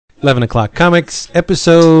11 O'Clock Comics,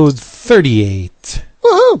 episode 38.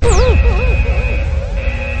 Woohoo!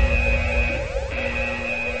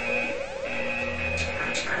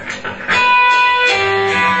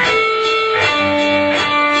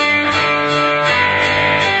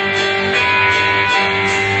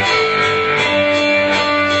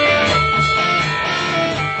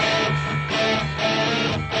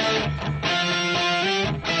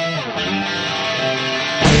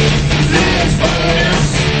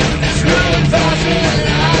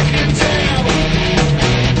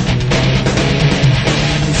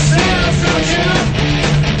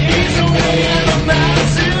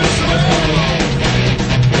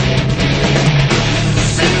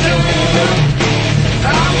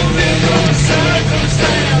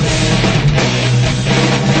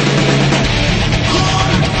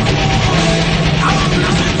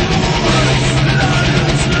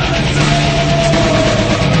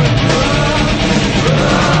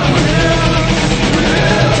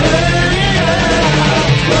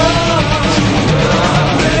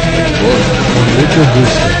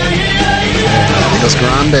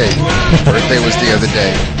 Birthday was the other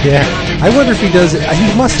day. Yeah, I wonder if he does it.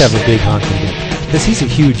 He must have a big honking dick because he's a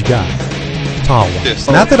huge guy, tall one. Yes.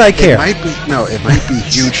 Not that I care. It might be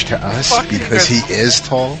huge to us because he is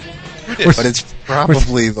tall, but it's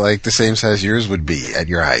probably like the same size yours would be at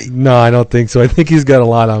your height. No, I don't think so. I think he's got a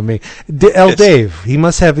lot on me. Dave, he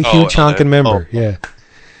must have a huge honking member. Yeah,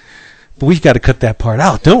 but we've got to cut that part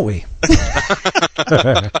out, don't we?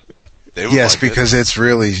 Yes, because it's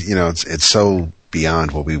really, it's so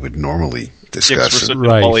beyond what we would normally discuss.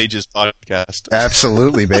 Right. All ages podcast.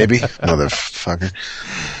 Absolutely, baby. Motherfucker.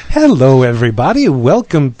 Hello, everybody.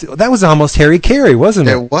 Welcome to... That was almost Harry Carey, wasn't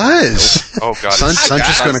it? It was. Oh, God. Sun's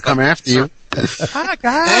just going to come after you. Hi,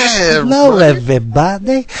 guys. Hello,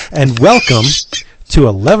 everybody. And welcome to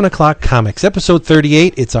 11 O'Clock Comics, episode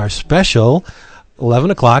 38. It's our special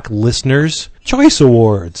 11 O'Clock Listeners' Choice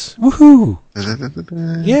Awards. Woohoo.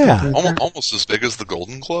 Yeah. Almost as big as the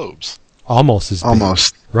Golden Globes. Almost as big.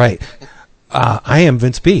 Almost. Right. I am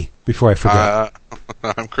Vince B., before I forget.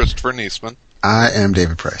 I'm Christopher Niesman. I am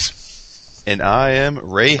David Price. And I am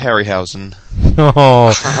Ray Harryhausen.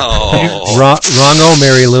 Wrong,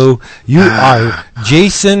 Mary Lou. You are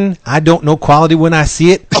Jason. I don't know quality when I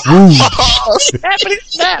see it.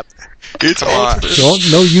 Snap! It's on.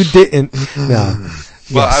 No, you didn't. No.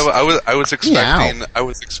 Well, I was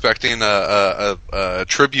expecting a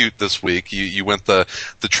tribute this week. You went the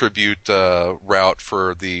tribute route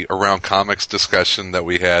for the Around Comics discussion that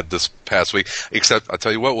we had this past week. Except I'll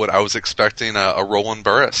tell you what I was expecting a Roland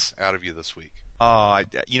Burris out of you this week.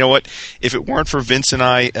 You know what? If it weren't for Vince and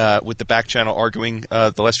I with the back channel arguing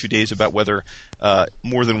the last few days about whether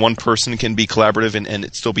more than one person can be collaborative and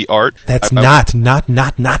it still be art, that's not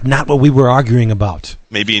what we were arguing about.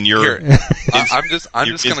 Maybe in your, I'm just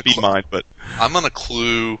going to mine, but I'm going to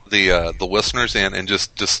clue the listeners in, and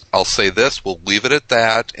just I'll say this: we'll leave it at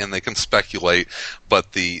that, and they can speculate.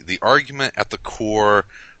 But the argument at the core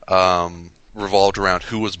revolved around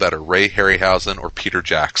who was better, Ray Harryhausen or Peter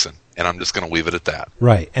Jackson. And I'm just going to leave it at that.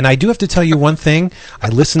 Right. And I do have to tell you one thing. I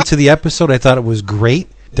listened to the episode. I thought it was great.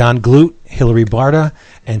 Don Glut, Hilary Barta,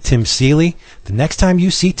 and Tim Seeley. The next time you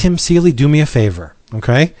see Tim Seeley, do me a favor,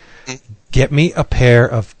 okay? Get me a pair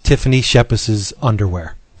of Tiffany Shepard's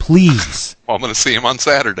underwear. Please. Well, I'm going to see him on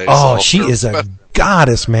Saturday. Oh, she is a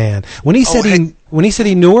goddess, man. When he said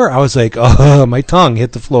he knew her, I was like, oh, my tongue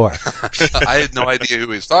hit the floor. I had no idea who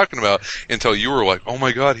he was talking about until you were like, oh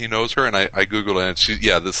my God, he knows her. And I Googled it,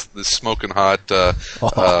 and this smoking hot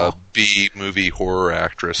B movie horror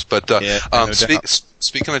actress. But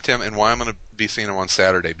speaking of Tim and why I'm going to be seeing him on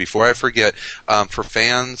Saturday, before I forget, for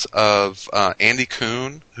fans of Andy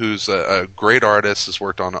Kuhn, who's a great artist, has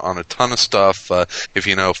worked on a ton of stuff. If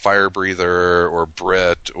you know Fire Breather or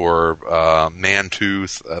Brit or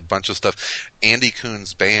Mantooth, a bunch of stuff. Andy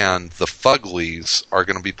Kuhn's band, the Fuglies, are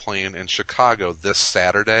going to be playing in Chicago this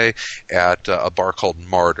Saturday at a bar called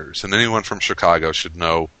Martyrs. And anyone from Chicago should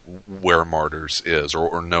know where Martyrs is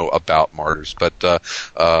or know about Martyrs. But the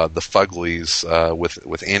Fuglies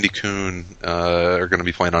with Andy Kuhn are going to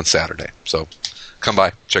be playing on Saturday. So come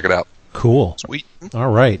by, check it out. Cool. Sweet.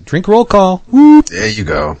 All right. Drink roll call. Woo. There you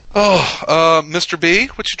go. Oh, Mr. B,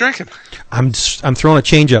 what you drinking? I'm throwing a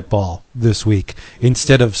change-up ball this week.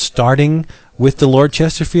 Instead of starting with the Lord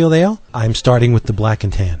Chesterfield Ale, I'm starting with the Black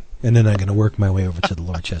and Tan. And then I'm going to work my way over to the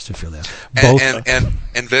Lord Chesterfield Ale. Both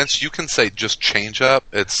and Vince, you can say just change up.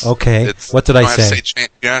 It's okay. What did I say? You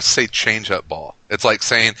don't have to say change up ball. It's like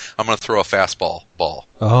saying I'm going to throw a fastball ball.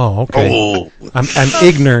 Oh, okay. Oh. I'm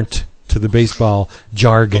ignorant to the baseball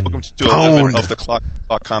jargon. Welcome to 11 of the clock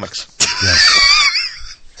comics.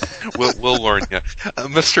 Yes. We'll learn you.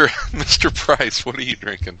 Mr. Price, what are you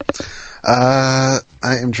drinking? I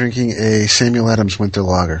am drinking a Samuel Adams Winter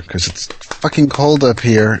Lager because it's fucking cold up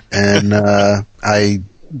here, and I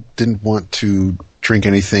didn't want to drink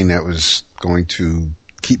anything that was going to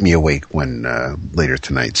keep me awake when later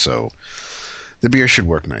tonight. So the beer should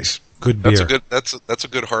work nice. Good beer. That's a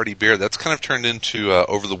good hearty beer. That's kind of turned into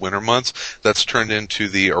over the winter months. That's turned into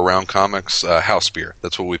the Around Comics house beer.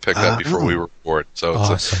 That's what we picked up before we record. So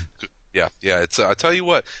awesome. Yeah. It's I tell you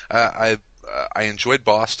what, I enjoyed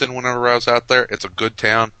Boston whenever I was out there. It's a good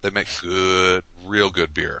town. They make real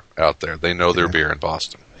good beer out there. They know their beer in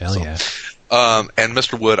Boston. Hell yeah. And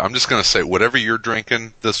Mr. Wood, I'm just going to say, whatever you're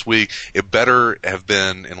drinking this week, it better have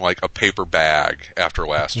been in like a paper bag after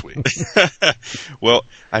last week. Well,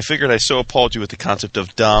 I figured I so appalled you with the concept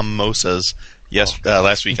of Dom-mosas. Yes,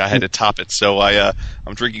 last week I had to top it, so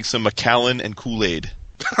I'm drinking some Macallan and Kool-Aid.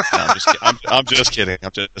 No, I'm just kidding.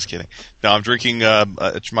 No, I'm drinking one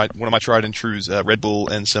of my tried and trues, Red Bull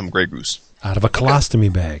and some Grey Goose. Out of a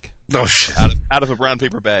colostomy bag. No shit. Out of a brown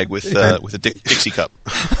paper bag with a Dixie cup.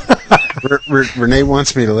 Renee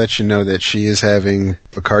wants me to let you know that she is having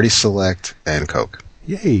Bacardi Select and Coke.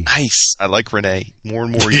 Yay. Nice. I like Renee more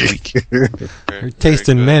and more each week. Her taste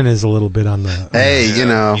in men is a little bit on the... Hey, you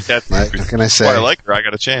know, what can I say? Well, I like her. I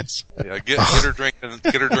got a chance. Yeah, get her drinking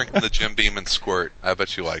the Jim Beam and Squirt. I bet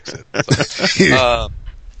she likes it. So,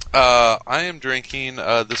 I am drinking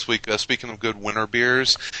this week, speaking of good winter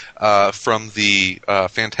beers, from the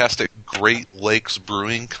fantastic Great Lakes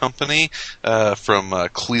Brewing Company from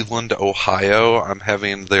Cleveland, Ohio. I'm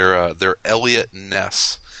having their Elliott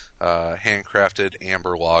Ness handcrafted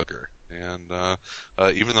amber lager. And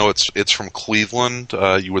even though it's from Cleveland,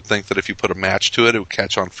 you would think that if you put a match to it, it would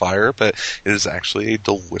catch on fire, but it is actually a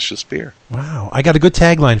delicious beer. Wow. I got a good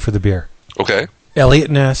tagline for the beer. Okay.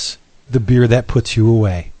 Elliott Ness, the beer that puts you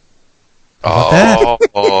away. How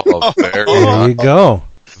about that? There you go.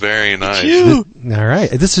 Very nice. All right.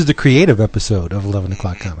 This is the creative episode of 11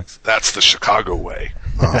 O'Clock Comics. That's the Chicago way.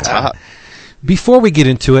 Before we get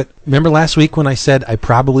into it, remember last week when I said I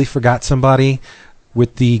probably forgot somebody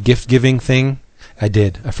with the gift-giving thing? I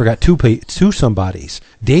did. I forgot two somebodies.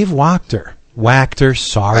 Dave Wachter.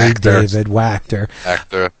 David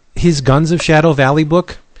Wachter. His Guns of Shadow Valley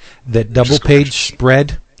book, that double-page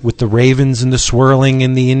spread with the ravens and the swirling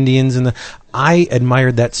and the Indians and I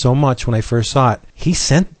admired that so much when I first saw it. He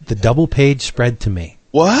sent the double-page spread to me.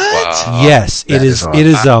 What? Wow. Yes, it is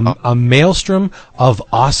a maelstrom of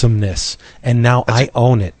awesomeness, and now I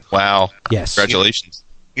own it. Wow. Yes. Congratulations.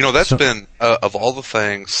 You know, that's been, of all the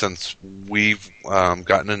things since we've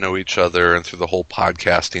gotten to know each other and through the whole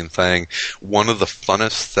podcasting thing, one of the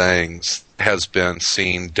funnest things has been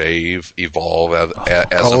seeing Dave evolve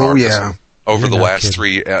as an artist. Yeah. Over the last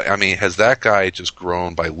 3, I mean, has that guy just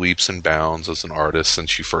grown by leaps and bounds as an artist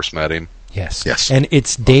since you first met him? Yes. And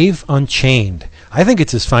it's Dave Unchained. I think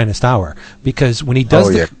it's his finest hour because when he does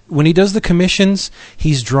the commissions,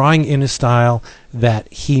 he's drawing in a style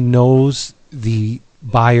that he knows the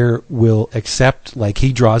buyer will accept. Like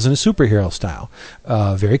he draws in a superhero style,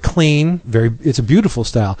 very clean, it's a beautiful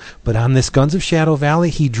style. But on this Guns of Shadow Valley,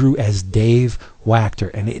 he drew as Dave Wachter,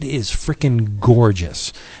 and it is freaking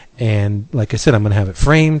gorgeous. And like I said, I'm going to have it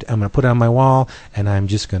framed. I'm going to put it on my wall, and I'm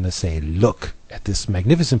just going to say, look at this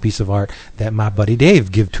magnificent piece of art that my buddy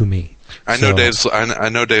Dave gave to me. I know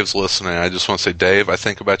Dave's listening. I just want to say, Dave, I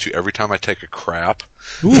think about you every time I take a crap.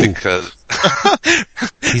 Because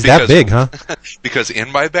he's that big, huh? Because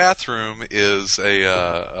in my bathroom is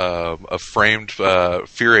a framed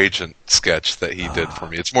Fear Agent sketch that he did for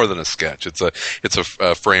me. It's more than a sketch. It's a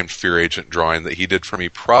framed Fear Agent drawing that he did for me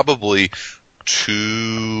probably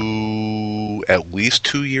at least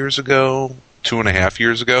 2 years ago, 2.5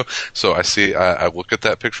 years ago. So I look at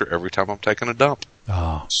that picture every time I'm taking a dump.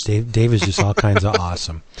 Oh, Dave is just all kinds of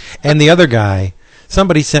awesome. And the other guy,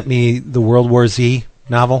 somebody sent me the World War Z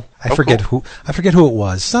novel. I forget who it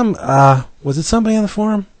was. Was it somebody on the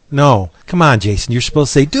forum? No. Come on, Jason. You're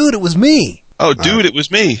supposed to say, dude, it was me. Oh, dude, it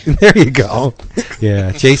was me. There you go.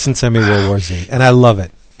 Yeah, Jason sent me World War Z, and I love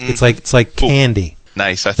it. It's like candy.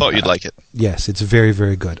 Nice. I thought you'd like it. Yes, it's very,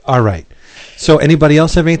 very good. All right. So anybody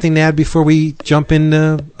else have anything to add before we jump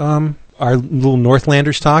into our little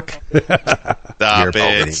Northlanders talk? Stop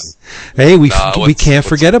it. Hey, we can't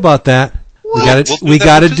forget about that. We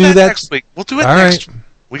got to do that next week. We'll do it next week.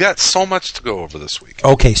 We got so much to go over this week.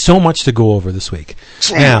 Okay, so much to go over this week.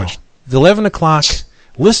 Now, the 11 o'clock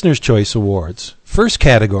Listener's Choice Awards, first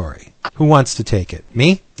category. Who wants to take it?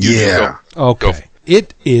 Me? Yeah. Okay. Go.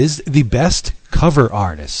 It is the best cover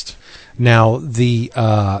artist. Now, the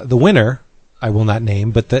winner I will not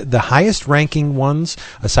name, but the highest ranking ones,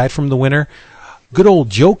 aside from the winner, good old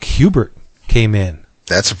Joe Kubert came in.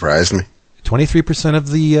 That surprised me. 23%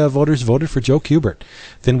 of the voters voted for Joe Kubert.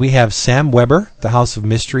 Then we have Sam Weber, the House of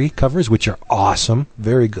Mystery covers, which are awesome.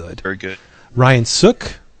 Very good. Very good. Ryan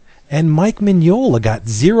Sook and Mike Mignola got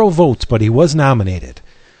 0 votes, but he was nominated.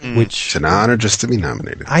 Which It's an honor just to be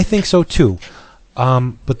nominated. I think so, too.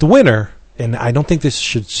 But the winner, and I don't think this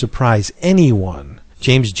should surprise anyone,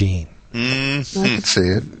 James Jean. I can see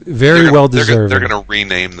it. Very well deserved. They're going to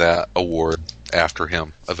rename that award after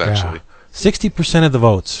him eventually. 60% of the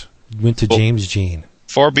votes went to James Jean.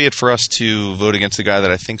 Far be it for us to vote against the guy that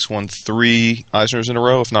I think's won 3 Eisners in a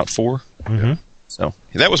row, if not 4. Mm-hmm. So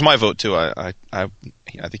that was my vote too. I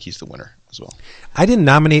think he's the winner as well. I didn't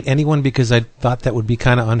nominate anyone because I thought that would be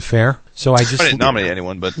kind of unfair. So I didn't nominate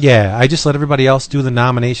anyone, but I just let everybody else do the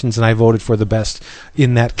nominations, and I voted for the best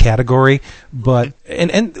in that category. But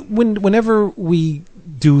and whenever we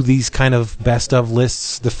do these kind of best of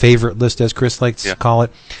lists, the favorite list, as Chris likes to call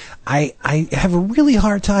it, I have a really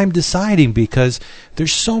hard time deciding because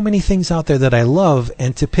there's so many things out there that I love,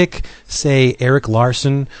 and to pick, say, Eric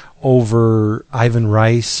Larson over Ivan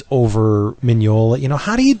Rice over Mignola,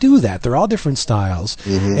 how do you do that? They're all different styles,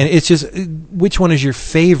 and it's just which one is your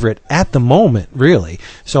favorite at the moment, really.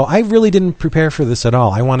 So I really didn't prepare for this at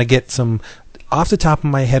all. I want to get some off the top of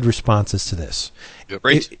my head responses to this.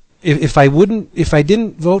 Great. If I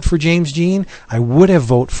didn't vote for James Jean, I would have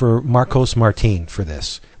voted for Marcos Martin for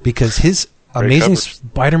this because his amazing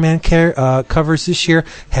Spider-Man covers this year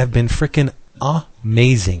have been freaking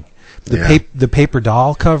amazing. The paper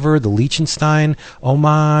doll cover, the Liechtenstein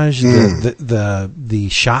homage, the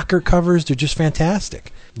Shocker covers, they're just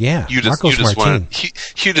fantastic. Yeah, you just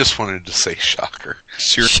wanted to say Shocker.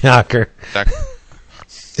 Shocker.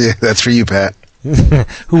 Yeah, that's for you, Pat.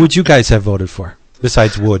 Who would you guys have voted for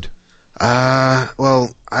besides Wood?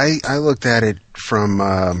 Well, I looked at it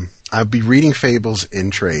from I'd be reading Fables in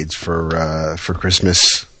trades for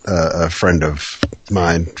Christmas. A friend of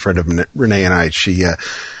mine, Renee and I,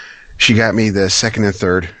 she got me the second and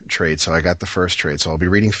third trade, so I got the first trade. So I'll be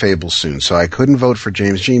reading Fables soon. So I couldn't vote for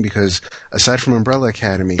James Jean because aside from Umbrella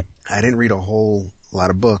Academy, I didn't read a whole lot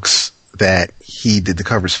of books that he did the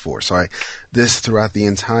covers for. So throughout the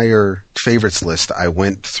entire favorites list, I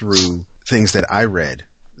went through things that I read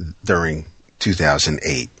during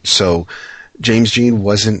 2008. So James Jean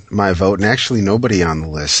wasn't my vote, and actually nobody on the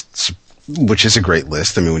list, which is a great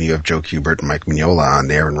list. I mean, when you have Joe Kubert and Mike Mignola on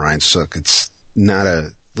there and Ryan Sook, it's not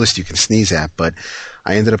a list you can sneeze at, but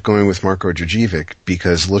I ended up going with Marko Djurdjevic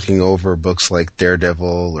because looking over books like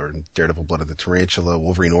Daredevil or Daredevil Blood of the Tarantula,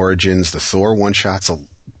 Wolverine Origins, the Thor one-shots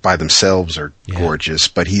by themselves are gorgeous,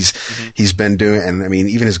 but he's been doing, and I mean,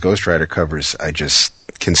 even his Ghost Rider covers, I just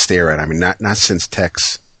can stare at. I mean, not since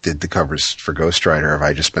Tex did the covers for Ghost Rider have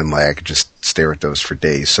I just been like, I could just stare at those for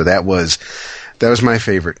days. So that was my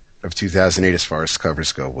favorite of 2008 as far as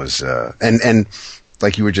covers go was, and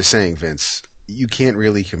like you were just saying, Vince, you can't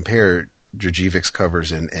really compare Djurdjevic's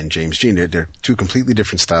covers and James Jean. They're two completely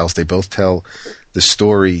different styles. They both tell the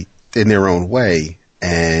story in their own way,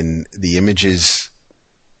 and the images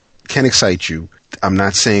can excite you. I'm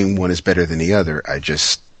not saying one is better than the other. I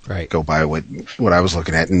just go by what I was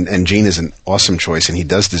looking at. And Jean is an awesome choice, and he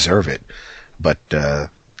does deserve it. But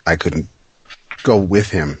I couldn't go with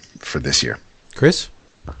him for this year. Chris?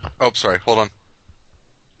 Oh, sorry. Hold on.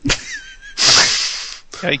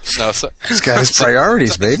 No, he's got his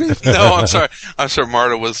priorities, baby. No, I'm sorry.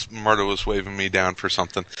 Marta was waving me down for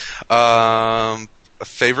something. A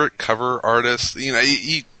favorite cover artist,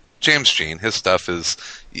 James Jean. His stuff is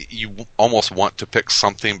you almost want to pick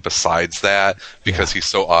something besides that because he's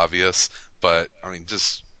so obvious. But I mean,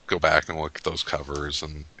 just go back and look at those covers,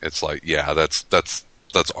 and it's like, that's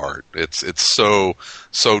art. It's so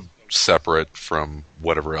separate from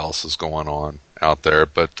whatever else is going on out there.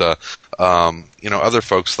 But other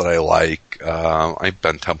folks that I like,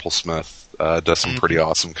 Ben Templesmith does some pretty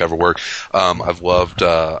awesome cover work. I've loved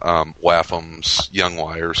Wafham's Young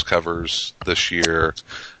Liars covers this year.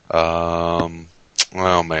 I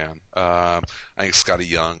think Scotty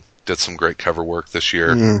Young did some great cover work this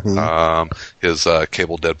year. His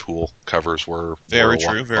Cable Deadpool covers were very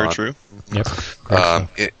true. Yep.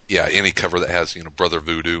 Any cover that has Brother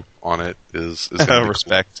Voodoo on it is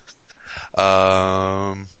respect.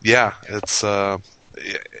 Cool.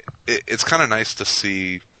 It's kind of nice to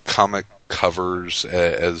see comic covers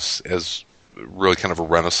as really kind of a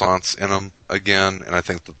renaissance in them again, and I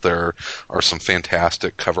think that there are some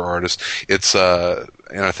fantastic cover artists.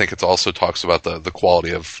 And I think it also talks about the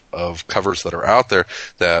quality of covers that are out there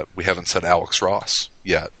that we haven't said Alex Ross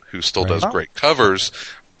yet, who still does great covers,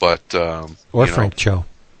 but or Frank Cho.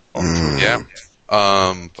 Yeah.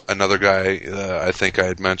 Another guy I think I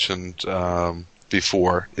had mentioned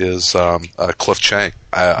before is Cliff Chang.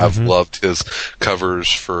 I've loved his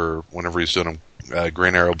covers for whenever he's doing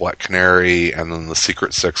Green Arrow, Black Canary, and then the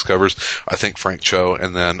Secret Six covers. I think Frank Cho,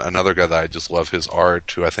 and then another guy that I just love his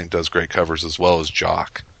art, who I think does great covers as well, is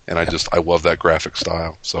Jock. And I love that graphic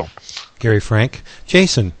style. So, Gary Frank.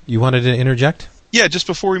 Jason, you wanted to interject? Yeah, just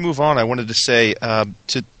before we move on, I wanted to say, I'm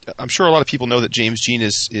sure a lot of people know that James Jean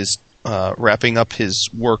is wrapping up his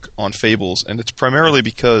work on Fables, and it's primarily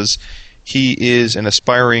because he is an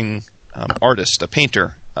aspiring artist, a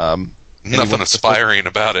painter. Nothing aspiring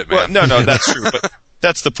about it, man. Well, no, that's true, but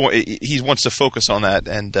that's the point. He wants to focus on that,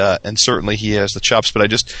 and certainly he has the chops.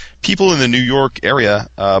 But people in the New York area,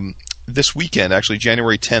 this weekend, actually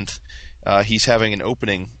January 10th, he's having an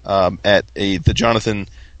opening at the Jonathan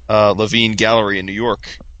Levine Gallery in New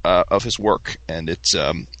York of his work, and it's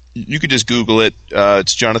you could just Google it.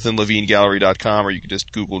 It's JonathanLevineGallery.com, or you could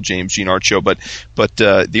just Google James Jean Art Show. But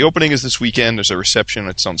the opening is this weekend. There's a reception.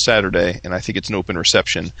 It's on Saturday, and I think it's an open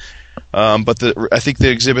reception. But I think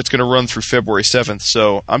the exhibit's going to run through February 7th.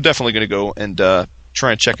 So I'm definitely going to go and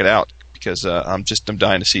try and check it out, because I'm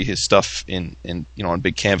dying to see his stuff in on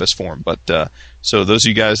big canvas form. But so those of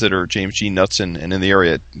you guys that are James Jean nuts and in the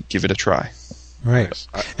area, give it a try. Right.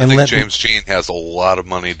 I think James Jean has a lot of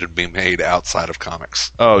money to be made outside of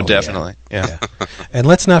comics. Oh, definitely. Yeah. And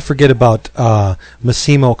let's not forget about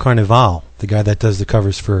Massimo Carnevale, the guy that does the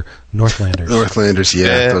covers for Northlanders. Northlanders,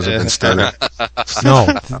 those have been stunning. No,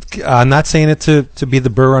 I'm not saying it to be the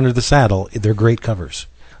burr under the saddle. They're great covers.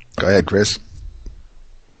 Go ahead, Chris.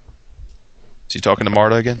 Is he talking to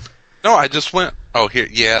Marta again? No, I just went. Oh, here.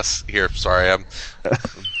 Yes, here. Sorry,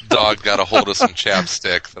 dog got a hold of some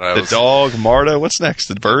chapstick that I was. The dog, Marta. What's next?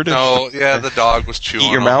 The bird? No, yeah, the dog was chewing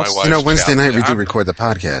Eat your on mouse? my wife's Wednesday night we do chapstick. record the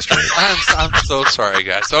podcast, right? I'm so sorry,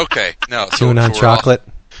 guys. Okay, no. Chewing on chocolate.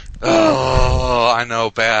 Oh, I know.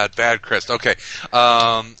 Bad, Chris. Okay.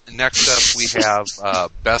 Next up, we have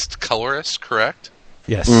Best Colorist, correct?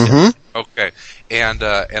 Yes. Mm-hmm. Okay, and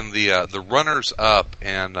the runners up,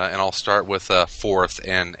 and I'll start with fourth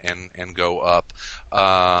and go up.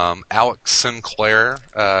 Alex Sinclair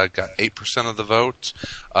got 8% of the vote.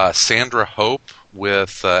 Sandra Hope with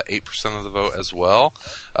 8% of the vote as well.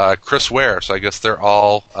 Chris Ware, so I guess they're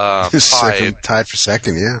all tied for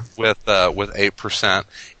second, yeah, with 8%.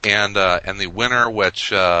 And the winner,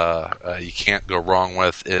 which you can't go wrong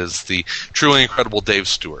with, is the truly incredible Dave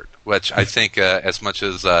Stewart. Which I think, as much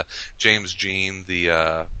as James Jean,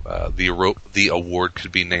 the award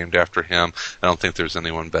could be named after him, I don't think there's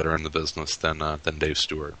anyone better in the business than Dave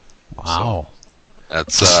Stewart. Wow, so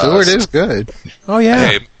that's Stewart is good. Oh yeah,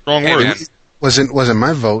 hey, Wrong word. man. Wasn't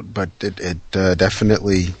my vote, but it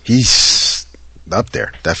definitely he's up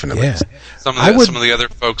there, definitely. yeah. Some of the other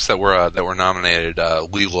folks that were nominated,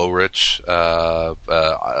 Lee Lowrich,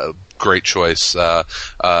 great choice.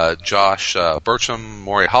 Josh Burcham,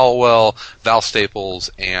 Maury Hollowell, Val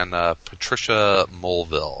Staples, and Patricia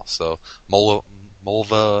Mulvihill. So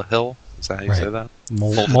Mulvihill, is that how you say that?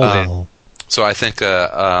 Mulvihill. So I think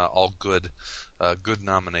all good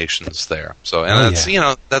nominations there. So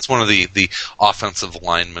that's one of the offensive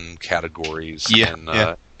lineman categories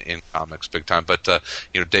in comics, big time. But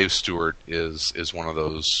Dave Stewart is one of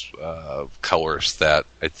those colors that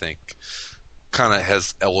I think kind of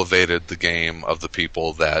has elevated the game of the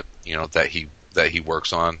people that he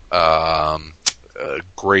works on. A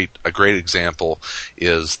great example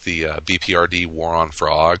is the BPRD War on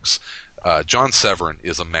Frogs. John Severin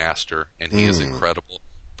is a master, and he is incredible.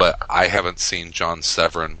 But I haven't seen John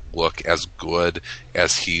Severin look as good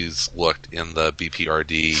as he's looked in the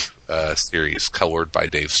BPRD series, colored by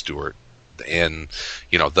Dave Stewart. And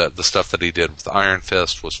the stuff that he did with Iron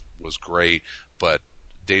Fist was great, but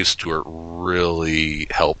Dave Stewart really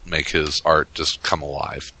helped make his art just come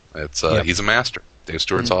alive. He's a master. Dave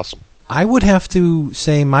Stewart's awesome. I would have to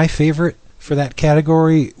say my favorite for that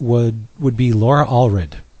category would be Laura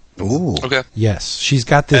Allred. Ooh. Okay. Yes, she's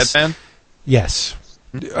got this. Batman? Yes,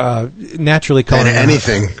 naturally colored. And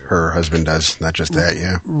anything her husband does, not just that.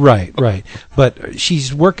 Yeah. Right. But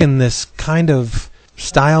she's working this kind of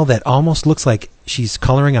style that almost looks like she's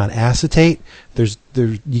coloring on acetate.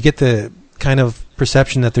 You get the kind of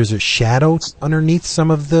perception that there's a shadow underneath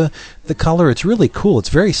some of the color. It's really cool. It's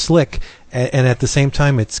very slick, and at the same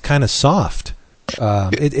time, it's kind of soft.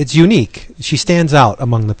 It's unique. She stands out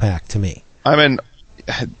among the pack to me.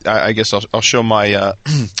 I guess I'll show my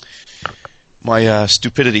my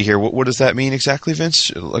stupidity here. What does that mean exactly,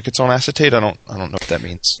 Vince? Like it's on acetate? I don't know what that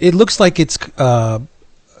means. It looks like it's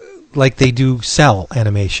like they do cell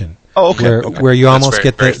animation. Oh, okay. Where you almost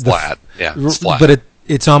get very the flat. Yeah, it's flat. But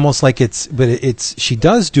it's almost like it's she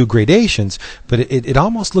does do gradations, but it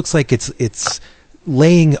almost looks like it's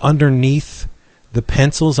laying underneath the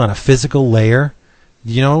pencils on a physical layer.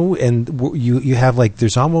 And you have like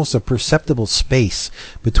there's almost a perceptible space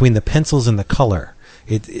between the pencils and the color.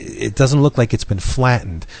 It doesn't look like it's been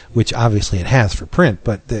flattened, which obviously it has for print.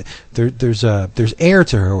 But there's air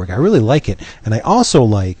to her work. I really like it, and I also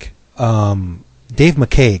like Dave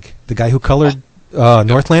McCaig, the guy who colored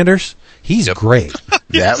Northlanders. He's great.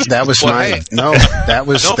 That was my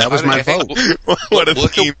vote. What a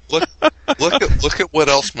theme. Look at what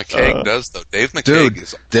else McCaig does, though. Dave McCaig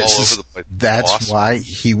is all over the place. That's awesome. why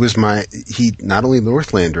he not only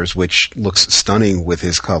Northlanders, which looks stunning with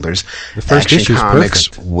his colors, the first Action Comics,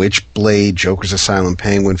 perfect. Witchblade, Joker's Asylum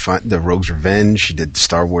Penguin, The Rogue's Revenge. He did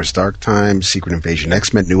Star Wars Dark Times, Secret Invasion,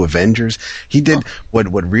 X-Men, New Avengers. He did what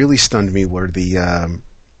really stunned me were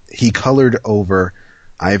he colored over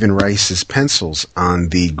Ivan Rice's pencils on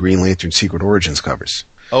the Green Lantern Secret Origins covers.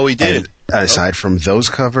 Oh, he did. And aside from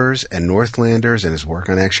those covers and Northlanders and his work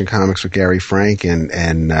on Action Comics with Gary Frank and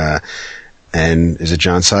is it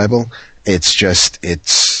John Seibel?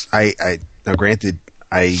 Now granted,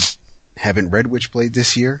 I haven't read Witchblade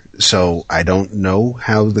this year, so I don't know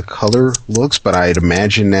how the color looks, but I'd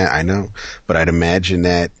imagine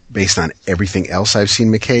that based on everything else I've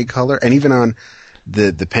seen McCaig color, and even on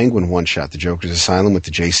the Penguin one-shot, the Joker's Asylum with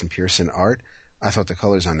the Jason Pearson art, I thought the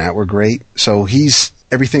colors on that were great. So he's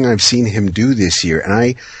everything I've seen him do this year,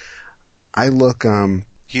 and I look.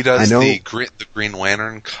 He does the Green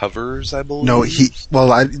Lantern covers, I believe. No,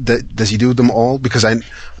 does he do them all? Because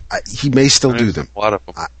he may still do them. A lot of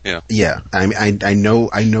them. Yeah. I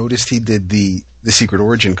know. I noticed he did the Secret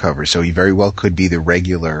Origin cover, so he very well could be the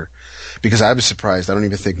regular. Because I was surprised. I don't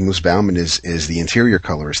even think Moose Bauman is the interior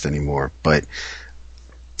colorist anymore, but.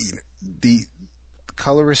 The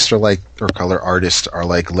colorists or color artists are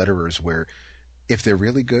like letterers, where if they're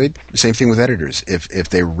really good, same thing with editors. If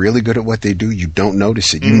they're really good at what they do, you don't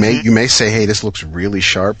notice it. You may say, hey, this looks really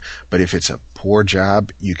sharp, but if it's a poor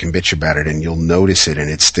job, you can bitch about it and you'll notice it and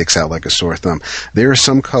it sticks out like a sore thumb. There are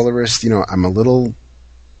some colorists, I'm a little,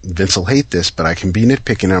 Vince will hate this, but I can be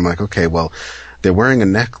nitpicking. I'm like, okay, well, they're wearing a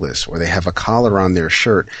necklace or they have a collar on their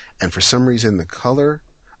shirt, and for some reason the color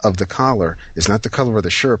of the collar is not the color of the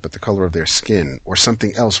shirt, but the color of their skin or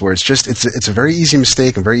something else, where it's a very easy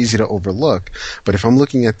mistake and very easy to overlook. But if I'm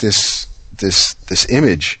looking at this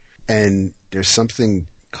image and there's something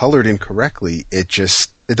colored incorrectly, it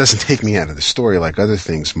doesn't take me out of the story like other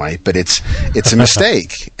things might, but it's a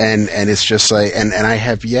mistake. and it's just like, and I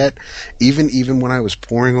have yet, even when I was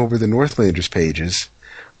poring over the Northlanders pages,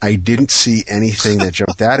 I didn't see anything that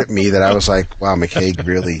jumped out at me that I was like, wow, McCaig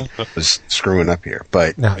really was screwing up here.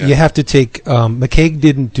 But now you have to take McCaig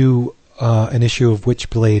didn't do an issue of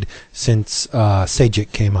Witchblade since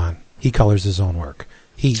Sajic came on. He colors his own work.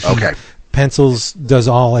 He pencils, does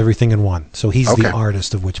everything in one. So he's the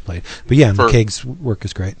artist of Witchblade. But yeah, McCaig's work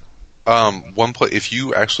is great. If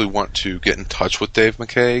you actually want to get in touch with Dave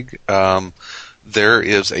McCaig, there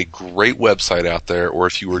is a great website out there, or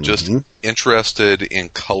if you were just interested in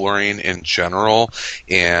coloring in general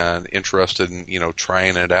and interested in,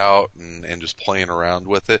 trying it out and just playing around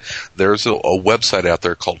with it, there's a website out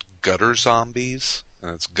there called Gutter Zombies.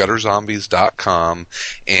 And it's gutterzombies.com,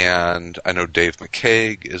 and I know Dave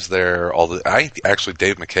McCaig is there.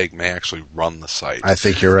 Dave McCaig may actually run the site. I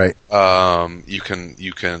think you're right. You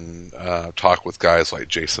can talk with guys like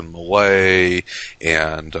Jason Millay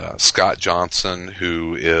and Scott Johnson,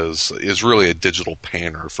 who is really a digital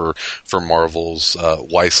painter for Marvel's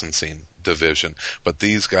licensing division, but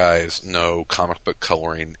these guys know comic book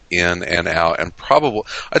coloring in and out, and probably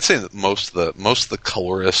I'd say that most of the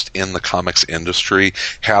colorists in the comics industry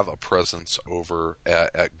have a presence over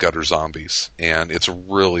at Gutter Zombies, and it's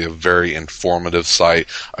really a very informative site,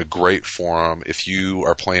 a great forum. If you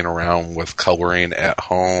are playing around with coloring at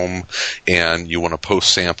home and you want to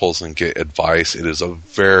post samples and get advice, it is a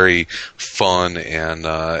very fun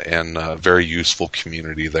and very useful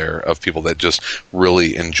community there of people that just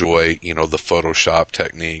really enjoy the Photoshop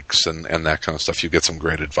techniques and that kind of stuff. You get some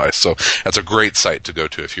great advice. So that's a great site to go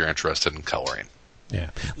to if you're interested in coloring. Yeah.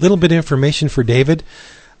 A little bit of information for David.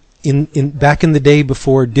 Back in the day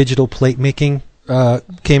before digital plate making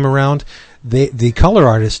came around, the color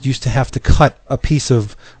artist used to have to cut a piece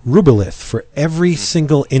of rubylith for every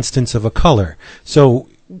single instance of a color. So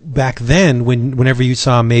back then, whenever you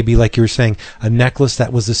saw maybe, like you were saying, a necklace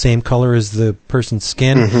that was the same color as the person's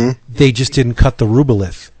skin, they just didn't cut the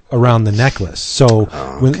rubylith around the necklace. So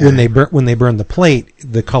when they burned the plate,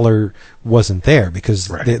 the color wasn't there because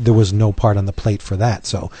there was no part on the plate for that.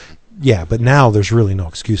 So yeah, but now there's really no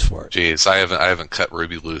excuse for it. Jeez, I haven't cut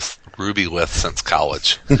Ruby Lith since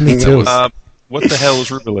college. Me too. What the hell is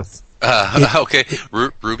rubylith? Okay,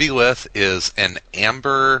 Ruby Lith is an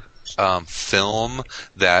amber film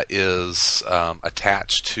that is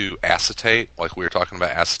attached to acetate, like we were talking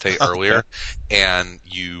about acetate earlier, and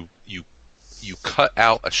you cut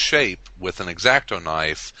out a shape with an X-Acto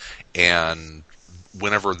knife, and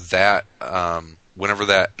whenever that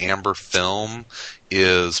amber film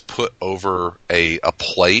is put over a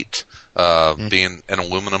plate, being an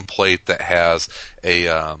aluminum plate that has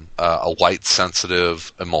a light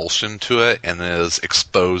sensitive emulsion to it and is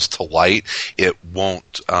exposed to light, it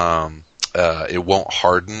won't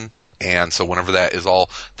harden. And so whenever that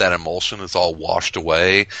emulsion is all washed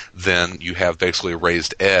away, then you have basically a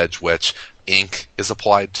raised edge, which ink is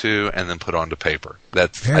applied to and then put onto paper.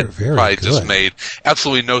 That's very probably good. just made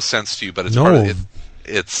absolutely no sense to you, but it's part of it.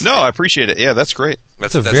 No, I appreciate it. Yeah, that's great.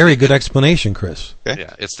 That's a very good explanation, Chris. Okay.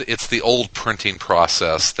 Yeah, it's the old printing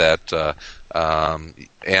process that,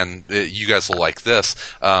 and you guys will like this,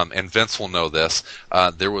 and Vince will know this.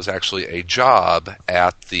 There was actually a job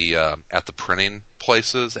at the printing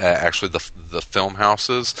places, actually the film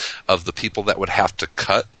houses, of the people that would have to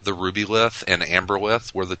cut the Ruby Lith and Amber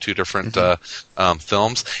Lith, were the two different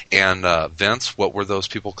films. And Vince, what were those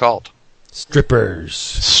people called?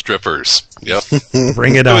 Strippers. Yep.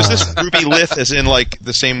 Bring it So on. is this ruby lith as in like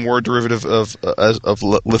the same word derivative of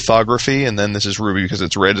lithography, and then this is ruby because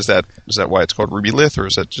it's red? Is that why it's called ruby lith, or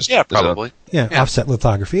is that just probably. Yeah, offset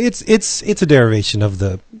lithography. It's a derivation of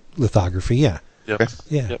the lithography. Yeah. Yep.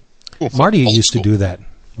 Yeah. Yep. Cool. Marty used to do that.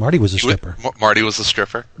 Marty was a stripper. Marty was a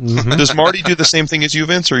stripper. Mhm. Does Marty do the same thing as you,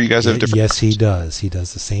 Vince, or you guys have different? Yes, he does. He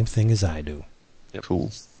does the same thing as I do. Yep.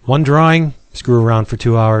 Cool. One drawing, screw around for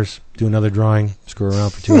 2 hours. Do another drawing, screw around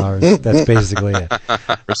for 2 hours. That's basically it.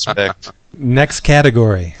 Respect. Next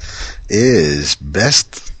category is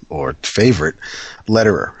best or favorite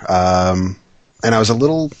letterer. And I was a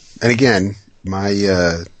little, and again,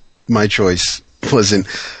 my choice wasn't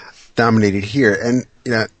dominated here. And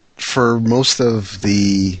for most of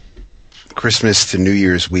the Christmas to New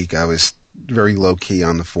Year's week, I was very low key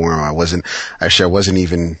on the forum. I wasn't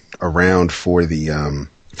even around for the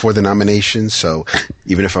nominations. So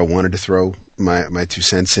even if I wanted to throw my 2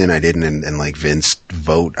 cents in, I didn't. And like Vince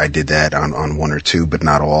vote, I did that on 1 or 2, but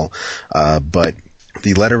not all. But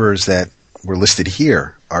the letterers that were listed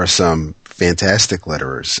here are some fantastic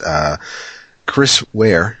letterers. Chris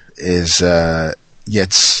Ware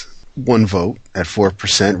gets 1 vote at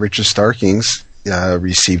 4%. Richard Starkings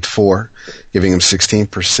received 4, giving him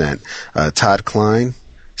 16%. Todd Klein,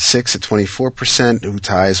 6 at 24%, who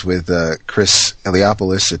ties with Chris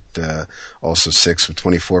Eliopoulos at also 6 with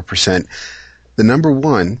 24%. The number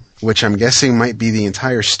 1, which I'm guessing might be the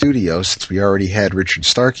entire studio since we already had Richard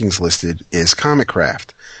Starkings listed, is Comic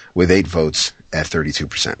Craft with 8 votes at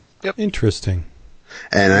 32%. Yep. Interesting.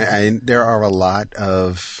 And there are a lot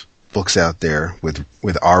of books out there with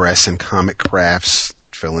RS and Comic Crafts,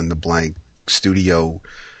 fill in the blank, studio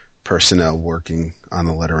personnel working on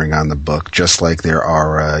the lettering on the book, just like there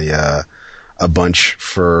are a bunch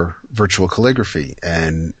for virtual calligraphy.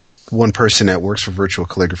 And one person that works for virtual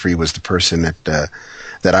calligraphy was the person that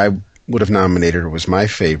I would have nominated, or was my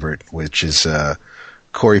favorite, which is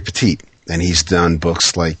Corey Petit. And he's done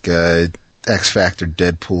books like X Factor,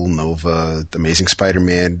 Deadpool, Nova, The Amazing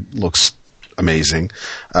Spider-Man, looks amazing.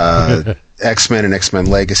 X-Men and X-Men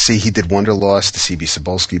Legacy. He did Wonderlost, the C.B.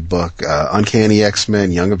 Cebulski book. Uncanny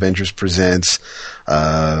X-Men, Young Avengers Presents,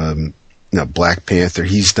 Black Panther.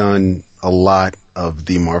 He's done a lot of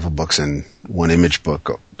the Marvel books in one Image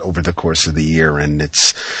book over the course of the year, and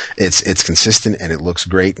it's consistent and it looks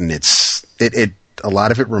great, and it a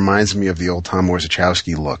lot of it reminds me of the old Tom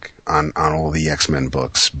Warzachowski look on all the X-Men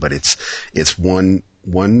books, but it's one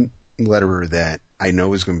letterer that I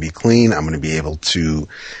know is going to be clean. I'm going to be able to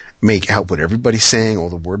make out what everybody's saying. All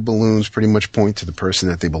the word balloons pretty much point to the person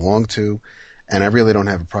that they belong to, and I really don't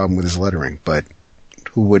have a problem with his lettering. But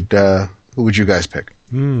who would you guys pick?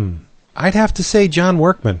 I'd have to say John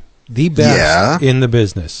Workman, the best in the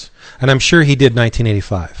business, and I'm sure he did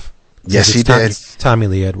 1985. Yes, he did. Tommy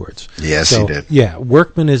Lee Edwards. Yes, he did. Yeah,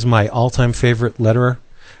 Workman is my all-time favorite letterer.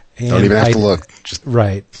 And don't even have to look.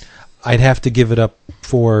 Right. I'd have to give it up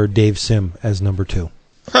for Dave Sim as number 2.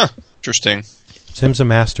 Huh. Interesting. Sim's a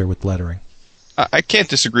master with lettering. I can't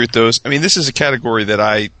disagree with those. I mean, this is a category that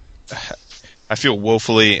I feel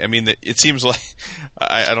woefully. I mean, it seems like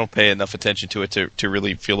I don't pay enough attention to it to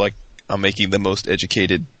really feel like I'm making the most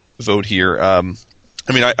educated vote here. I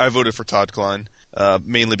mean, I voted for Todd Klein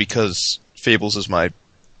mainly because Fables is my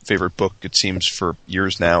favorite book. It seems for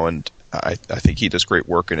years now, and I think he does great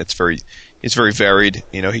work, and it's very varied.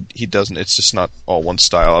 He doesn't. It's just not all one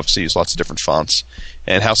style. Obviously, he uses lots of different fonts.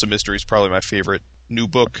 And House of Mystery is probably my favorite new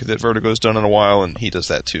book that Vertigo's done in a while, and he does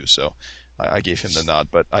that too. So I gave him the nod,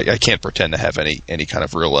 but I can't pretend to have any kind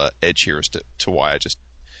of real edge here as to why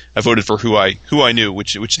I voted for who I knew,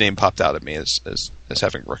 which name popped out at me as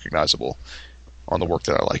having recognizable on the work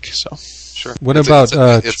that I like. So sure. What about?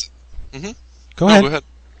 Mm-hmm. Go ahead. Go ahead.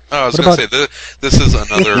 I was going to say this is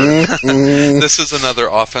another this is another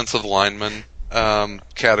offensive lineman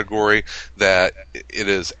category that it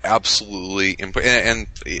is absolutely important. And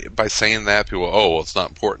by saying that, people, well, it's not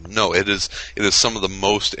important. No, it is some of the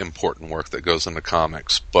most important work that goes into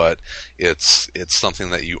comics. But it's something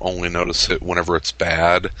that you only notice it whenever it's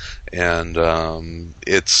bad. And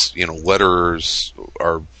it's letterers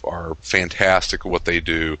are fantastic at what they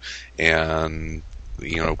do, and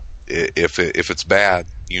if it's bad,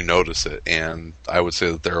 you notice it, and I would say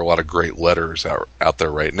that there are a lot of great letters out there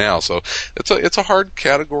right now. So it's a hard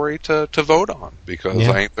category to vote on, because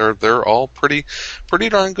I think they're all pretty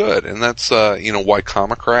darn good, and that's why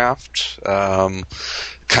Comicraft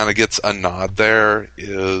kind of gets a nod there,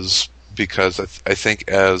 is because I think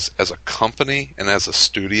as a company and as a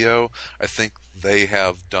studio, I think they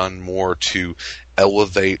have done more to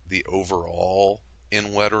elevate the overall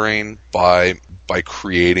in lettering by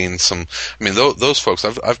creating some. I mean, those folks.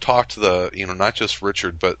 I've talked to not just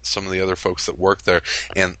Richard, but some of the other folks that work there,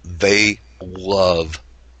 and they love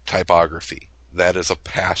typography. That is a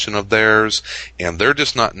passion of theirs, and they're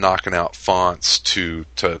just not knocking out fonts to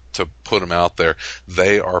put them out there.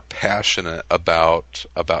 They are passionate about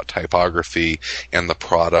typography and the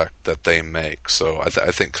product that they make. So I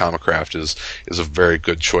think Comicraft is a very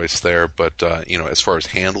good choice there. But as far as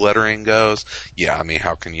hand lettering goes, I mean,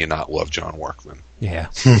 how can you not love John Workman? Yeah,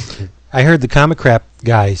 I heard the Comicraft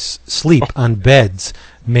guys sleep on beds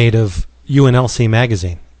made of UNLC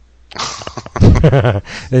magazine.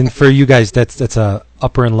 And for you guys, that's a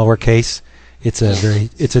upper and lower case. It's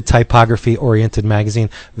a typography oriented magazine,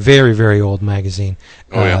 very, very old magazine,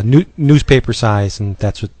 newspaper size, and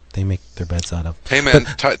that's what they make their beds out of. Hey man,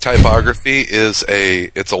 typography it's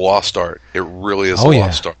a lost art. It really is a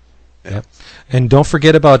lost art. Yeah. Yep. And don't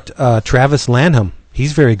forget about Travis Lanham.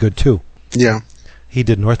 He's very good too. Yeah, he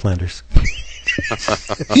did Northlanders. I'm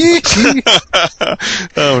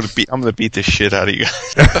gonna beat the shit out of you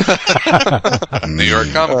guys. New York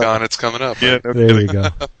Comic Con, it's coming up. Yeah, right? There we go.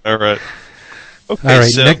 All right. Okay, all right,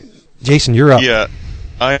 so, Jason, you're up. Yeah,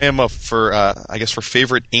 I am up for I guess for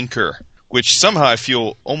favorite inker, which somehow I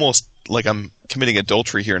feel almost like I'm committing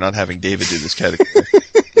adultery here, not having David do this category.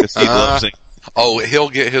 Because he loves ink. Oh, he'll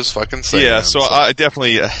get his fucking say. Yeah, so I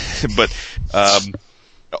definitely, but.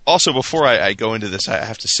 Also, before I go into this, I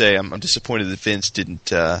have to say I'm disappointed that Vince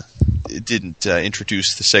didn't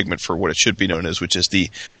introduce the segment for what it should be known as, which is the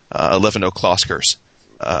 11 O'Closkers.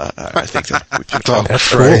 I think that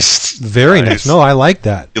that's cool. Very nice. No, I like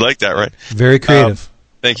that. You like that, right? Very creative.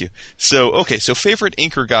 Thank you. So favorite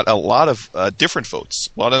inker got a lot of different votes,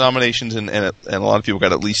 a lot of nominations, and a lot of people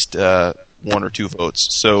got at least 1 or 2 votes.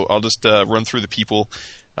 So I'll just run through the people.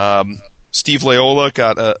 Steve Laiola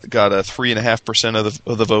got a 3.5%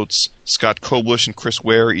 of the votes. Scott Koblish and Chris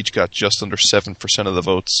Ware each got just under 7% of the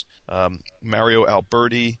votes. Mario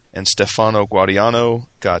Alberti and Stefano Guadiano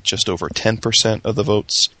got just over 10% of the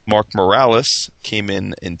votes. Mark Morales came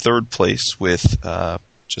in third place with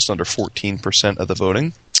just under 14% of the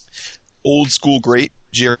voting. Old school great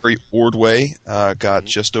Jerry Ordway got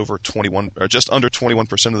just under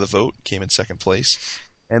 21% of the vote, came in second place.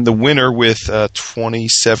 And the winner with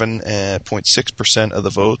 27.6% of the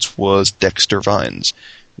votes was Dexter Vines,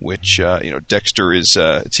 which Dexter is.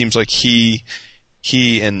 It seems like he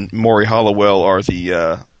and Maury Hollowell are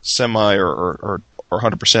the semi or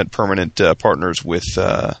 100% permanent partners with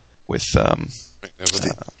Steve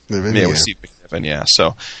McNiven. Yeah,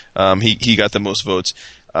 so he got the most votes.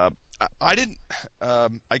 I didn't.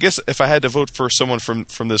 I guess if I had to vote for someone from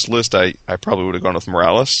this list, I probably would have gone with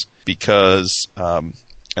Morales because.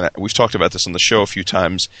 And we've talked about this on the show a few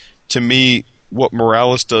times. To me, what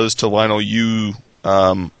Morales does to Lionel Yu,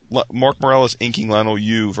 Mark Morales inking Lionel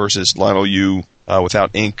Yu versus Lionel Yu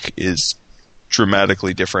without ink is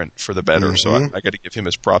dramatically different for the better. Mm-hmm. So I got to give him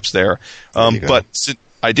his props there. But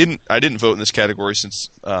I didn't vote in this category since,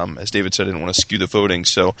 as David said, I didn't want to skew the voting.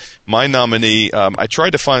 So my nominee, I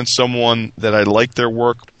tried to find someone that I liked their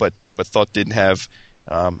work, but thought didn't have.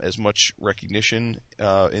 As much recognition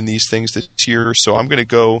in these things this year, so I'm going to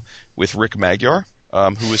go with Rick Magyar,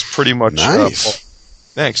 who is pretty much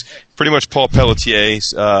pretty much Paul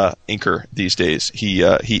Pelletier's inker these days. He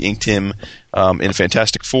inked him in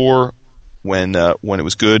Fantastic Four, when it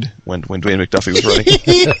was good, when Dwayne McDuffie was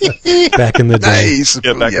running. Back in the day. Nice.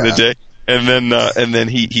 Yeah, back in the day. And then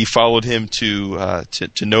he followed him to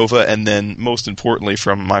Nova, and then most importantly,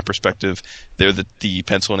 from my perspective, they're the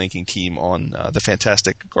pencil and inking team on the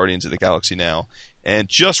fantastic Guardians of the Galaxy now. And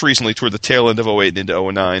just recently, toward the tail end of 08 and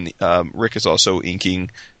into 09, Rick is also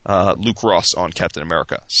inking Luke Ross on Captain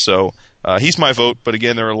America. So he's my vote. But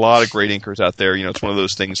again, there are a lot of great inkers out there. It's one of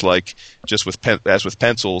those things like just as with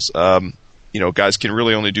pencils. Guys can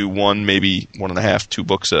really only do one, maybe 1.5, 2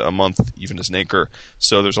 books a month, even as an inker.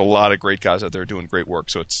 So there's a lot of great guys out there doing great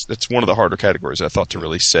work. So it's one of the harder categories I thought to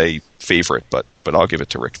really say favorite, but I'll give it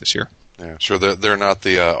to Rick this year. Yeah, sure. They're not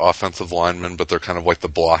the offensive linemen, but they're kind of like the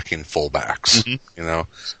blocking fullbacks. Mm-hmm. A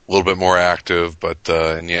little bit more active, but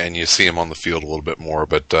and you see them on the field a little bit more,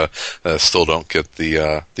 but still don't get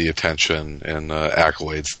the attention and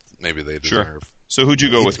accolades maybe they deserve. Sure. So who'd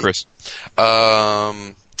you go with, Chris?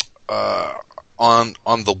 On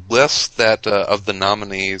the list that of the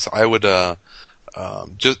nominees, I would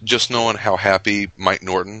just knowing how happy Mike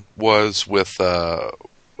Norton was with the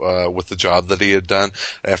job that he had done,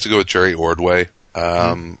 I have to go with Jerry Ordway.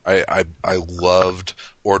 I loved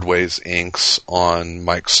Ordway's inks on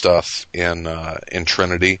Mike's stuff in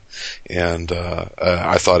Trinity, and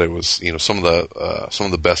I thought it was some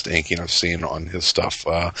of the best inking I've seen on his stuff.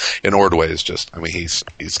 And Ordway is just,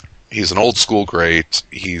 he's an old school great.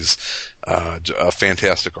 He's a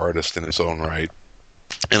fantastic artist in his own right,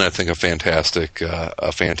 and I think a fantastic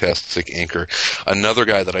inker. Another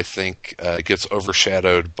guy that I think gets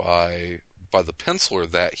overshadowed by the penciler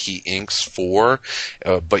that he inks for,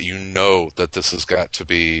 but that this has got to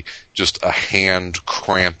be just a hand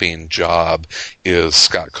cramping job, is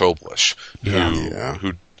Scott Koblish,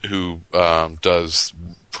 who does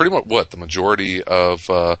pretty much the majority of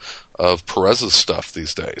Perez's stuff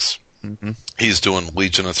these days. Mm-hmm. He's doing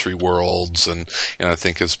Legion of Three Worlds, and I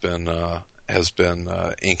think has been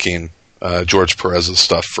inking George Perez's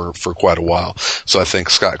stuff for quite a while. So I think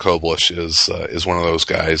Scott Koblish is one of those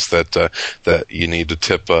guys that you need to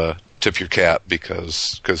tip your cap,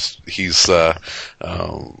 because he's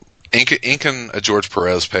inking a George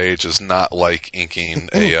Perez page is not like inking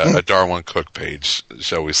a Darwin Cook page,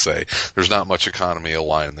 shall we say. There's not much economy of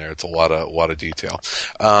line there. It's a lot of detail.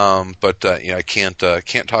 I can't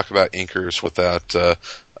talk about inkers without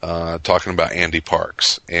talking about Andy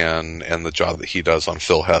Parks and the job that he does on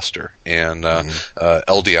Phil Hester and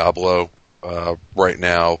El Diablo right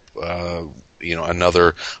now.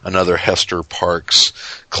 Another Hester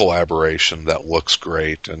Parks collaboration that looks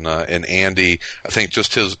great, and Andy, I think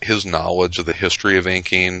just his knowledge of the history of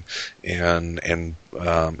inking and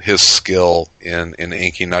his skill in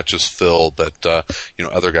inking not just Phil, but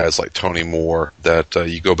other guys like Tony Moore, that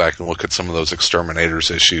you go back and look at some of those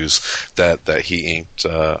Exterminators issues that he inked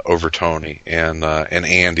over Tony, and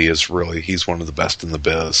Andy is really, he's one of the best in the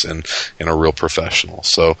biz and a real professional.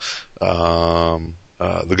 So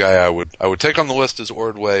the guy I would take on the list is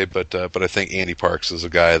Ordway, but I think Andy Parks is a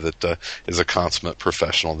guy that is a consummate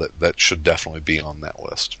professional that should definitely be on that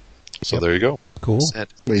list. So There you go. Cool. What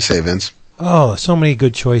do you say, Vince? Oh, so many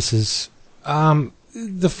good choices.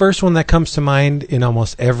 The first one that comes to mind in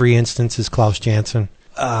almost every instance is Klaus Janson.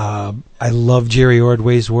 I love Jerry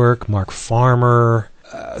Ordway's work, Mark Farmer,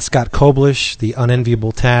 Scott Koblish, the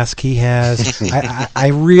unenviable task he has. I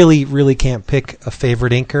really, really can't pick a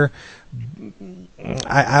favorite inker.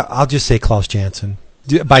 I'll just say Klaus Janson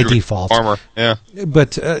by default. Farmer, yeah.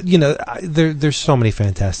 But there's so many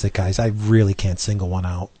fantastic guys. I really can't single one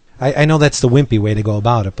out. I know that's the wimpy way to go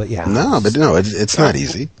about it, but yeah. No, it's not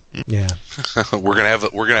easy. Yeah. We're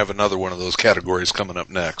gonna have another one of those categories coming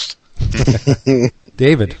up next.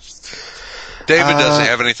 David doesn't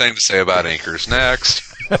have anything to say about inkers. Next.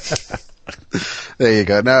 There you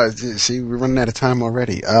go. Now, see, we're running out of time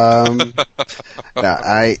already.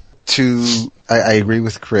 I agree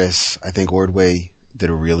with Chris. I think Ordway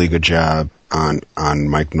did a really good job on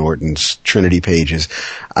Mike Norton's Trinity pages.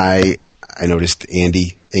 I noticed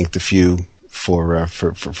Andy inked a few for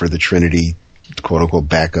the Trinity quote unquote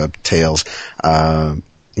backup tales.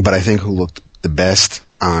 But I think who looked the best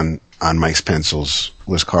on Mike's pencils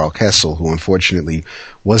was Carl Kessel, who unfortunately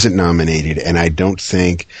wasn't nominated, and I don't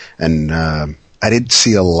think, I didn't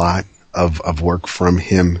see a lot of work from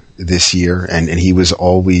him this year, and he was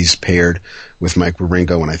always paired with Mike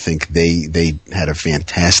Wieringo, and I think they had a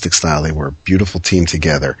fantastic style. They were a beautiful team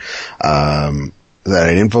together. That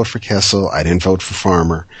I didn't vote for Kessel. I didn't vote for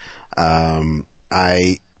Farmer.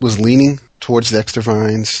 I was leaning towards Dexter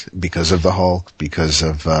Vines because of the Hulk, because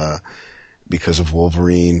of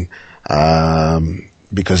Wolverine,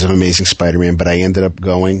 because of Amazing Spider-Man, but I ended up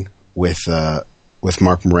going with with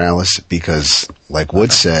Mark Morales because, like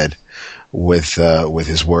Wood said, with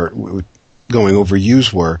his work, going over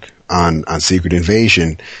Yu's work on Secret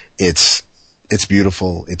Invasion, it's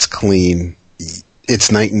beautiful, it's clean,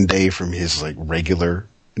 it's night and day from his like regular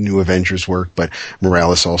New Avengers work. But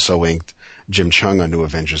Morales also inked Jim Chung on New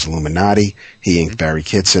Avengers Illuminati. He inked Barry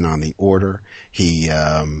Kitson on The Order.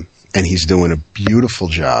 And he's doing a beautiful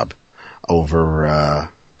job over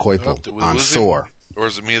Koipel on Thor. Or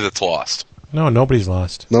is it me that's lost? No, nobody's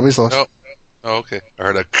lost. Nobody's lost. Oh, okay. I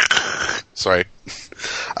heard a sorry.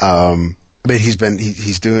 But he's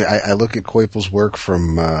doing. I look at Koipel's work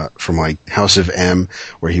from like House of M,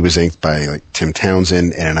 where he was inked by like Tim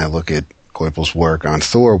Townsend, and I look at Koipel's work on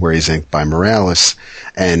Thor, where he's inked by Morales,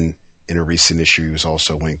 and in a recent issue he was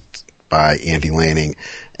also inked by Andy Lanning,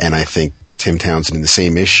 and I think Tim Townsend in the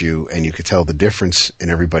same issue, and you could tell the difference in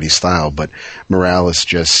everybody's style, but Morales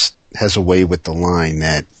just has a way with the line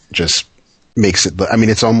that just makes it. I mean,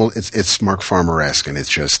 it's Mark Farmer-esque, and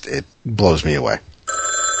it blows me away.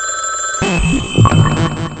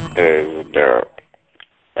 Hey, Daryl.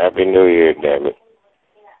 Happy New Year, damn it.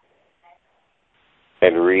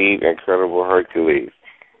 And read Incredible Hercules.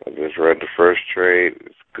 I just read the first trade.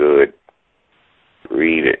 It's good.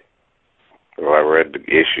 Read it. Well, I read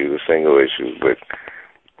the single issues, but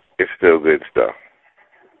it's still good stuff.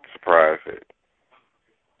 Surprise it.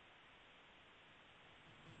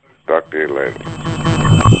 Talk to you later.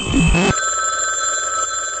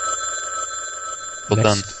 Well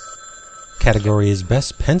done. Category is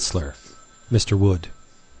Best Penciler, Mr. Wood.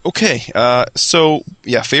 Okay, so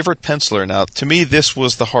yeah, favorite penciler. Now, to me, this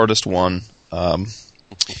was the hardest one.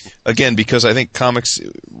 Again, because I think comics,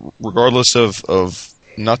 regardless of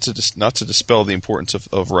not to dispel the importance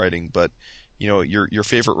of writing, but you know, your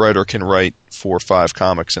favorite writer can write 4 or 5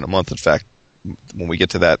 comics in a month. In fact, when we get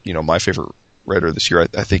to that, you know, my favorite writer this year,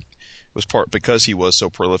 I think was part because he was so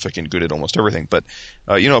prolific and good at almost everything. But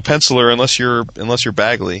you know, a penciler, unless you're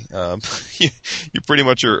Bagley, you pretty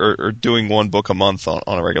much are doing one book a month on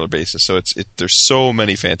a regular basis. So there's so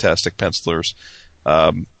many fantastic pencilers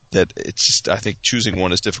that it's just, I think choosing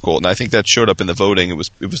one is difficult, and I think that showed up in the voting. It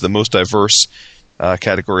was the most diverse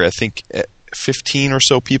category. I think 15 or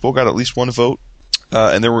so people got at least one vote.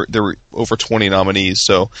 And there were over 20 nominees.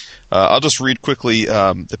 So I'll just read quickly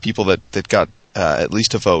the people that got at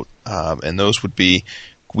least a vote, and those would be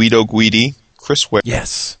Guido Guidi, Chris Ware,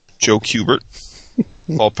 Yes. Joe Kubert,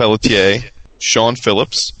 Paul Pelletier, Sean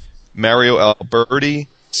Phillips, Mario Alberti,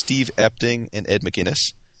 Steve Epting, and Ed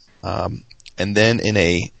McGuinness. And then in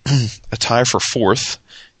a tie for 4th,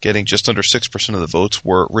 getting just under 6% of the votes,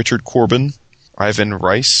 were Richard Corbin, Ivan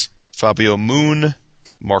Rice, Fabio Moon,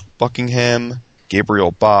 Mark Buckingham,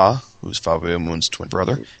 Gabriel Ba, who's Fabio Moon's twin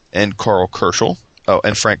brother, and Carl Kerschel. Oh,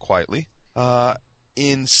 and Frank Quietly.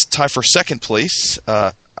 In tie for 2nd place,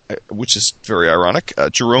 which is very ironic,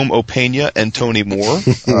 Jerome Opeña and Tony Moore.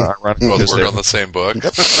 Both work on the same book.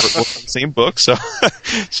 Yep, same book. So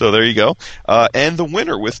there you go. And the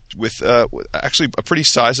winner with actually a pretty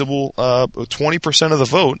sizable 20% of the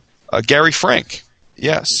vote, Gary Frank.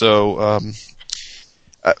 Yeah. So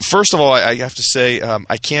first of all, I have to say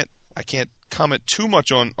I can't comment too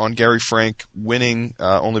much on Gary Frank winning,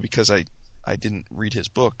 only because I didn't read his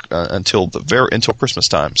book until Christmas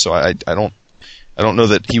time. So I don't know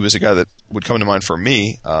that he was a guy that would come to mind for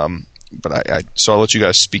me. But so I'll let you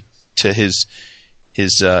guys speak to his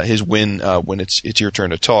win when it's your turn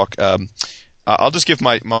to talk. I'll just give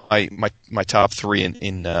my top 3,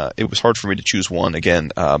 and it was hard for me to choose one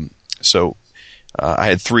again. So I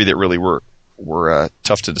had 3 that really were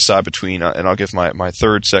tough to decide between, and I'll give my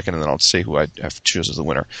third, second, and then I'll say who I have to choose as the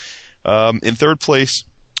winner. In 3rd place,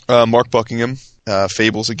 Mark Buckingham,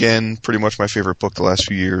 Fables again, pretty much my favorite book the last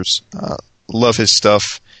few years. Love his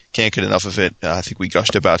stuff, can't get enough of it. I think we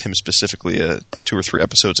gushed about him specifically 2 or 3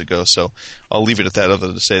 episodes ago, so I'll leave it at that, other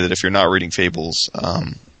than to say that if you're not reading Fables,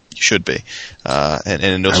 you should be. And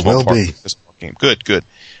in no small part, Good.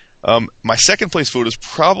 My 2nd place vote is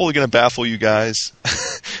probably going to baffle you guys.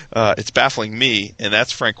 It's baffling me, and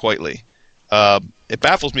that's Frank Quietly. It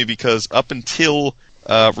baffles me because up until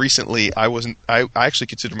recently, I actually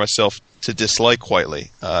consider myself to dislike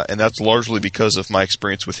Quietly, and that's largely because of my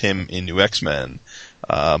experience with him in New X-Men,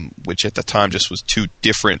 which at the time just was too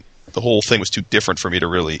different. The whole thing was too different for me to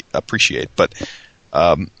really appreciate. But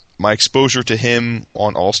my exposure to him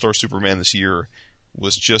on All-Star Superman this year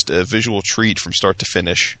was just a visual treat from start to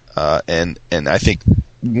finish, and I think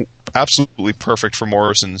absolutely perfect for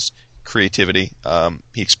Morrison's creativity.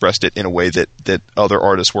 He expressed it in a way that other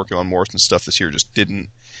artists working on Morrison stuff this year just didn't.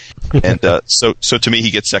 And so to me,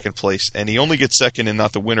 he gets second place, and he only gets second and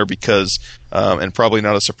not the winner because, and probably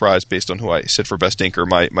not a surprise based on who I said for best inker.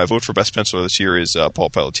 My vote for best penciler this year is Paul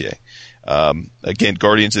Pelletier. Again,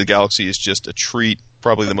 Guardians of the Galaxy is just a treat.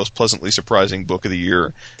 Probably the most pleasantly surprising book of the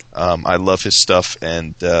year. I love his stuff,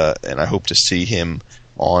 and I hope to see him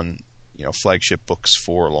on flagship books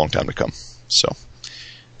for a long time to come. So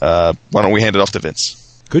why don't we hand it off to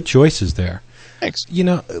Vince? Good choices there. Thanks.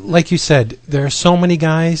 Like you said, there are so many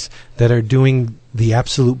guys that are doing the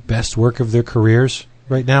absolute best work of their careers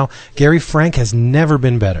right now. Gary Frank has never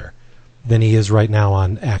been better than he is right now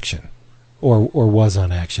on Action, or was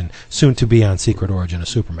on Action, soon to be on Secret Origin of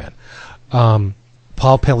Superman.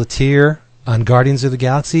 Paul Pelletier on Guardians of the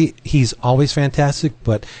Galaxy, he's always fantastic,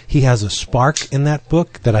 but he has a spark in that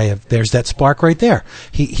book that I have. There's that spark right there.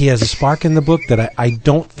 He has a spark in the book that I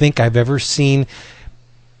don't think I've ever seen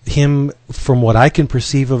him, from what I can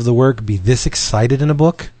perceive of the work, be this excited in a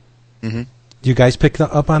book. Mm-hmm. Do you guys pick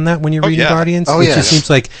up on that when you're reading Guardians? Oh, it just seems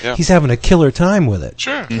like he's having a killer time with it.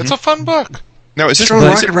 Sure, it's a fun book. Now, is this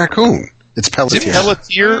Rocket Raccoon? It's Pelletier. Is it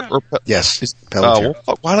Pelletier or yes, it's Pelletier.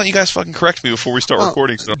 Why don't you guys fucking correct me before we start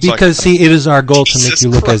recording? So because it is our goal to make you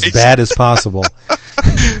look as bad as possible.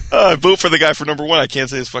 Vote for the guy for number 1. I can't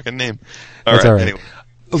say his fucking name. All right. Anyway.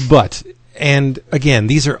 But, and again,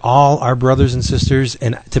 these are all our brothers and sisters,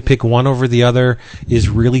 and to pick one over the other is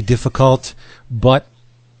really difficult. But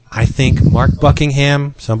I think Mark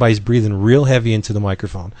Buckingham, somebody's breathing real heavy into the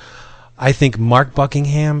microphone. I think Mark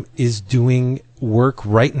Buckingham is doing work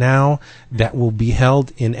right now that will be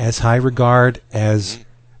held in as high regard as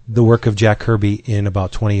the work of Jack Kirby in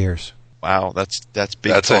about 20 years. Wow, that's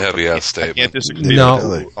big. That's a heavy ass statement. I can't disagree.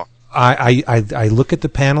 No, I look at the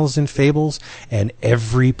panels in Fables, and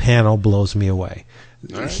every panel blows me away.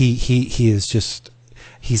 Right. He is just.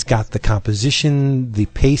 He's got the composition, the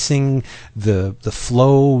pacing, the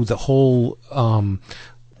flow, the whole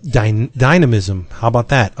dynamism. How about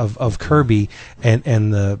that of Kirby and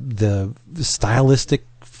the stylistic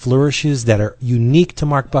flourishes that are unique to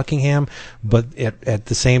Mark Buckingham, but at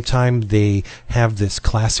the same time they have this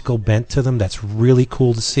classical bent to them that's really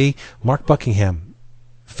cool to see. Mark Buckingham,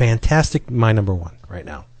 fantastic. My number 1 right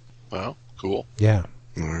now. Wow, cool. Yeah.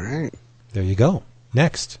 All right. There you go.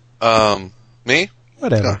 Next. Me?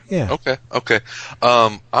 Whatever. Yeah. Okay.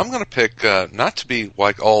 I'm going to pick, not to be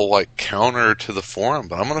all counter to the forum,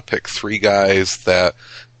 but I'm going to pick 3 guys that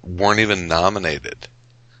weren't even nominated.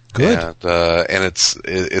 Good. And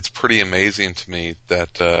it's pretty amazing to me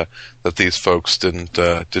that these folks didn't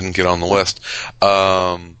get on the list.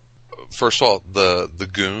 First of all, the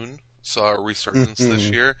Goon saw a resurgence this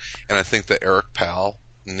year, and I think that Eric Powell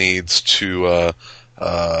needs to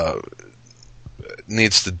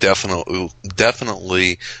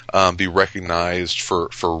definitely be recognized for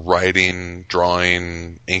writing,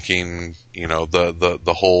 drawing, inking,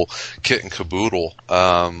 the whole kit and caboodle.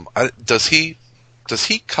 Does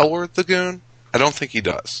he color the Goon? I don't think he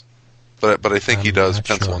does, but I think he does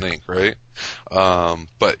pencil and ink, right?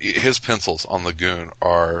 But his pencils on the Goon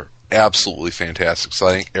are absolutely fantastic. So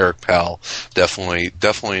I think Eric Powell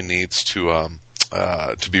definitely needs to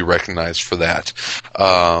be recognized for that.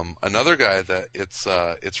 Another guy that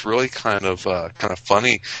it's really kind of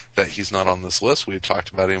funny that he's not on this list. We had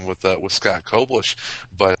talked about him with Scott Koblish,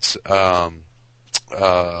 but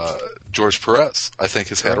George Perez, I think,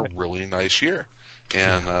 has had a really nice year.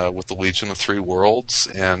 And with the Legion of Three Worlds,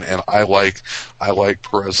 and I like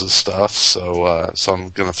Perez's stuff, so I'm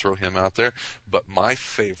going to throw him out there. But my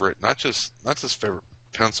favorite, not just favorite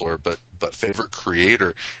penciler, but favorite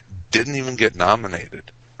creator, didn't even get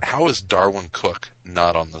nominated. How is Darwin Cook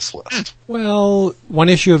not on this list? Well, one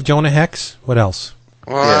issue of Jonah Hex. What else?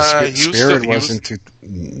 Well, Spirit wasn't too.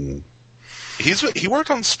 He worked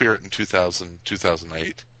on Spirit in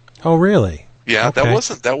 2008. Oh, really? Yeah, okay.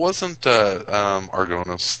 that wasn't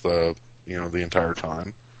Argonis the entire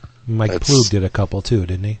time. Mike Plug did a couple too,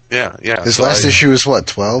 didn't he? Yeah. His last issue is what,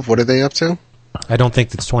 12? What are they up to? I don't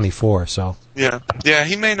think it's 24. So yeah.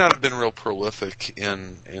 He may not have been real prolific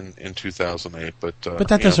in 2008, but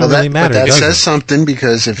that doesn't really matter. But that says something,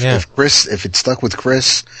 because if it stuck with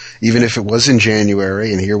Chris, even if it was in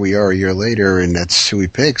January, and here we are a year later, and that's who he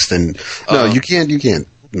picks, then no, you can't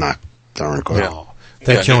knock Darwin Cook. No.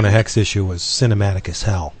 That Jonah Hex issue was cinematic as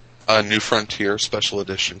hell. New Frontier Special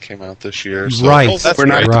Edition came out this year. So Right. We're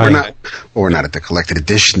not, right. we're not at the collected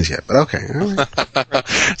editions yet, but okay. All right.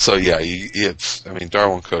 So yeah,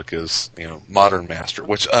 Darwin Cook is modern master.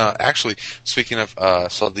 Which actually, speaking of,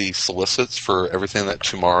 saw the solicits for everything that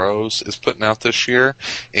Tomorrow's is putting out this year,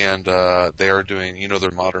 and they are doing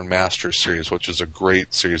their Modern Masters series, which is a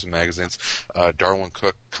great series of magazines. Darwin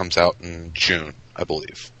Cook comes out in June, I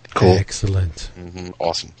believe. Cool. Excellent.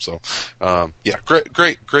 Awesome. So,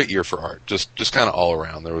 great year for art. Just kind of all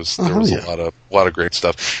around. There was a lot of great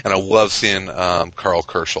stuff, and I love seeing Carl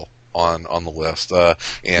Kerschel on the list.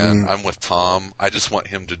 And I'm with Tom. I just want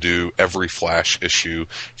him to do every Flash issue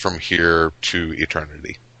from here to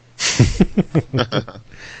eternity.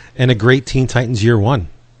 And a great Teen Titans Year 1.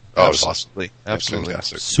 Oh, Absolutely.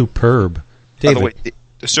 fantastic. Superb. By David. the way,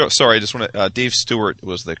 sorry, I just want to. Dave Stewart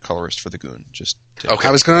was the colorist for the Goon. Okay.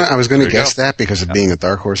 I was gonna guess go. that because of being a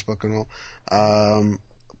Dark Horse book and all.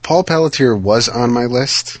 Paul Pelletier was on my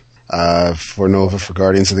list for Nova for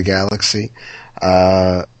Guardians of the Galaxy.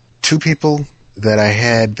 Two people that I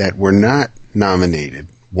had that were not nominated.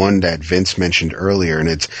 One that Vince mentioned earlier, and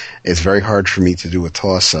it's very hard for me to do a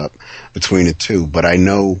toss-up between the two, but I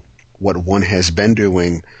know what one has been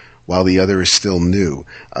doing while the other is still new.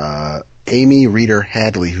 Amy Reeder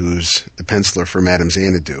Hadley, who's the penciler for Madame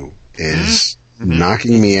Xanadu, is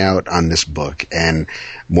knocking me out on this book, and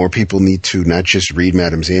more people need to not just read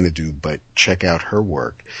Madame Xanadu, but check out her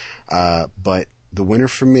work. But the winner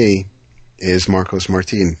for me is Marcos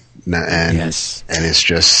Martin, and it's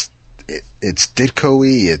just it's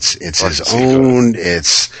Ditko-y, it's his own,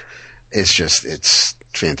 it's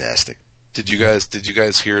fantastic. Did you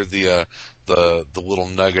guys hear the little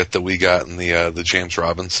nugget that we got in the James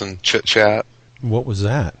Robinson chit chat? What was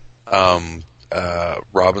that?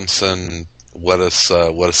 Robinson let us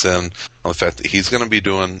in on the fact that he's going to be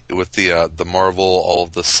doing with the Marvel all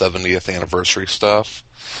of the 70th anniversary stuff,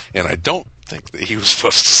 and I don't think that he was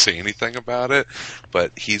supposed to say anything about it,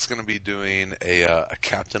 but he's going to be doing a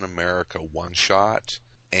Captain America one shot,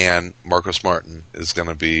 and Marcos Martin is going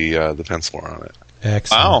to be the penciler on it.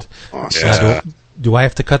 Excellent. Wow. Awesome. Yeah. Do I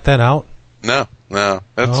have to cut that out? No.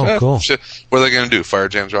 Cool. Shit. What are they going to do? Fire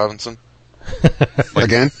James Robinson?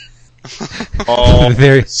 Again?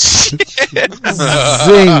 Very zing.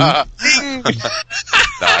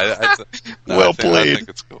 Well played. I think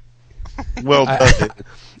it's cool. Well done.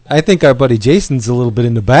 I think our buddy Jason's a little bit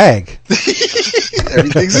in the bag.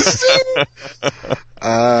 Everything's the same.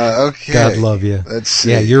 Okay. God love you. Let's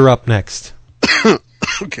see. Yeah, you're up next.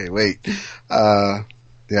 Okay, wait. Yeah,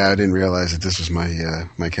 I didn't realize that this was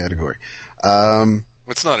my category.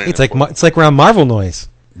 It's not. It's like around Marvel noise.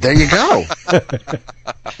 There you go.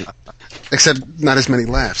 Except not as many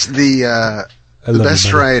laughs. The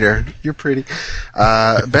best writer. You're pretty.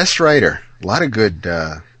 Best writer. A lot of good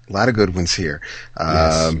ones here.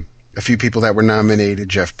 Yes. A few people that were nominated: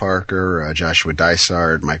 Jeff Parker, Joshua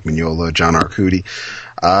Dysart, Mike Mignola, John Arcudi,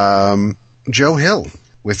 Joe Hill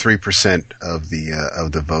with 3% of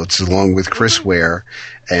the votes, along with Chris Ware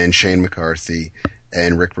and Shane McCarthy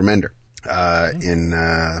and Rick Remender. In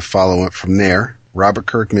follow-up from there, Robert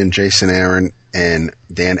Kirkman, Jason Aaron, and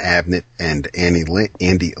Dan Abnett and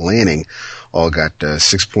Andy Lanning all got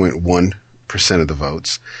 6.1% of the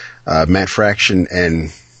votes. Matt Fraction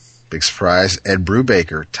and, big surprise, Ed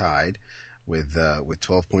Brubaker tied with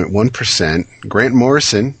 12.1%. Grant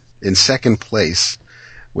Morrison in second place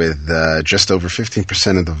with just over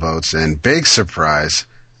 15% of the votes. And big surprise,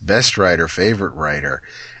 best writer, favorite writer,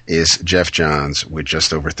 is Jeff Johns with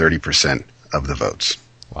just over 30% of the votes.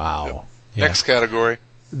 Wow. Yeah. Next category.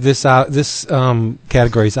 This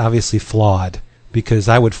category is obviously flawed because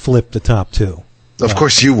I would flip the top two. Of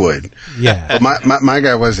course you would. Yeah. But my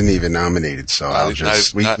guy wasn't even nominated, so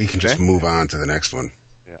we can just move on to the next one.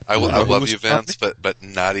 Yeah. I love you, Vince, but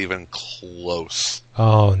not even close.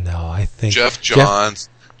 Oh no, I think Jeff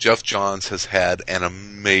Johns has had an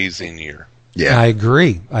amazing year. Yeah, I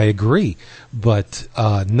agree, but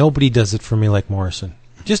nobody does it for me like Morrison.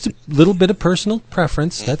 Just a little bit of personal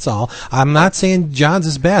preference, that's all. I'm not saying Johns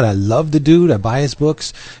is bad. I love the dude. I buy his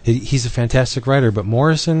books. He's a fantastic writer, but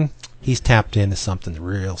Morrison, he's tapped into something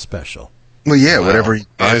real special. Well, yeah, whatever he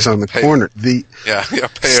buys on the corner.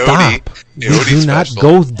 Peyote. Stop. You do not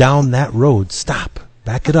go down that road. Stop.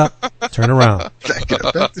 Back it up. Turn around. Back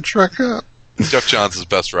the truck up. Jeff Johns is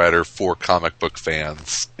best writer for comic book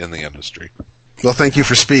fans in the industry. Well, thank you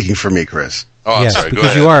for speaking for me, Chris. Oh, I'm yes, sorry.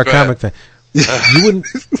 because you are a comic fan. You wouldn't.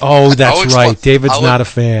 Oh, that's right. David's not a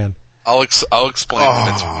fan. I'll explain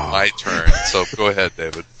when it's my turn. So go ahead,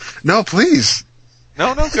 David. No, please.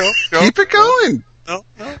 No, go. Keep it going. No.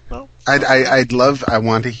 I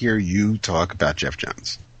want to hear you talk about Jeff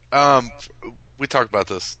Johns. We talk about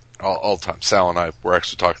this all the time. Sal and I were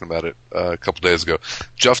actually talking about it a couple days ago.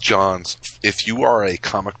 Geoff Johns, if you are a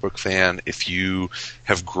comic book fan, if you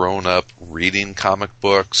have grown up reading comic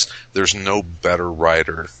books, there's no better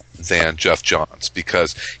writer than Geoff Johns,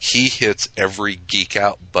 because he hits every geek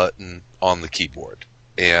out button on the keyboard.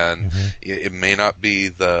 And it may not be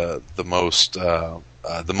the most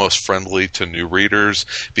friendly to new readers,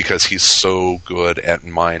 because he's so good at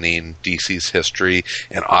mining DC's history,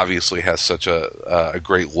 and obviously has such a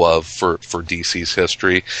great love for DC's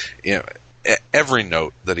history. You know, every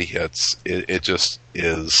note that he hits, it just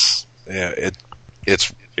is it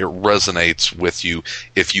resonates with you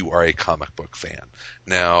if you are a comic book fan.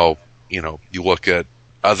 Now, you know, you look at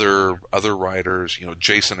other writers. You know,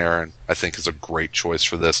 Jason Aaron, I think, is a great choice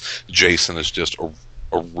for this. Jason is just a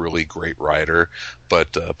really great writer,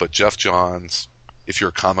 but Geoff Johns, if you're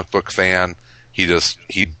a comic book fan,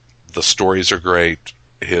 the stories are great.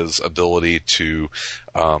 His ability to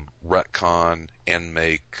retcon and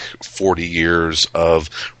make 40 years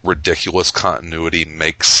of ridiculous continuity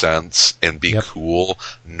make sense and be cool.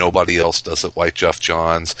 Nobody else does it like Geoff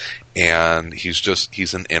Johns, and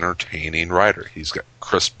he's an entertaining writer. He's got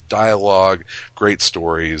crisp dialogue, great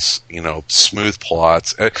stories, you know, smooth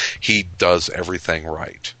plots. He does everything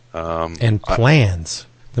right. And plans.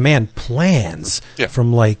 The man plans Yeah.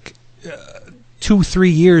 from like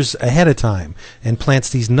 2-3 years ahead of time, and plants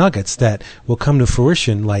these nuggets that will come to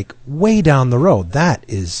fruition like way down the road. That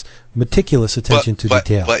is meticulous attention to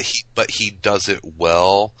detail. But he does it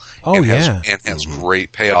well. Oh, and has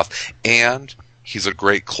great payoff. And he's a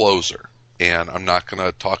great closer. And I'm not going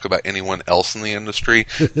to talk about anyone else in the industry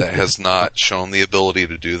that has not shown the ability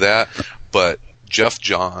to do that. But Geoff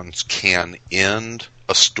Johns can end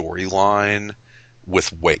a storyline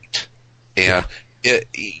with weight. And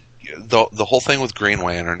the whole thing with Green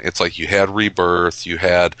Lantern, it's like you had Rebirth, you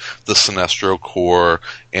had the Sinestro Corps,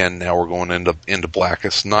 and now we're going into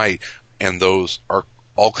Blackest Night, and those are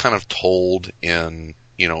all kind of told in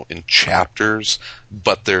chapters,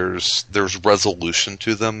 but there's resolution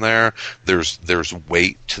to them there. There's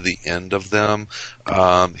weight to the end of them.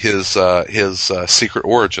 His Secret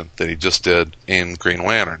Origin that he just did in Green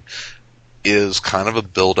Lantern is kind of a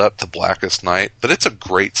build-up to Blackest Night, but it's a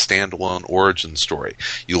great standalone origin story.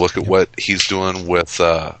 You look at what he's doing with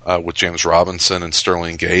James Robinson and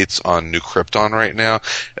Sterling Gates on New Krypton right now,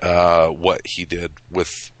 what he did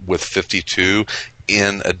with 52.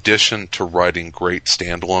 In addition to writing great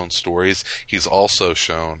standalone stories, he's also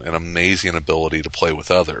shown an amazing ability to play with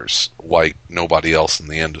others like nobody else in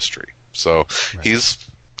the industry. So he's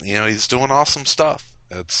doing awesome stuff.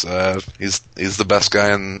 It's he's the best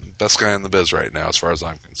guy in the biz right now, as far as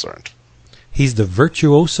I'm concerned. He's the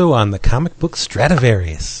virtuoso on the comic book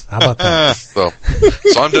Stradivarius. How about that? So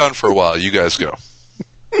I'm done for a while. You guys go.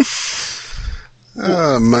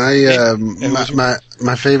 My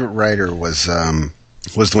favorite writer was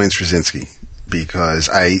Dwayne Straczynski, because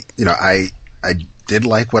I did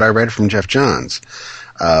like what I read from Geoff Johns,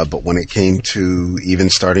 but when it came to even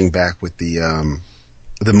starting back with the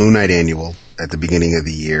Moon Knight annual at the beginning of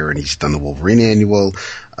the year, and he's done the Wolverine annual,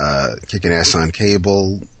 Kicking Ass on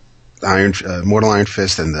Cable, Mortal Iron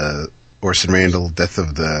Fist, and the Orson Randall Death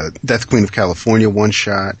Queen of California one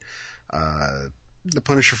shot. The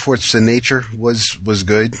Punisher Force of Nature was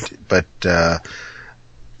good, but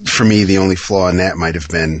for me the only flaw in that might have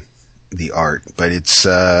been the art. But it's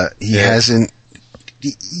I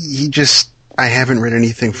haven't read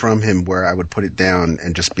anything from him where I would put it down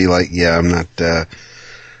and just be like, yeah, I'm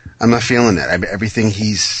not feeling that. Everything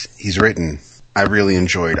he's written, I really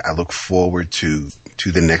enjoyed. I look forward to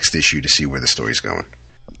the next issue to see where the story's going.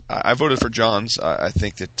 I voted for Johns. I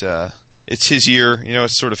think that it's his year. You know,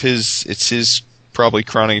 it's sort of his probably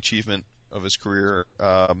crowning achievement of his career.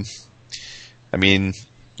 It's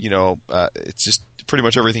just pretty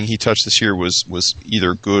much everything he touched this year was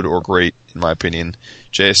either good or great, in my opinion.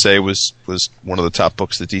 JSA was one of the top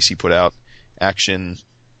books that DC put out. Action,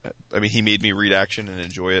 he made me read Action and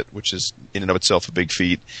enjoy it, which is in and of itself a big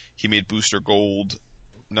feat. He made Booster Gold.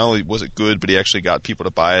 Not only was it good, but he actually got people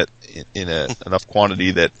to buy it in enough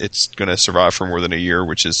quantity that it's going to survive for more than a year,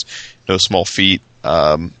 which is no small feat.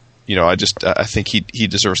 I think he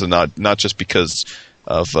deserves a nod, not just because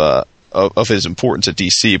of his importance at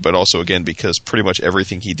DC, but also again because pretty much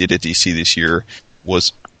everything he did at DC this year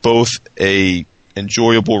was both a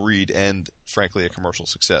enjoyable read and frankly a commercial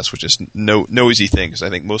success, which is no easy thing, because I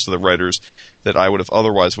think most of the writers that I would have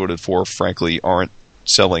otherwise voted for frankly aren't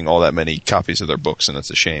selling all that many copies of their books, and it's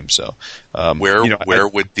a shame. So, where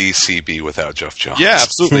would DC be without Jeff Johns? Yeah,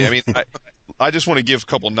 absolutely. I mean, I just want to give a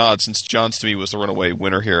couple nods since Johns to me was the runaway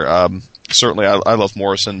winner here. Certainly, I love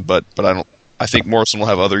Morrison, but I think Morrison will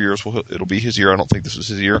have other years. It'll be his year. I don't think this was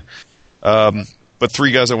his year. But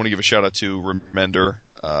three guys I want to give a shout out to: Remender.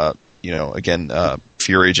 Again,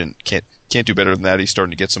 Fear Agent can't do better than that. He's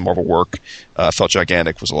starting to get some Marvel work. I thought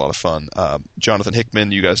Gigantic was a lot of fun. Jonathan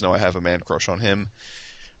Hickman, you guys know I have a man crush on him.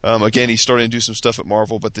 Again, he's starting to do some stuff at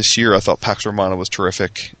Marvel, but this year I thought Pax Romana was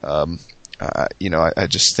terrific. I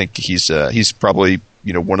just think he's probably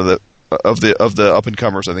one of the up and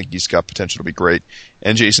comers. I think he's got potential to be great.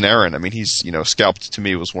 And Jason Aaron, I mean, he's Scalped to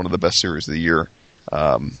me was one of the best series of the year.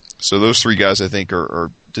 So those three guys I think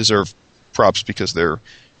are deserve props because they're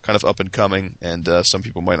kind of up and coming, and some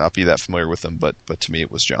people might not be that familiar with them, but to me it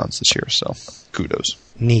was Johns this year, so kudos.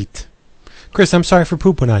 Neat. Chris, I'm sorry for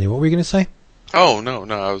pooping on you. What were you going to say? Oh, no,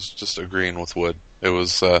 I was just agreeing with Wood. It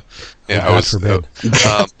was, God forbid.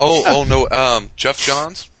 Jeff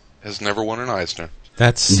Johns has never won an Eisner.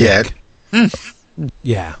 That's sick. Yet.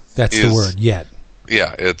 Yeah, that's the word, yet.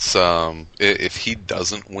 Yeah, it's, if he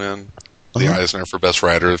doesn't win the Eisner for Best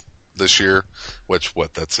Writer this year,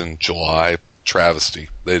 that's in July, travesty.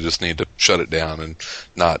 They just need to shut it down and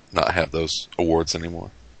not have those awards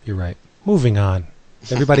anymore. You're right. Moving on.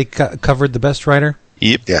 Everybody covered the Best Writer?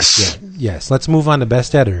 Yep. Yes. Yeah, yes. Let's move on to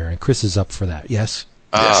Best Editor, and Chris is up for that. Yes.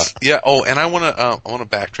 Yes. Yeah. Oh, and I want to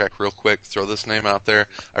backtrack real quick. Throw this name out there.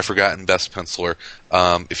 I forgot in Best Penciler.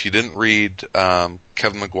 If you didn't read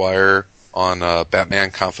Kevin Maguire on Batman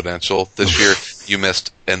Confidential this year, you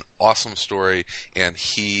missed an awesome story, and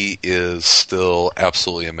he is still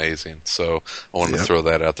absolutely amazing. So I wanted to throw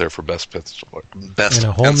that out there for Best Penciler. And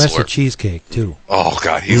a whole mess of cheesecake too. Oh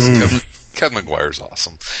God, Kevin Maguire's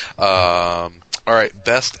awesome. All right,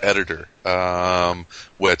 Best Editor,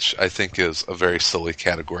 which I think is a very silly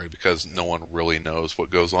category because no one really knows what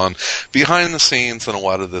goes on behind the scenes, and a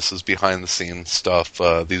lot of this is behind the scenes stuff.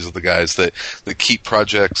 These are the guys that keep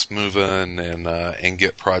projects moving and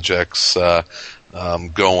get projects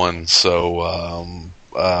going. So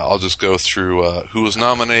I'll just go through who was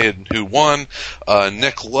nominated and who won.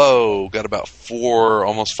 Nick Lowe got about 4,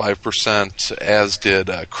 almost 5%, as did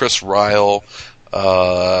Chris Ryle.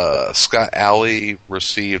 Scott Alley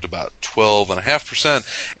received about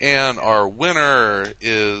 12.5%, and our winner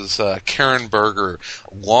is Karen Berger,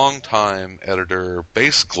 longtime editor,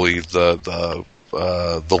 basically the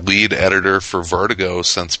lead editor for Vertigo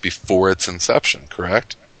since before its inception.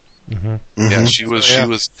 Correct? Mm-hmm. Yeah, she was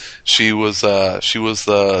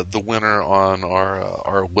the winner on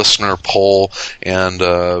our listener poll,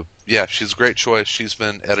 and yeah, she's a great choice. She's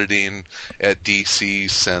been editing at DC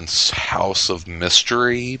since House of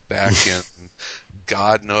Mystery back in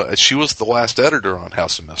God knows. She was the last editor on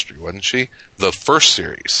House of Mystery, wasn't she? The first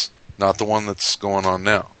series, not the one that's going on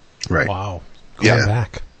now. Right. Wow. Going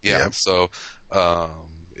back. Yeah. Yep. So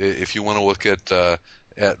if you want to look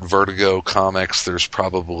at Vertigo Comics, there's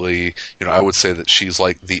probably, I would say that she's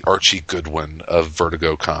like the Archie Goodwin of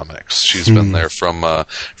Vertigo Comics. She's been there from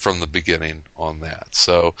the beginning on that.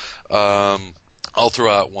 So I'll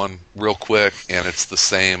throw out one real quick, and it's the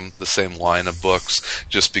same line of books,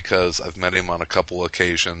 just because I've met him on a couple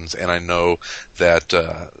occasions, and I know that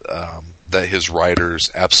that his writers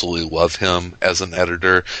absolutely love him as an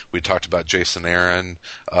editor. We talked about Jason Aaron.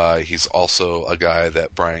 He's also a guy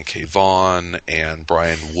that Brian K. Vaughan and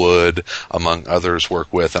Brian Wood, among others,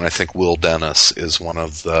 work with, and I think Will Dennis is one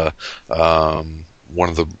of the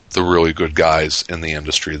really good guys in the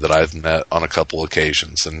industry that I've met on a couple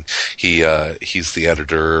occasions, and he's the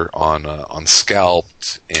editor on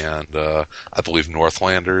Scalped and I believe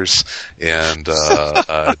Northlanders and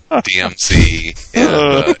DMZ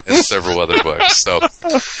and several other books. So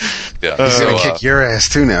yeah, he's gonna kick your ass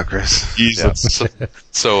too now, Chris. Yeah,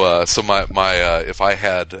 so my if I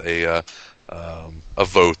had a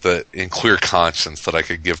vote that in clear conscience that I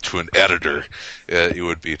could give to an editor, it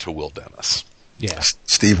would be to Will Dennis. Yeah.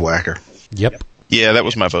 Steve Wacker. Yep. Yeah, that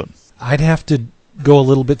was my vote. I'd have to go a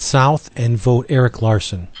little bit south and vote Eric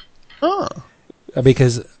Larson. Oh.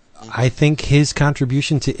 Because I think his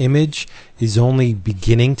contribution to Image is only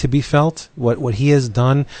beginning to be felt. What he has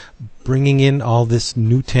done, bringing in all this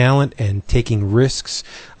new talent and taking risks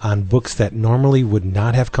on books that normally would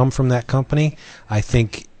not have come from that company, I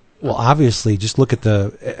think, well, obviously, just look at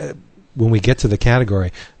when we get to the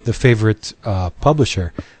category, the favorite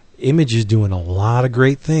publisher. Image is doing a lot of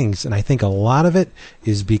great things, and I think a lot of it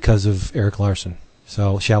is because of Eric Larson.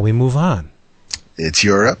 So, shall we move on? It's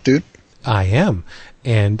your up, dude. I am,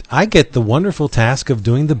 and I get the wonderful task of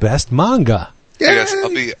doing the best manga. Hey guys,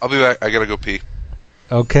 I'll be back. I gotta go pee.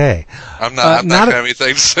 Okay. I'm not going to have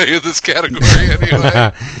anything to say in this category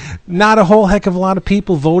anyway. Not a whole heck of a lot of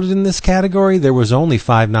people voted in this category. There was only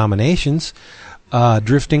 5 nominations.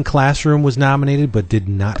 Drifting Classroom was nominated but did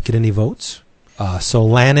not get any votes.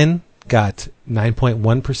 Solanin got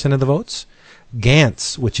 9.1% of the votes.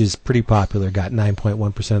 Gantz, which is pretty popular, got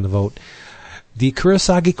 9.1% of the vote. The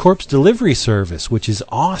Kurosagi Corpse Delivery Service, which is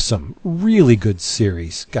awesome, really good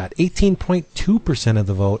series, got 18.2% of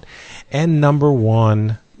the vote. And number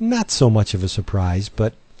 1, not so much of a surprise,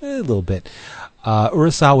 but a little bit,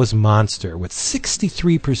 Urasawa's Monster with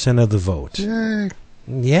 63% of the vote. Yay.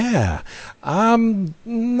 Yeah.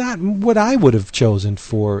 Not what I would have chosen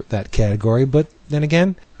for that category, but then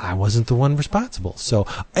again, I wasn't the one responsible. So,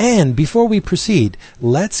 and before we proceed,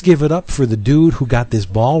 let's give it up for the dude who got this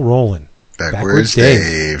ball rolling. Backwards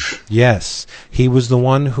Dave. Yes. He was the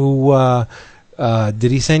one who,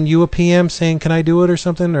 did he send you a PM saying, can I do it or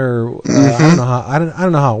something? Or, I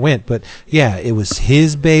don't know how it went, but yeah, it was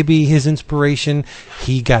his baby, his inspiration.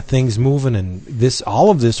 He got things moving, and all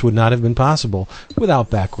of this would not have been possible without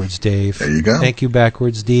Backwards Dave. There you go. Thank you,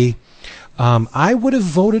 Backwards D. I would have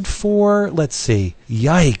voted for, let's see,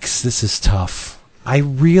 yikes, this is tough. I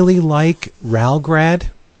really like Ralgrad.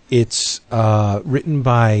 It's written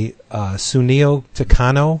by Sunio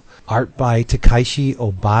Takano, art by Takaishi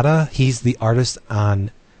Obata. He's the artist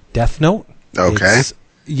on Death Note. Okay.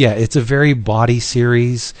 It's a very body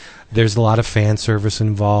series. There's a lot of fan service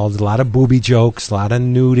involved, a lot of booby jokes, a lot of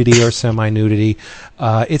nudity or semi-nudity.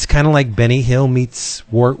 It's kind of like Benny Hill meets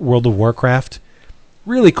World of Warcraft.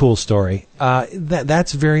 Really cool story.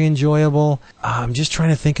 That's very enjoyable. I'm just trying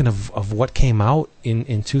to think of what came out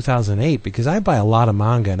in 2008, because I buy a lot of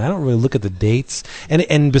manga and I don't really look at the dates.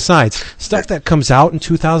 And besides, stuff that comes out in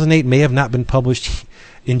 2008 may have not been published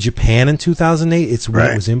in Japan in 2008. It's when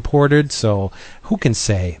it was imported, so who can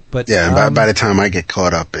say? But yeah, and by the time I get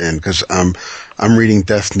caught up in, because I'm reading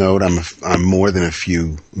Death Note, I'm more than a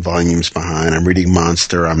few volumes behind. I'm reading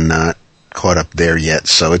Monster. I'm not caught up there yet,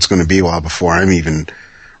 so it's going to be a while before I'm even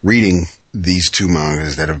reading these 2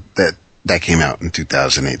 mangas that came out in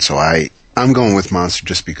 2008. So I'm going with Monster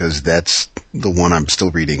just because that's the one I'm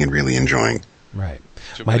still reading and really enjoying. Right.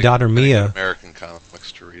 My daughter Mia, American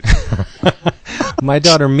comics to read. My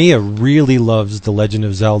daughter Mia really loves the Legend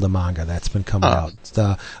of Zelda manga that's been coming out.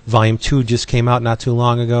 Volume 2 just came out not too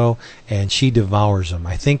long ago, and she devours them.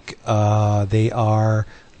 I think they are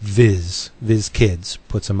Viz Kids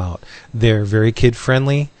puts them out. They're very kid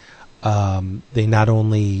friendly. They not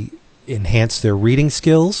only enhance their reading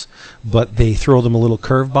skills, but they throw them a little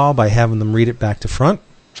curveball by having them read it back to front.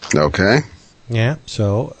 Okay. Yeah.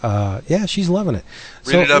 So she's loving it.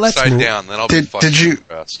 Read it upside down, then I'll be fucking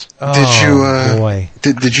impressed. Boy.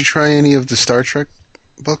 Did you try any of the Star Trek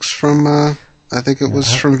books from? I think it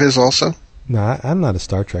was from Viz also. No, I'm not a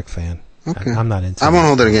Star Trek fan. Okay. I'm not into. I won't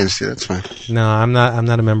hold it against you. That's fine. No, I'm not. I'm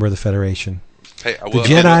not a member of the Federation. Hey, the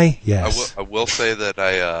Jedi, yes. I will say that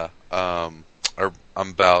I'm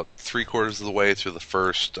about 3/4 of the way through the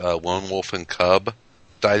first Lone Wolf and Cub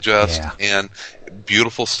digest, and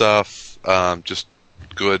beautiful stuff. Just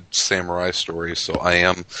good samurai stories. So I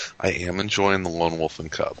am enjoying the Lone Wolf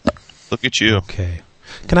and Cub. Look at you. Okay.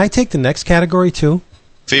 Can I take the next category too?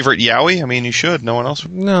 Favorite yaoi? I mean, you should. No one else.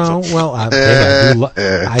 No. Well,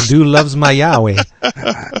 I do loves my yaoi.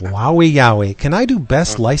 Wowie yaoi. Can I do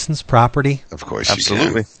best licensed property? Of course,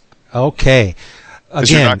 absolutely. You can. Okay.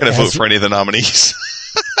 Because you're not going to vote for any of the nominees.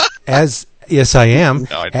 Yes, I am.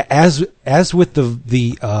 No, as with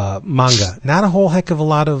the manga, not a whole heck of a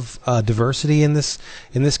lot of diversity in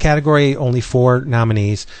this category. Only 4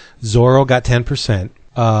 nominees. Zorro got 10%.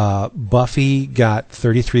 Buffy got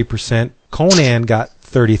 33%. Conan got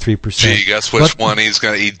 33%. Gee, guess which one he's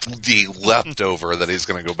going to eat the leftover that he's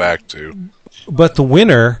going to go back to. But the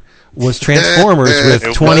winner was Transformers with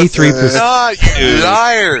 23%. You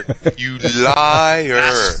liar! You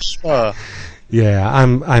liar! Yeah,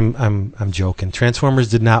 I'm joking. Transformers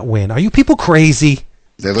did not win. Are you people crazy?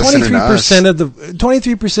 They're listening to us.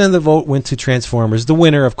 23% of the vote went to Transformers. The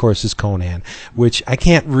winner, of course, is Conan, which I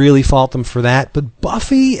can't really fault them for that. But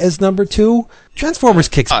Buffy as number 2, Transformers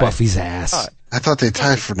kicks Buffy's ass. I thought they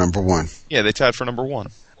tied for number 1. Yeah, they tied for number 1.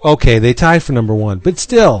 Okay, they tied for number 1, but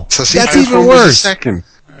still, so that's even worse. Second.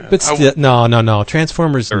 But still, no.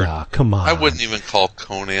 Transformers, no, come on. I wouldn't even call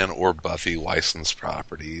Conan or Buffy licensed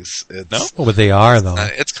properties. No, but they are though.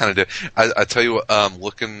 It's kind of. I tell you what.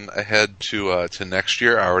 Looking ahead to next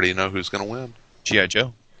year, I already know who's going to win. G.I.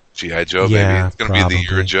 Joe. G.I. Joe, baby. It's going to be the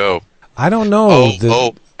year of Joe. I don't know.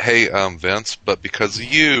 Hey, Vince. But because of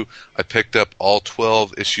you, I picked up all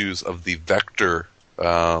 12 issues of the Vector.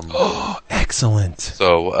 Excellent. Excellent.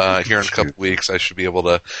 So here in a couple weeks, I should be able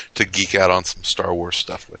to geek out on some Star Wars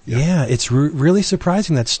stuff with you. Yeah, it's really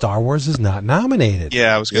surprising that Star Wars is not nominated.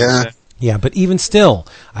 Yeah, I was going to say. Yeah, but even still,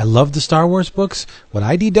 I love the Star Wars books. What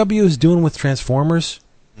IDW is doing with Transformers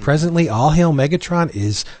presently, All Hail Megatron,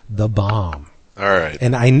 is the bomb. All right.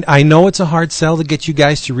 And I know it's a hard sell to get you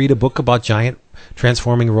guys to read a book about giant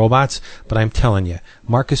transforming robots, but I'm telling you,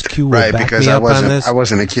 Marcus Q will back me up on this. I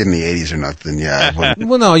wasn't a kid in the 80s or nothing. Yeah.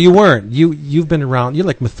 Well, no, you weren't. You've been around. You're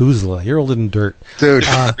like Methuselah. You're older than dirt. Dude.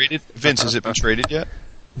 Vince, has it been traded yet?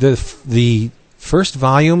 The first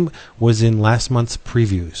volume was in last month's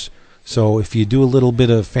previews. So if you do a little bit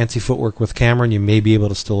of fancy footwork with Cameron, you may be able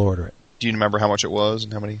to still order it. Do you remember how much it was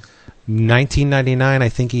and how many? $19.99. I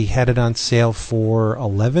think he had it on sale for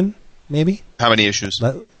 11, maybe. How many issues?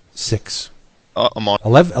 6. I'm on.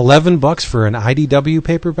 $11 for an IDW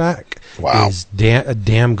paperback is a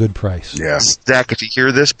damn good price. Yeah. Zach, if you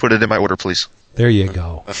hear this, put it in my order, please. There you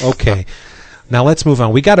go. Okay. Now let's move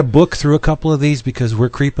on. We got to book through a couple of these because we're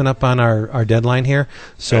creeping up on our deadline here.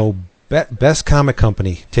 So Best Comic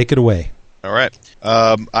Company, take it away. All right.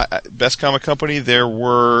 Best Comic Company, there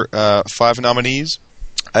were 5 nominees.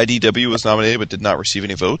 IDW was nominated but did not receive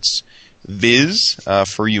any votes. Viz,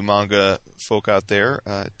 for you manga folk out there,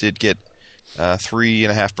 did get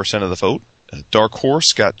 3.5% of the vote. Dark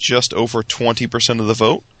Horse got just over 20% of the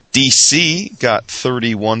vote. DC got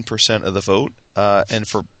 31% of the vote. And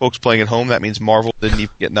for folks playing at home, that means Marvel didn't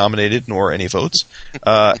even get nominated nor any votes.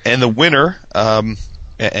 And the winner,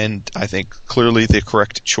 and I think clearly the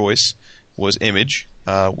correct choice, was Image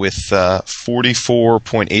with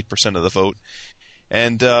 44.8% of the vote.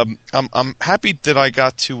 And I'm happy that I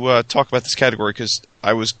got to talk about this category because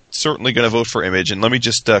I was certainly going to vote for Image. And let me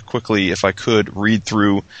just quickly, if I could, read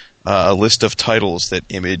through a list of titles that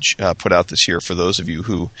Image put out this year for those of you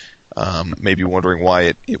who may be wondering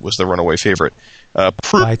why it was the runaway favorite.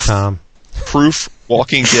 Proof, Bye, Tom. Proof,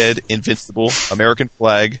 Walking Dead, Invincible, American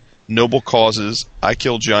Flag, Noble Causes, I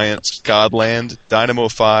Kill Giants, Godland, Dynamo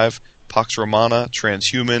 5, Pax Romana,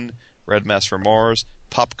 Transhuman, Red Mass for Mars,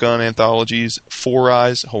 Pop Gun Anthologies, Four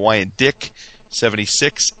Eyes, Hawaiian Dick,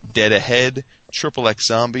 76, Dead Ahead, Triple X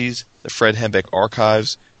Zombies, the Fred Hembeck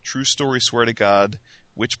Archives, True Story Swear to God,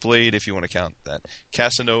 Witchblade, if you want to count that,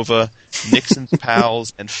 Casanova, Nixon's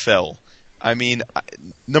Pals, and Fell. I mean,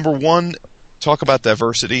 number one, talk about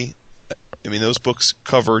diversity. I mean, those books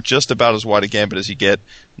cover just about as wide a gambit as you get.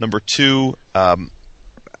 Number two,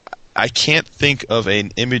 I can't think of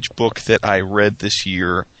an Image book that I read this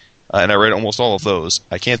year, and I read almost all of those.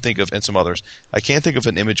 I can't think of, and some others. I can't think of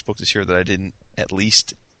an Image book this year that I didn't at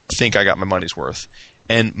least think I got my money's worth.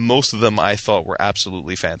 And most of them I thought were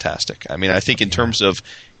absolutely fantastic. I mean, I think in terms of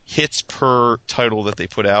hits per title that they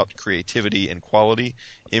put out, creativity and quality,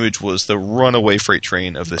 Image was the runaway freight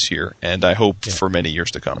train of this year, and I hope for many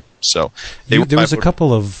years to come. So there was a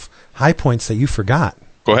couple of high points that you forgot.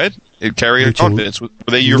 Go ahead. Carry it on, Vince. Were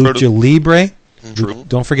they your Lucha Libre.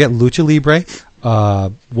 Don't forget Lucha Libre.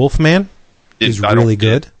 Wolfman is really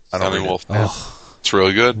good. I don't mean Wolfman. It's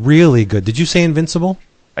really good. Really good. Did you say Invincible?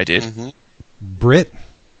 I did. Mm-hmm. Brit?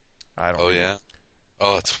 I don't. Oh, yeah.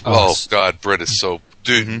 Oh, God, Brit is so...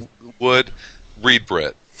 Dude, Wood, read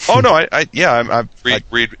Brit. Oh, no, read.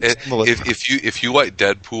 If you like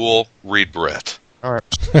Deadpool, read Brit. All right.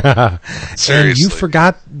 Seriously. And you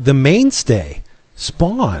forgot the mainstay,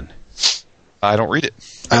 Spawn. I don't read it.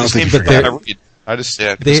 I don't think you forgot. I read. I just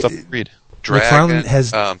stuff to read. Dragon has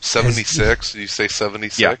 76. Did you say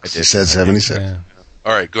 76? Yeah, I said 76. Yeah.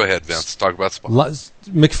 All right, go ahead, Vince. Talk about Spawn.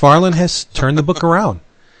 McFarlane has turned the book around.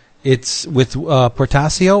 It's with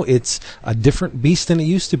Portasio. It's a different beast than it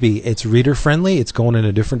used to be. It's reader friendly. It's going in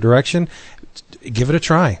a different direction. Give it a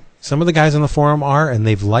try. Some of the guys on the forum are, and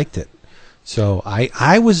they've liked it. So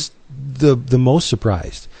I was the most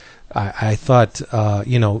surprised. I thought,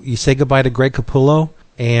 you say goodbye to Greg Capullo,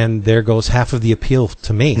 and there goes half of the appeal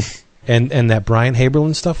to me. And that Brian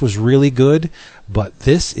Haberlin stuff was really good, but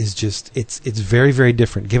this is just it's very, very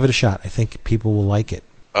different. Give it a shot. I think people will like it.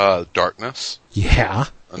 Darkness. Yeah.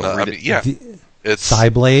 It's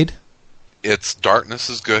Cyblade. It's Darkness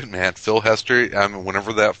is good, man. Phil Hester. I mean,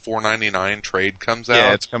 whenever that $4.99 trade comes out,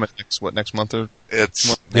 yeah, it's coming next month or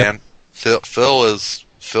man.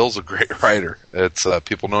 Phil's a great writer. It's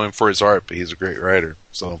people know him for his art, but he's a great writer.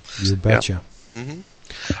 So you betcha. Yeah. Mm-hmm.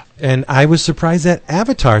 And I was surprised that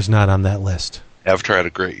Avatar's not on that list. Avatar had a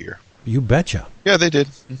great year. You betcha. Yeah, they did.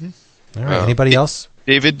 Mm-hmm. All right. Anybody else?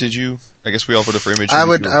 David, did you? I guess we all voted for Image.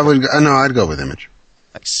 I'd go with Image.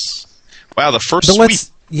 Nice. Wow, the first but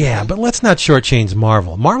sweep. But let's not shortchange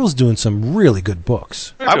Marvel. Marvel's doing some really good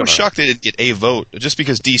books. I was shocked they didn't get a vote, just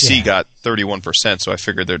because DC got 31%, so I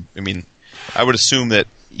figured I would assume that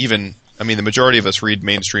even, I mean, the majority of us read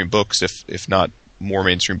mainstream books, if not more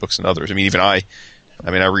mainstream books than others. I mean, even I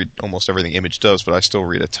read almost everything Image does, but I still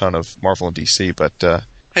read a ton of Marvel and DC. But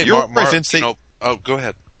hey, you're right, Vince. go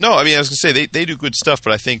ahead. No, I mean, I was going to say they do good stuff,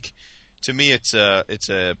 but I think to me it's a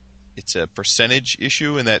percentage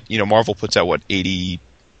issue in that, you know, Marvel puts out 80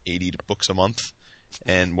 books a month,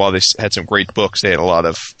 and while they had some great books, they had a lot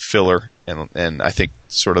of filler, and I think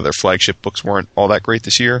sort of their flagship books weren't all that great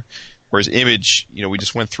this year. Whereas Image, you know, we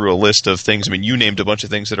just went through a list of things. I mean, you named a bunch of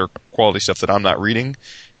things that are quality stuff that I'm not reading,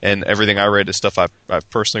 and everything I read is stuff I've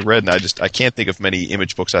personally read, and I can't think of many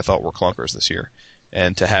Image books I thought were clunkers this year.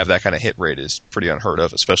 And to have that kind of hit rate is pretty unheard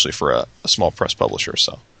of, especially for a small press publisher.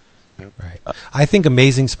 So, right. I think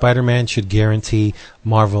Amazing Spider-Man should guarantee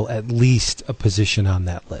Marvel at least a position on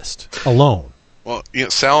that list alone. Well, you know,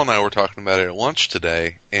 Sal and I were talking about it at lunch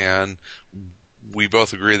today, and we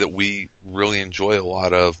both agree that we really enjoy a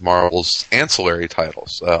lot of Marvel's ancillary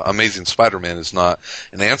titles. Amazing Spider-Man is not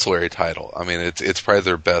an ancillary title. I mean, it's probably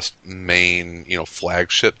their best main, you know,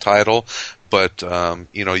 flagship title. But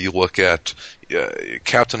you know, you look at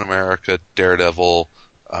Captain America, Daredevil,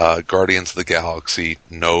 Guardians of the Galaxy,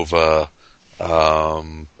 Nova,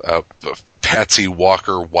 Patsy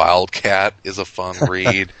Walker Wildcat is a fun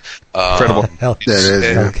read. Incredible.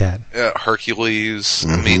 Wildcat. Hercules.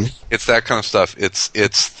 Mm-hmm. I mean, it's that kind of stuff.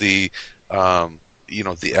 It's the you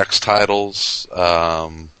know, the X titles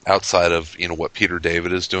outside of, you know, what Peter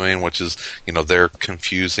David is doing, which is, you know, they're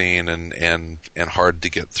confusing and hard to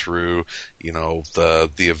get through. You know,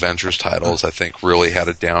 the Avengers titles, I think, really had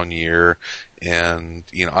a down year, and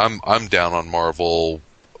you know, I'm down on Marvel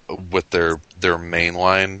with their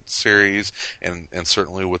mainline series and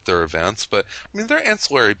certainly with their events, but I mean, their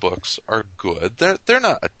ancillary books are good. They're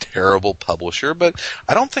not a terrible publisher, but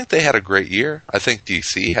I don't think they had a great year. I think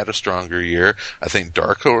DC had a stronger year. I think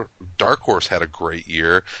Dark Horse had a great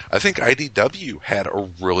year. I think IDW had a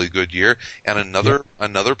really good year, and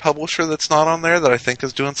another publisher that's not on there that I think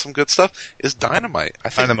is doing some good stuff is Dynamite. I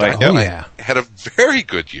think Dynamite had a very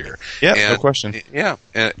good year. Yeah, no question. Yeah,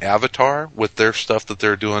 and Avatar with their stuff that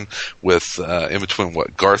they're doing with in between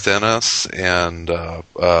Garth Ennis and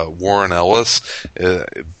Warren Ellis,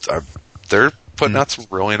 they're putting out some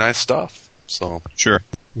really nice stuff. So sure,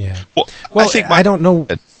 yeah. Well, I don't know.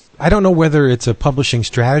 I don't know whether it's a publishing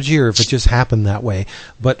strategy or if it just happened that way.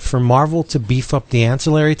 But for Marvel to beef up the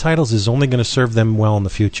ancillary titles is only going to serve them well in the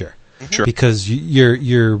future, sure. Because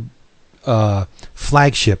your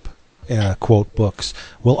flagship quote books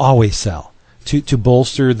will always sell. To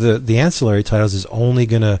bolster the ancillary titles is only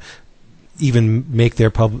going to even make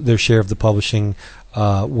their share of the publishing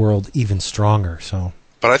world even stronger. So,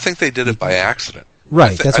 but I think they did it by accident.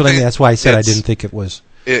 Right. That's what I mean. That's why I said I didn't think it was.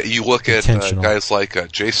 You look at guys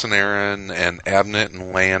like Jason Aaron and Abnett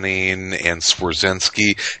and Lanning and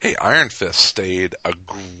Swarzynski. Hey, Iron Fist stayed a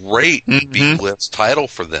great B-list title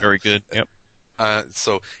for them. Very good. Yep.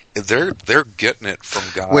 So they're getting it from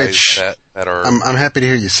guys that are. I'm happy to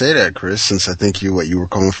hear you say that, Chris, since I think what you were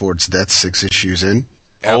calling for, it's death 6 issues in.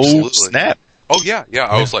 Absolutely. Oh, snap. Oh, yeah.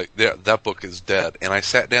 I was like, that book is dead. And I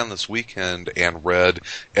sat down this weekend and read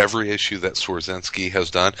every issue that Swarzynski has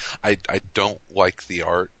done. I don't like the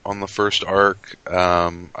art on the first arc.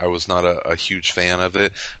 I was not a huge fan of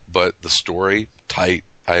it, but the story, tight.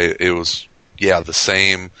 It was, the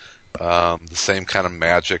same kind of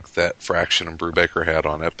magic that Fraction and Brubaker had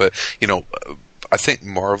on it. But, you know, I think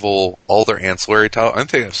Marvel, all their ancillary titles, I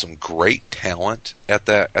think they have some great talent at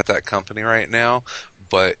that company right now,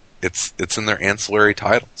 but it's in their ancillary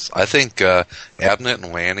titles. I think Abnett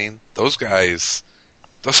and Lanning, those guys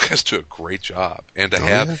do a great job, and to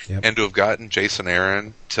have gotten Jason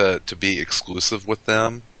Aaron to be exclusive with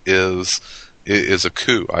them is a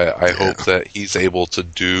coup. I hope that he's able to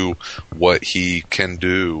do what he can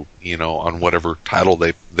do, you know, on whatever title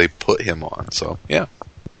they put him on. So yeah.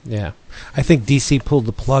 I think DC pulled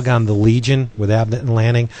the plug on the Legion with Abnett and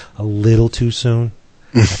Lanning a little too soon.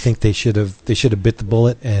 I think they should have bit the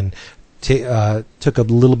bullet and took a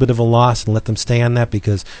little bit of a loss and let them stay on that,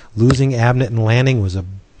 because losing Abnett and Lanning was a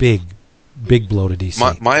big blow to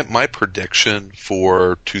DC. My prediction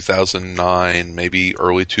for 2009, maybe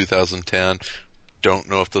early 2010, don't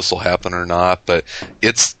know if this will happen or not, but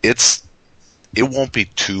it won't be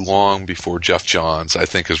too long before Jeff Johns, I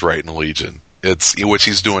think, is writing Legion. It's which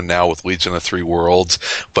he's doing now with Legion of Three Worlds,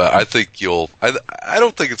 but I think I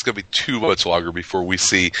don't think it's going to be too much longer before we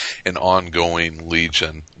see an ongoing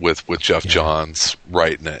Legion with Jeff Johns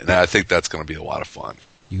writing it, and I think that's going to be a lot of fun.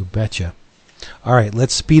 You betcha. All right,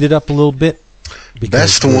 let's speed it up a little bit.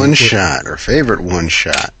 Best one shot or favorite one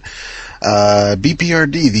shot,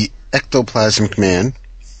 BPRD, the Ectoplasmic Man,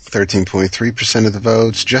 13.3% of the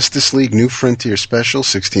votes. Justice League New Frontier Special,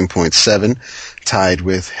 16.7, tied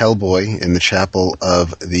with Hellboy in the Chapel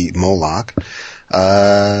of the Moloch.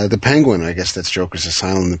 The Penguin, I guess that's Joker's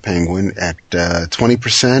Asylum, the Penguin, at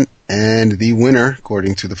 20%. And the winner,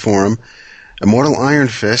 according to the forum, Immortal Iron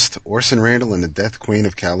Fist, Orson Randall, and the Death Queen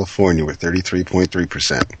of California with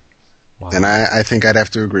 33.3%. Wow. And I think I'd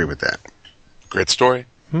have to agree with that. Great story.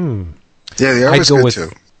 Yeah, the art was good,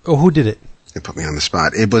 too. Oh, who did it? They put me on the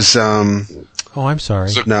spot. It was, Oh, I'm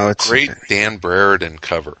sorry. it's great Dan Brereton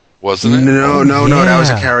cover, wasn't it? No, that was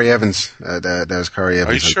a Carrie Evans. That was Carrie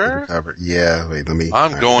Evans. Are you sure? Cover. Yeah, wait, let me...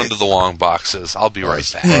 I'm going to the long boxes. I'll be right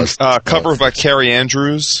back. Cover by Carrie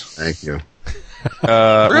Andrews. Thank you.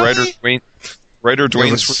 Really? Writer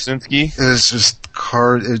Dwayne Swazinski. It was just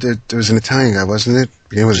it was an Italian guy, wasn't it?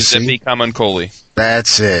 Began with Giuseppe Camuncoli.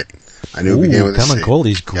 That's it. I knew it began with a C.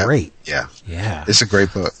 Camuncoli's great. Yeah. It's a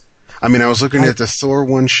great book. I mean, I was looking at the Thor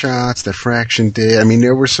one-shots that Fraction did. I mean,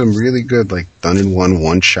 there were some really good, like, done-in-one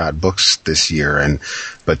one-shot books this year,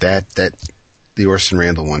 but the Orson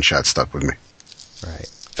Randall one-shot stuck with me. Right.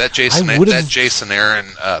 That Jason Aaron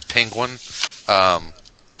Penguin,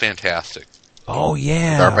 fantastic. Oh,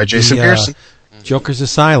 yeah. Art by Jason Pearson. Joker's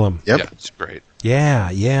Asylum. Yep. Yeah, it's great.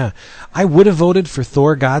 Yeah. I would have voted for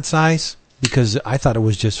Thor God Size because I thought it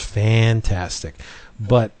was just fantastic.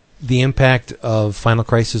 But the impact of Final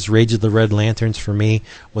Crisis Rage of the Red Lanterns for me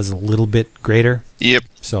was a little bit greater. Yep.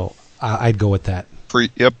 So I'd go with that.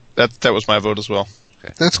 Yep. That was my vote as well.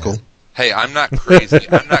 Okay. That's cool. Hey, I'm not crazy.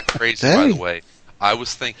 By the way. I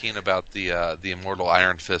was thinking about the Immortal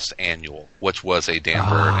Iron Fist annual, which was a Dan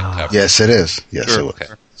Brereton cover. Yes, it is. Yes, sure. it was.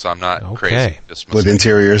 Okay. So I'm not crazy. With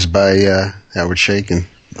interiors by Howard Shakin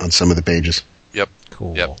on some of the pages. Yep.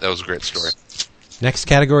 Cool. Yep. That was a great story. Next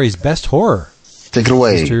category is Best Horror. Take it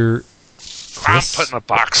away. Mr. I'm putting a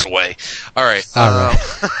box away. All right.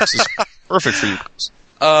 This is perfect for you.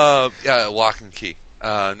 Yeah, Lock and Key.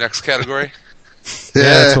 Next category. Yeah,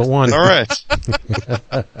 that's what won. All right.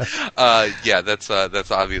 Yeah, that's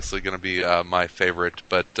obviously going to be my favorite.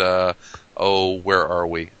 But where are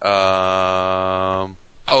we?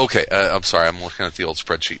 Okay. I'm sorry. I'm looking at the old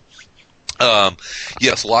spreadsheet.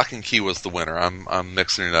 Yes, Lock and Key was the winner. I'm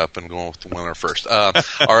mixing it up and going with the winner first.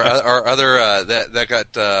 Our other that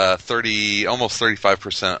got almost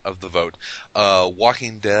 35% of the vote.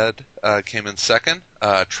 Walking Dead came in second.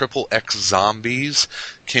 Triple X Zombies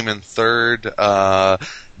came in third.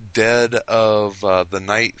 Dead of the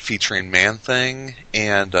Night featuring Man-Thing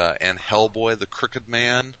and Hellboy the Crooked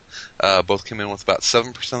Man. Both came in with about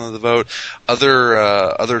 7% of the vote.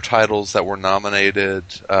 Other titles that were nominated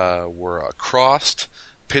were Crossed,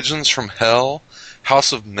 Pigeons from Hell,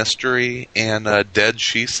 House of Mystery, and Dead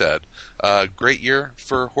She Said. Great year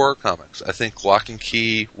for horror comics. I think Lock and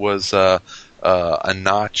Key was a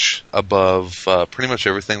notch above pretty much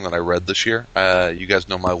everything that I read this year. You guys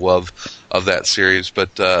know my love of that series,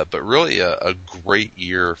 but really a great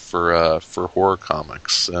year for horror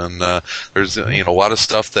comics. And there's a lot of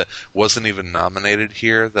stuff that wasn't even nominated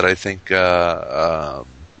here that I think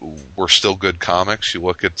were still good comics. You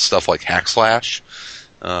look at stuff like Hack Slash.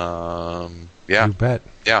 Yeah, you bet.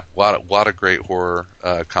 Yeah, a lot of great horror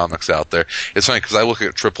comics out there. It's funny because I look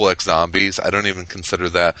at Triple X Zombies. I don't even consider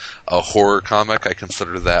that a horror comic. I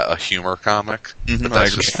consider that a humor comic. Mm-hmm, but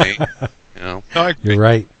that's just me. You're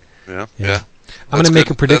right. Yeah. I'm going to make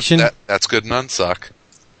a prediction. That's good and unsuck.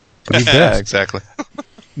 Yeah, exactly.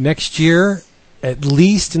 Next year, at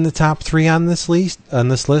least in the top 3 on this list,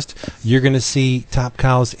 you're going to see Top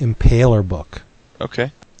Cow's Impaler book.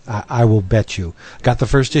 Okay. I will bet you. Got the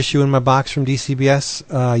first issue in my box from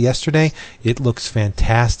DCBS yesterday. It looks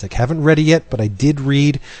fantastic. Haven't read it yet, but I did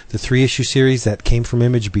read the 3-issue series that came from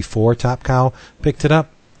Image before Top Cow picked it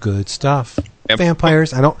up. Good stuff. Yep.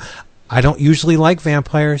 Vampires. I don't usually like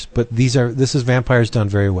vampires, but this is vampires done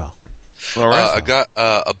very well. All right. I got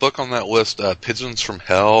a book on that list, Pigeons from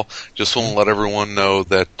Hell. Just want to let everyone know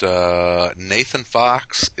that Nathan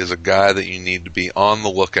Fox is a guy that you need to be on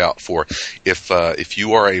the lookout for. If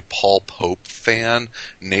you are a Paul Pope fan,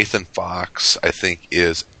 Nathan Fox, I think,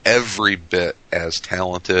 is every bit as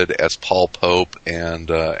talented as Paul Pope and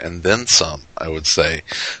then some, I would say.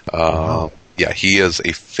 Wow. Yeah, he is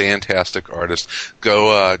a fantastic artist.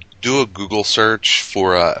 Go do a Google search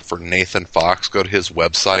for Nathan Fox. Go to his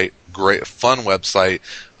website. Great, fun website,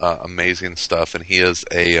 amazing stuff, and he is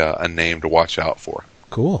a name to watch out for.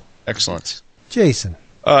 Cool, excellent. Jason.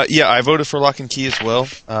 Yeah, I voted for Lock and Key as well.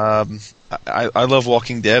 I love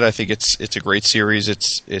Walking Dead. I think it's a great series.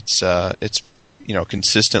 It's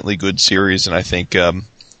consistently good series, and I think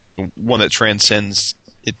one that transcends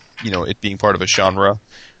it. It being part of a genre.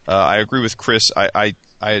 I agree with Chris. I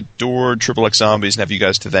adored Triple X Zombies and have you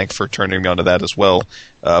guys to thank for turning me on to that as well.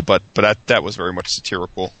 But that was very much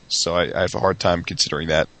satirical, so I have a hard time considering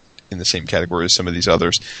that in the same category as some of these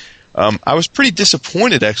others. I was pretty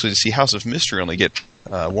disappointed, actually, to see House of Mystery only get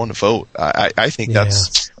one vote. I think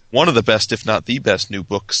that's one of the best, if not the best, new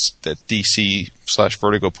books that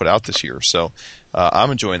DC/Vertigo put out this year. So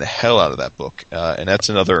I'm enjoying the hell out of that book. And that's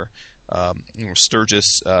another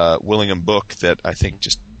Sturgis Willingham book that I think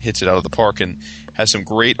just hits it out of the park and has some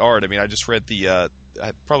great art. I mean, I just read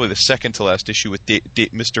probably the second to last issue with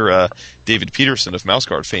Mr. David Peterson of Mouse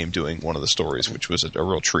Guard fame doing one of the stories, which was a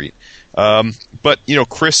real treat. But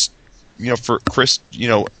Chris,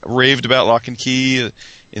 raved about Lock and Key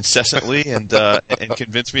incessantly and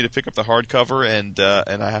convinced me to pick up the hardcover, and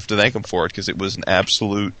I have to thank him for it because it was an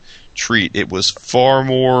absolute treat. It was far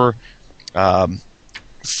more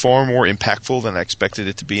impactful than I expected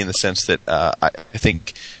it to be, in the sense that I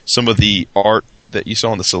think some of the art that you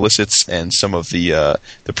saw in the solicits and some of the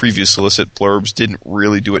previous solicit blurbs didn't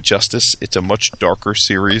really do it justice. It's a much darker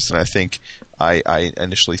series than I think I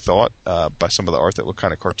initially thought, by some of the art that looked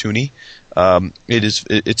kind of cartoony.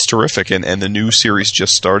 It's terrific, and the new series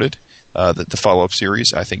just started, the follow-up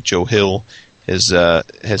series. I think Joe Hill has a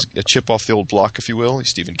chip off the old block, if you will. He's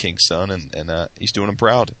Stephen King's son, and he's doing him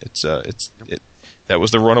proud. That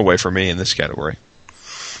was the runaway for me in this category.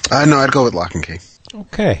 No, I'd go with Lock and Key.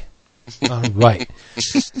 Okay. All right.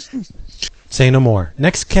 Say no more.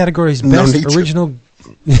 Next category is best original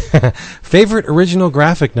favorite original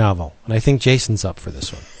graphic novel, and I think Jason's up for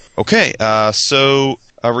this one. Okay, so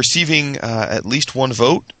receiving at least one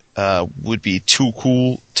vote would be Too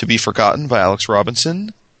Cool to Be Forgotten by Alex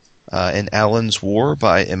Robinson, and Alan's War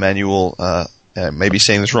by Emmanuel, maybe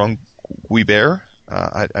saying this wrong, Guibert.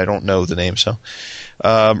 I don't know the name, so.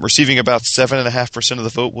 Receiving about 7.5% of the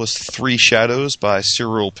vote was Three Shadows by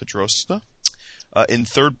Cyril Pedrosa. In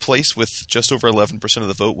third place with just over 11% of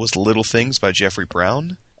the vote was Little Things by Jeffrey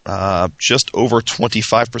Brown. Just over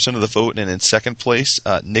 25% of the vote, and in second place,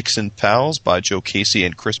 Nixon Pals by Joe Casey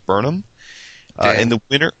and Chris Burnham. And the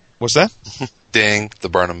winner, what's that? Ding, the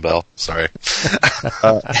Burnham bell. Sorry.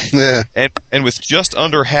 And with just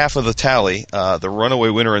under half of the tally, the runaway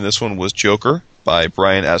winner in this one was Joker by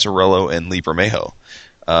Brian Azzarello and Lee Bermejo.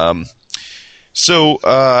 So,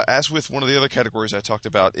 as with one of the other categories I talked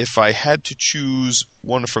about, if I had to choose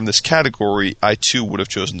one from this category, I too would have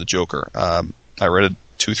chosen the Joker. I read it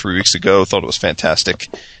 2-3 weeks ago, thought it was fantastic.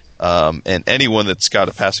 And anyone that's got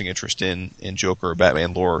a passing interest in Joker or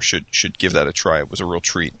Batman lore should give that a try. It was a real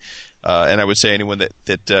treat. And I would say anyone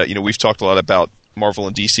that we've talked a lot about Marvel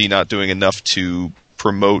and DC not doing enough to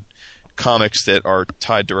promote comics that are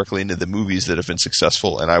tied directly into the movies that have been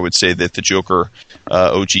successful, and I would say that the Joker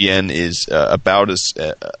OGN is about as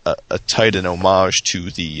a tight an homage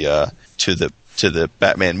to the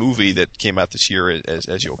Batman movie that came out this year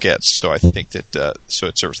as you'll get. So I think that so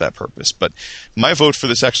it serves that purpose. But my vote for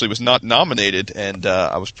this actually was not nominated, and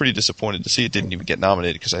I was pretty disappointed to see it didn't even get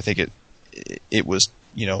nominated, because I think it was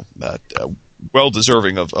well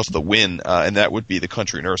deserving of the win, and that would be The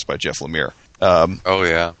Country Nurse by Jeff Lemire. Oh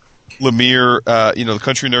yeah. Lemire, The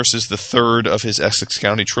Country Nurse is the third of his Essex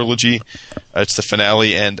County trilogy. It's the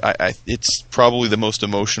finale, and it's probably the most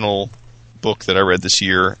emotional book that I read this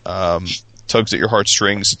year. Tugs at your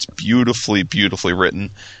heartstrings. It's beautifully, beautifully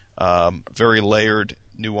written, very layered,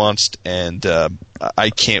 nuanced, and I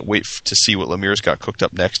can't wait to see what Lemire's got cooked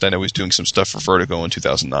up next. I know he's doing some stuff for Vertigo in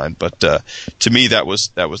 2009, but to me that was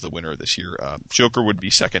the winner this year. Joker would be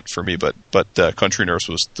second for me, but Country Nurse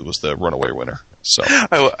was the runaway winner. So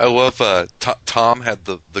I love Tom had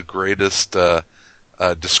the greatest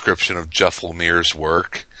description of Jeff Lemire's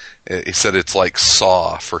work. He said it's like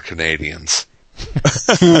Saw for Canadians.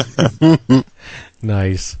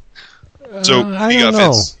 Nice. So I don't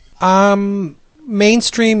know.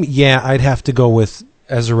 Mainstream, yeah, I'd have to go with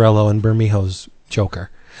Azzarello and Bermejo's Joker.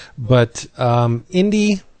 But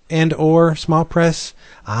indie and or small press,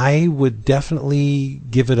 I would definitely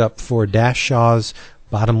give it up for Dash Shaw's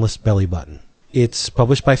Bottomless Belly Button. It's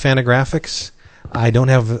published by Fantagraphics. I don't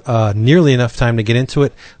have nearly enough time to get into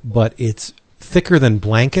it, but it's thicker than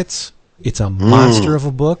blankets. It's a monster of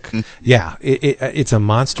a book. Yeah, it's a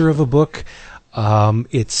monster of a book.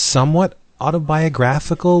 It's somewhat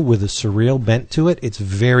autobiographical with a surreal bent to it. It's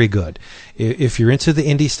very good. If you're into the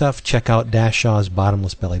indie stuff, check out Dash Shaw's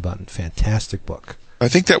Bottomless Belly Button. Fantastic book. I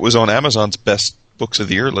think that was on Amazon's best books of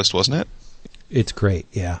the year list, wasn't it? It's great,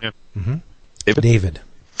 yeah. Mm-hmm. David?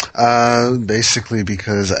 Basically,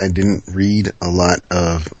 because I didn't read a lot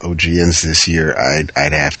of OGNs this year,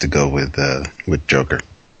 I'd have to go with Joker.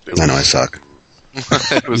 I know I suck.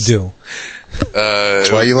 You do.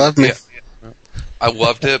 That's why you love me. Yeah. I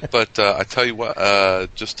loved it, but I tell you what,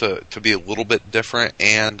 just to be a little bit different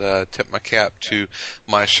and tip my cap to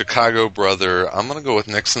my Chicago brother, I'm going to go with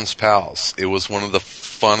Nixon's Pals. It was one of the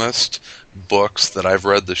funnest books that I've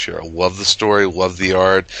read this year. I love the story, love the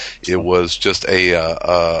art. It was just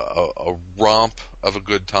a romp of a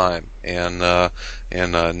good time, and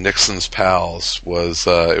Nixon's Pals was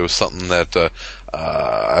it was something that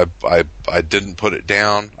I didn't put it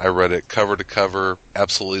down. I read it cover to cover,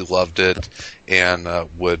 absolutely loved it, and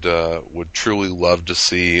would truly love to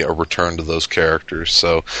see a return to those characters.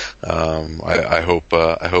 So I hope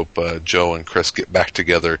Joe and Chris get back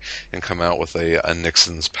together and come out with a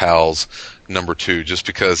Nixon's Pals number 2. Just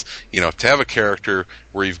because, to have a character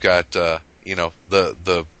where you've got the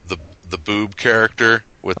boob character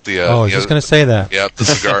with the I was just going to say that. Yeah, the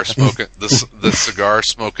cigar smoking the cigar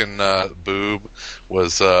smoking boob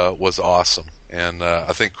was awesome, and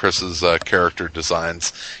I think Chris's character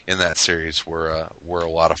designs in that series were a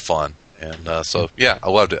lot of fun, and so yeah,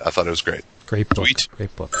 I loved it. I thought it was great. Great book. Sweet.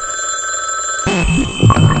 Great book.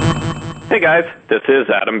 Hey guys, this is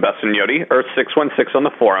Adam Bessignotti, Earth 616 on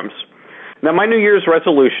the forums. Now, my New Year's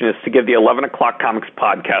resolution is to give the 11 O'Clock Comics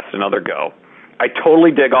podcast another go. I totally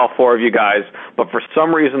dig all 4 of you guys, but for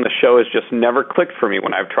some reason the show has just never clicked for me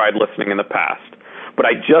when I've tried listening in the past. But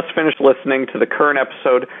I just finished listening to the current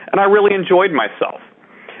episode, and I really enjoyed myself.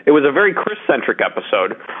 It was a very Chris-centric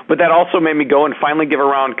episode, but that also made me go and finally give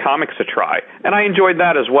Around Comics a try, and I enjoyed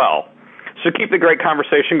that as well. So keep the great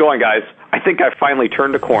conversation going, guys. I think I finally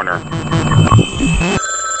turned a corner.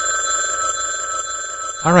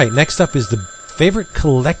 All right, next up is the favorite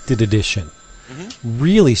collected edition.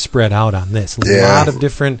 Really spread out on this. A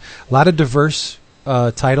lot of diverse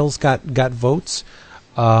titles got votes.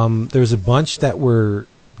 There's a bunch that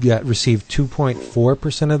received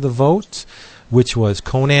 2.4% of the votes, which was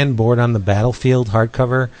Conan Board on the Battlefield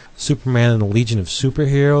hardcover, Superman and the Legion of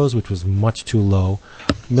Superheroes, which was much too low,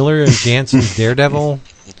 Miller and Jansen's Daredevil,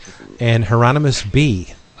 and Hieronymus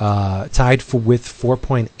B. Tied with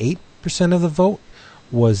 4.8% of the vote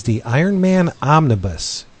was the Iron Man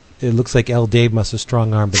Omnibus. It looks like L. Dave must have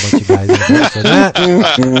strong-armed a bunch of guys for that.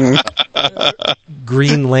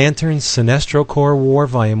 Green Lantern, Sinestro Corps War,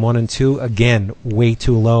 Volume 1 and 2, again, way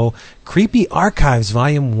too low. Creepy Archives,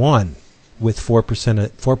 Volume 1, with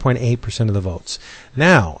 4.8% of the votes.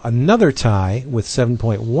 Now, another tie with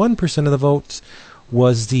 7.1% of the votes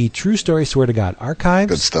was the True Story Swear to God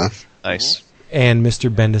Archives. Good stuff. Nice. And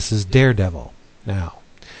Mr. Bendis' Daredevil. Now,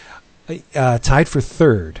 tied for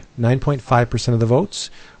third, 9.5% of the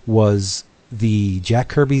votes, was the Jack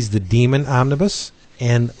Kirby's The Demon Omnibus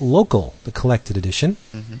and Local, the collected edition.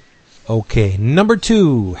 Mm-hmm. Okay, number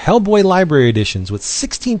 2, Hellboy Library Editions with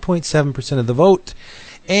 16.7% of the vote.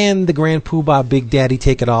 And the Grand Poobah Big Daddy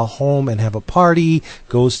Take It All Home and Have a Party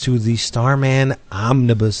goes to the Starman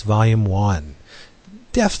Omnibus Volume 1.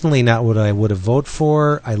 Definitely not what I would have voted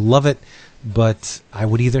for. I love it, but I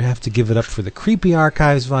would either have to give it up for the Creepy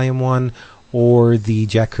Archives Volume 1 or the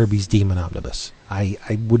Jack Kirby's Demon Omnibus. I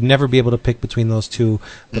would never be able to pick between those two,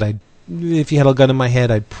 but if you had a gun in my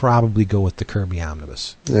head, I'd probably go with the Kirby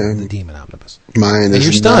Omnibus, the Demon Omnibus. Mine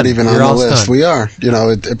is not even on the list. Stunned. We are.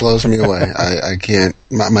 It blows me away. I can't.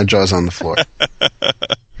 My jaw's on the floor.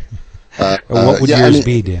 What would yours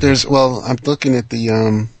be, Dan? I'm looking at the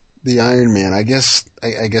Iron Man. I guess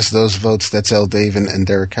those votes. That's L. Dave and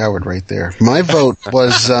Derek Howard right there. My vote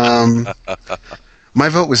was. My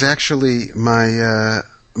vote was actually my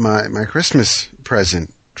Christmas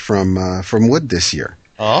present from Wood this year.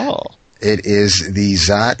 Oh. It is the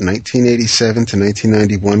Zot 1987 to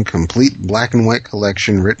 1991 complete black and white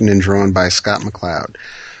collection written and drawn by Scott McCloud.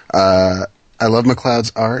 I love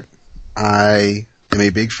McCloud's art. I am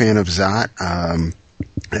a big fan of Zot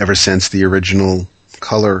ever since the original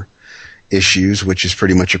color issues, which is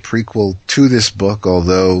pretty much a prequel to this book,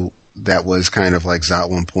 although that was kind of like Zot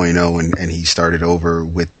 1.0, and he started over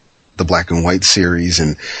with the black and white series,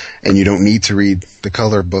 and you don't need to read the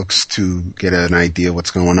color books to get an idea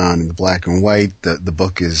what's going on in the black and white. The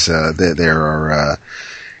book is there are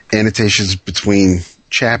annotations between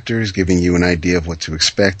chapters giving you an idea of what to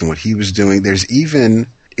expect and what he was doing. There's even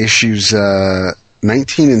issues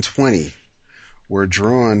 19 and 20 were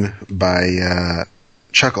drawn by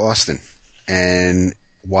Chuck Austin, and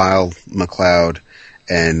while McCloud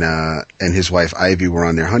and his wife Ivy were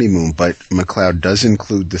on their honeymoon, but McCloud does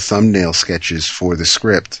include the thumbnail sketches for the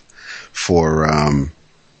script for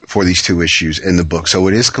for these 2 issues in the book. So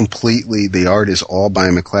it is completely, the art is all by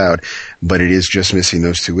McLeod, but it is just missing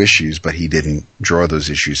those 2 issues, but he didn't draw those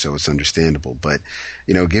issues, so it's understandable. But,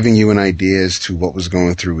 giving you an idea as to what was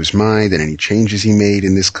going through his mind and any changes he made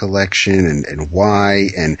in this collection and why.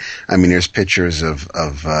 And, I mean, there's pictures of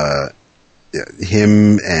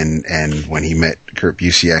him and when he met Kurt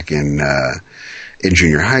Busiek in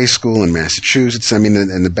junior high school in Massachusetts. I mean,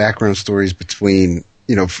 and the background stories between,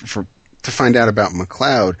 to find out about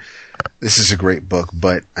McLeod, this is a great book.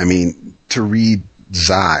 But, I mean, to read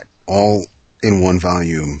Zot all in one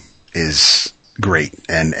volume is great.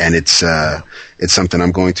 And it's something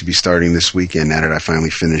I'm going to be starting this weekend now that I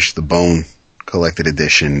finally finished the Bone collected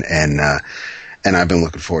edition. And I've been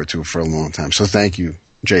looking forward to it for a long time. So thank you,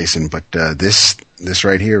 Jason. But this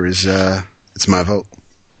right here is it's my vote.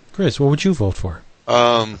 Chris, what would you vote for?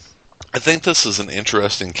 I think this is an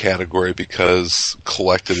interesting category because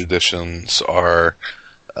collected editions are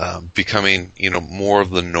becoming, more of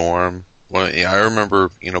the norm. Well, I remember,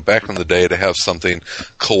 back in the day, to have something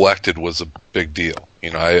collected was a big deal.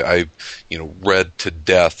 I read to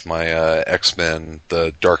death my X-Men,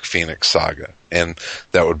 the Dark Phoenix saga, and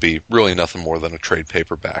that would be really nothing more than a trade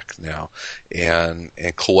paperback now. And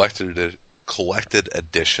collected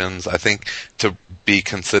editions, I think, to be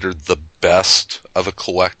considered the best of a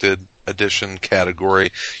collected edition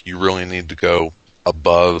category, you really need to go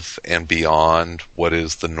above and beyond what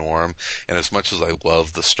is the norm. And as much as I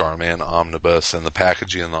love the Starman omnibus, and the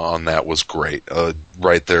packaging on that was great,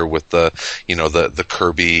 right there with the the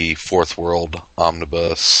Kirby Fourth World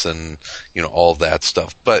omnibus and all that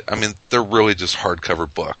stuff. But I mean, they're really just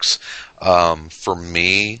hardcover books. For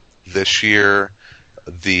me this year,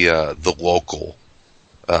 the local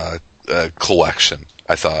collection,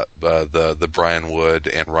 I thought the Brian Wood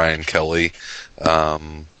and Ryan Kelly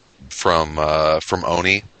from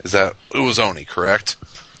Oni, it was Oni, correct?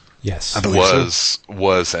 Yes, I believe so.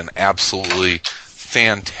 Was an absolutely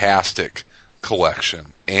fantastic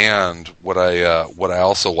collection. And what I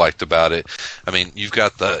also liked about it, I mean, you've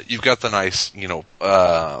got the nice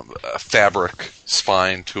fabric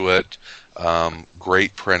spine to it.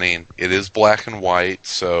 Great printing. It is black and white,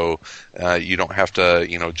 so you don't have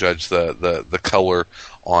to judge the color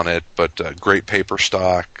on it. But great paper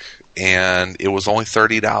stock, and it was only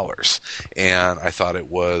 $30, and I thought it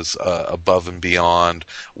was above and beyond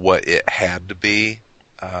what it had to be.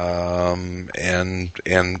 And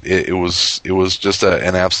it was just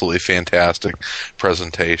an absolutely fantastic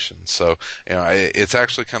presentation. So it's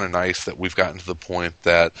actually kind of nice that we've gotten to the point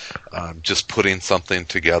that just putting something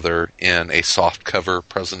together in a soft cover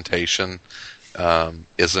presentation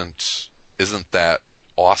isn't that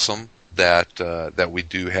awesome. That we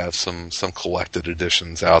do have some collected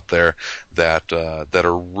editions out there that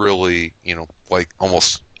are really like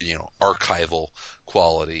almost archival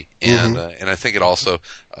quality, and and I think it also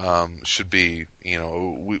should be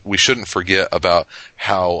we shouldn't forget about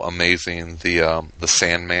how amazing the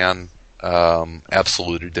Sandman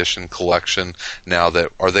Absolute Edition collection. Now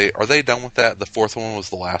that are they done with that? The fourth one was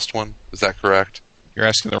the last one. Is that correct? You're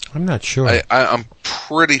asking. I'm not sure. I'm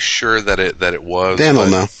pretty sure that it was. Dan will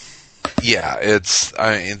know. Yeah,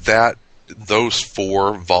 those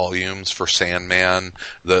 4 volumes for Sandman,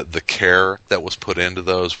 the care that was put into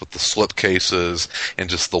those with the slip cases and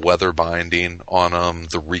just the leather binding on them,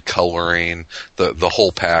 the recoloring, the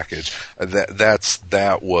whole package.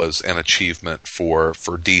 That was an achievement for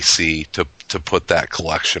DC to put that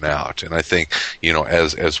collection out. And I think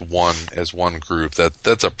as one group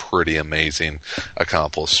that's a pretty amazing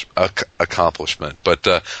accomplishment. But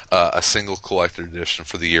a single collected edition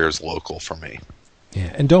for the year is local for me.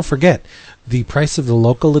 Yeah, and don't forget, the price of the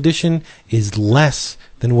local edition is less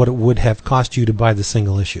than what it would have cost you to buy the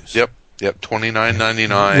single issues. Yep,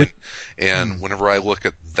 $29.99. And whenever I look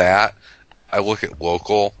at that, I look at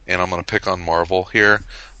local, and I'm going to pick on Marvel here.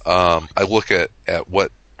 I look at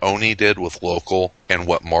what Oni did with local and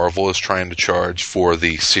what Marvel is trying to charge for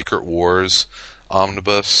the Secret Wars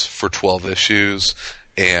omnibus for 12 issues,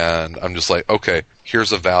 and I'm just like, okay,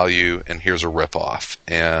 here's a value and here's a ripoff.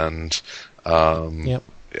 And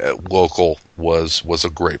local was a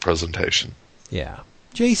great presentation. Yeah.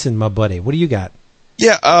 Jason, my buddy, what do you got?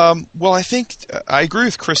 Yeah, well, I think I agree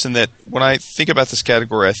with Chris in that when I think about this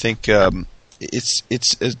category, I think it's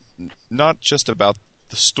not just about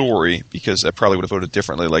the story, because I probably would have voted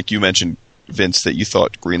differently. Like you mentioned, Vince, that you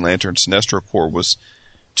thought Green Lantern Sinestro Corps was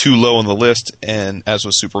too low on the list, and as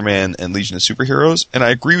was Superman and Legion of Superheroes. And I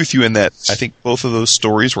agree with you in that I think both of those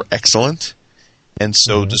stories were excellent and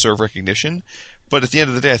so deserve recognition. But at the end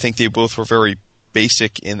of the day, I think they both were very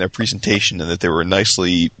basic in their presentation, and that they were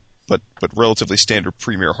nicely but relatively standard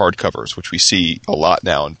premier hardcovers, which we see a lot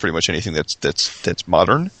now in pretty much anything that's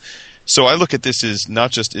modern. So I look at this as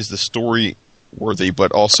not just is the story worthy,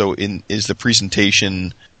 but also is the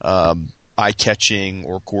presentation eye-catching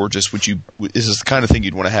or gorgeous? Is this the kind of thing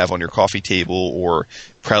you'd want to have on your coffee table or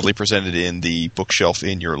proudly presented in the bookshelf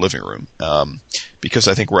in your living room? Because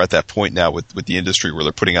I think we're at that point now with the industry where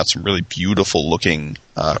they're putting out some really beautiful-looking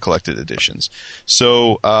collected editions.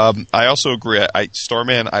 So I also agree.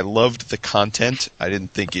 Starman, I loved the content. I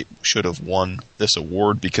didn't think it should have won this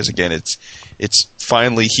award because, again, it's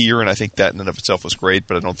finally here, and I think that in and of itself was great,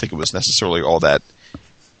 but I don't think it was necessarily all that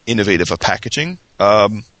innovative a packaging.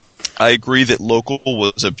 I agree that Local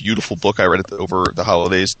was a beautiful book. I read it over the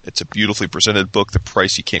holidays. It's a beautifully presented book. The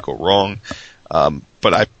price, you can't go wrong.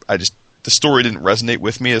 But I just the story didn't resonate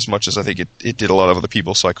with me as much as I think it did a lot of other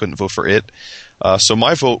people, so I couldn't vote for it. So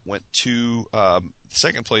my vote went to the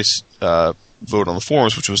second place vote on the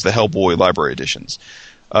forums, which was the Hellboy library editions.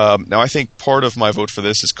 Now, I think part of my vote for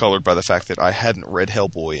this is colored by the fact that I hadn't read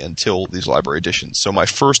Hellboy until these library editions. So my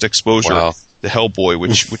first exposure to Hellboy,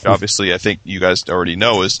 which obviously I think you guys already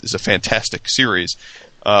know is a fantastic series,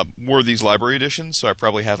 were these library editions. So I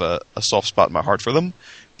probably have a soft spot in my heart for them.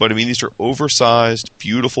 But I mean, these are oversized,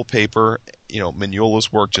 beautiful paper.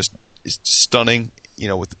 Mignola's work just is stunning.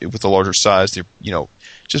 With the larger size, they're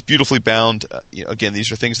just beautifully bound. Again,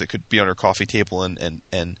 these are things that could be on your coffee table,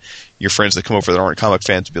 and your friends that come over that aren't comic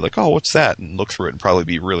fans would be like, "Oh, what's that?" and look through it and probably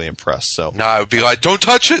be really impressed. So, I would be like, "Don't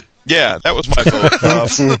touch it." Yeah, that was my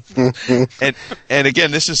vote. And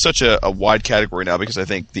again, this is such a wide category now because I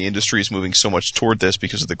think the industry is moving so much toward this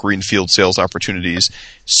because of the greenfield sales opportunities.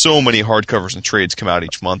 So many hardcovers and trades come out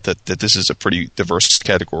each month that this is a pretty diverse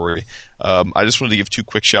category. I just wanted to give two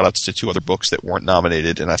quick shout-outs to two other books that weren't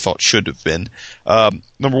nominated and I thought should have been.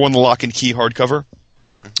 Number one, the Lock and Key hardcover.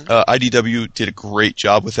 IDW did a great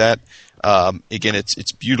job with that. Again,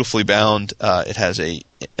 it's beautifully bound. It has a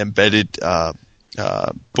embedded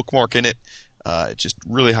bookmark in it. It's just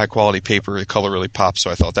really high quality paper. The color really pops,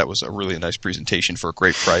 so I thought that was a really nice presentation for a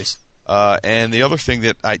great price. And the other thing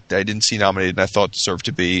that I didn't see nominated and I thought deserved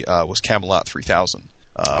to be was Camelot 3000.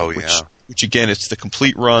 Which again, it's the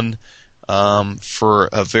complete run for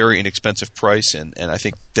a very inexpensive price, and I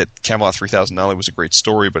think that Camelot 3000 not only was a great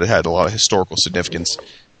story, but it had a lot of historical significance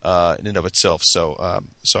in and of itself. So I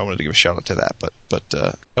wanted to give a shout out to that. But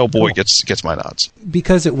Hellboy gets my nods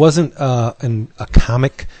because it wasn't a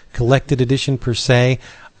comic collected edition per se.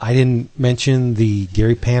 I didn't mention the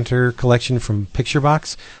Gary Panter collection from Picture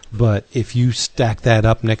Box, but if you stack that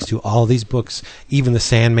up next to all of these books, even the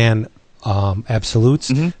Sandman absolutes,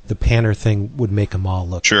 the Panter thing would make them all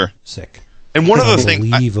look sick. And one other thing,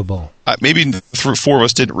 unbelievable. Maybe four of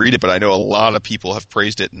us didn't read it, but I know a lot of people have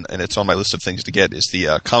praised it, and it's on my list of things to get. Is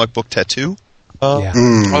the comic book tattoo? Yeah.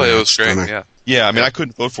 It was great. Yeah. Yeah, I mean, I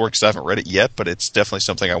couldn't vote for it because I haven't read it yet, but it's definitely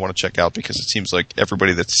something I want to check out because it seems like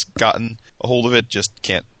everybody that's gotten a hold of it just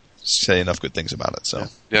can't say enough good things about it. So,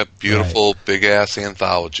 yep, beautiful, big ass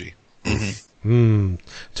anthology.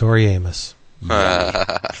 Tori Amos.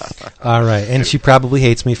 All right, and she probably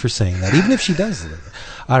hates me for saying that, even if she does.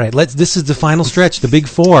 All right, this is the final stretch, the big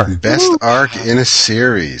four. Best arc in a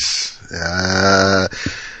series.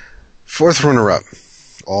 Fourth runner-up,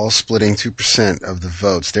 all splitting 2% of the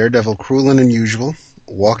votes. Daredevil, Cruel and Unusual,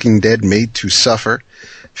 Walking Dead, Made to Suffer,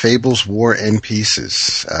 Fables, War and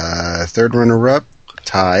Pieces. Third runner-up,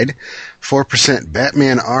 tied, 4%,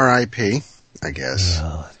 Batman R.I.P., I guess.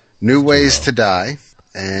 New Ways to Die.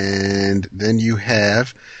 And then you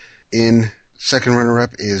have, in second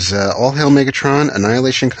runner-up is All Hail Megatron,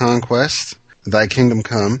 Annihilation Conquest, Thy Kingdom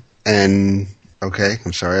Come, and, okay,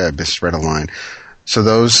 I'm sorry, I misread a line. So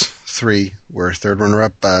those three were third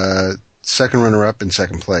runner-up, second runner-up in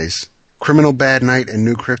second place. Criminal Bad Night and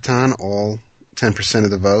New Krypton, all 10%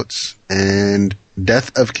 of the votes. And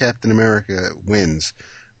Death of Captain America wins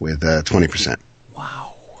with 20%.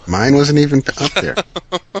 Wow. Mine wasn't even up there.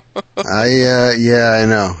 I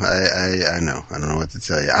know. I know. I don't know what to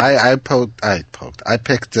tell you. I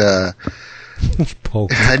picked.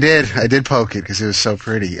 Poke. I did poke it because it was so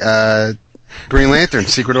pretty. Green Lantern: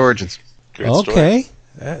 Secret Origins. Great okay,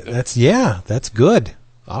 that's good.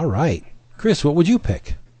 All right, Chris, what would you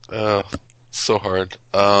pick? So hard.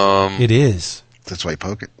 It is. That's why you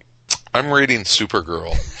poke it. I'm reading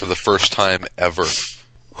Supergirl for the first time ever.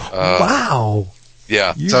 Wow.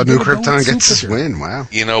 Yeah. So New Krypton gets his win. Wow.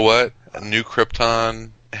 You know what? New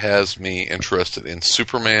Krypton has me interested in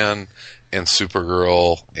Superman and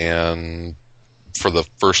Supergirl, and for the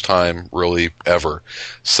first time really ever.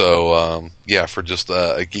 So, for just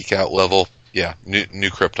a geek out level, New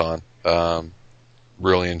Krypton.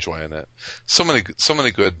 really enjoying it. So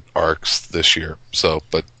many good arcs this year. So,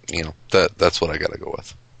 but that's what I got to go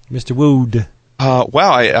with. Mr. Wood.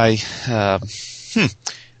 Wow, I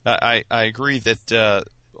agree that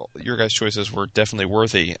your guys' choices were definitely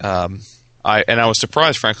worthy. I was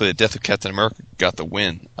surprised, frankly, that Death of Captain America got the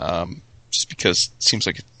win. Just because it seems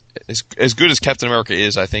like as good as Captain America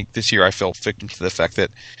is, I think this year I fell victim to the fact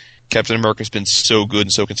that Captain America's been so good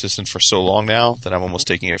and so consistent for so long now that I'm almost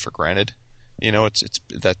taking it for granted. It's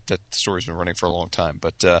that story's been running for a long time.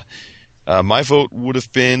 But my vote would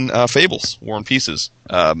have been Fables, War and Pieces.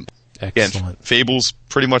 Again, Fables,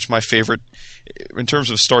 pretty much my favorite. In terms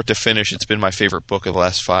of start to finish, it's been my favorite book of the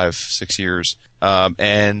last 5-6 years.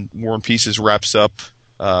 And War and Pieces wraps up,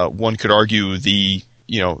 one could argue, the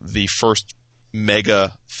first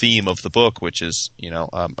mega theme of the book, which is,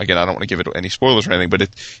 again, I don't want to give it any spoilers or anything, but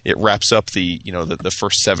it wraps up the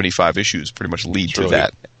first 75 issues pretty much lead to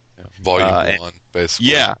that. Yeah. Volume 1,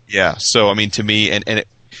 basically. Yeah. So, I mean, to me, and it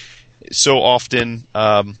so often,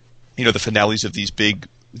 the finales of these big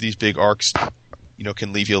arcs,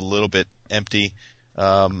 can leave you a little bit empty.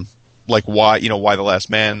 Like why The Last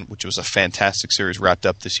Man, which was a fantastic series, wrapped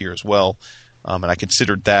up this year as well. And I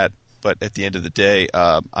considered that, but at the end of the day,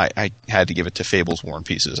 I had to give it to Fables, War and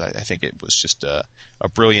Pieces. I think it was just a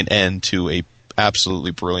brilliant end to a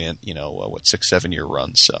absolutely brilliant, 6-7 year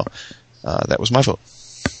run. So that was my vote.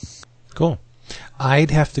 Cool.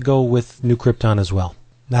 I'd have to go with New Krypton as well.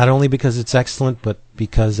 Not only because it's excellent, but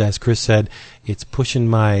because, as Chris said, it's pushing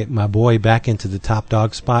my boy back into the top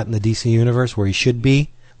dog spot in the DC universe, where he should be,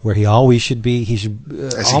 where he always should be. He should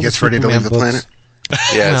as he gets ready to leave the planet.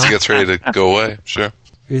 Yeah, as he gets ready to go away. Sure.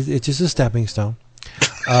 It's just a stepping stone.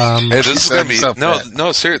 Hey, this is going to be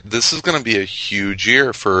seriously. This is going to be a huge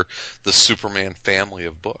year for the Superman family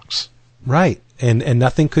of books. Right, and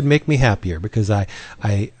nothing could make me happier, because I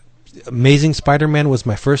Amazing Spider-Man was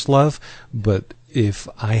my first love, but if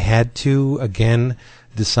I had to again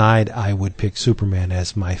decide, I would pick Superman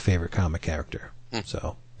as my favorite comic character.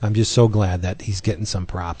 So I'm just so glad that he's getting some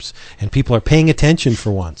props and people are paying attention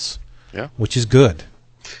for once. Yeah, which is good.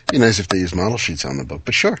 Be nice if they use model sheets on the book,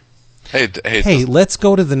 but sure. Hey, let's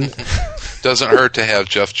go to the. Doesn't hurt to have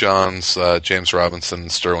Jeff Johns, James Robinson,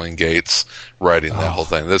 and Sterling Gates writing that whole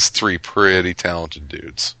thing. That's 3 pretty talented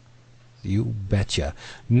dudes. You betcha.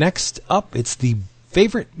 Next up, it's the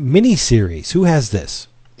favorite miniseries. Who has this?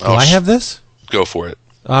 Do I have this? Go for it.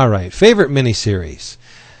 All right. Favorite miniseries.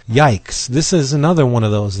 Yikes. This is another one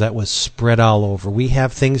of those that was spread all over. We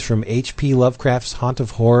have things from H.P. Lovecraft's Haunt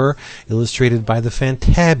of Horror, illustrated by the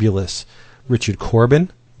fantabulous Richard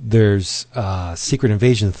Corbin. There's Secret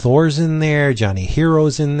Invasion Thor's in there, Johnny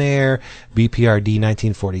Hero's in there, BPRD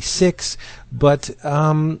 1946, but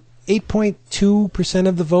 8.2%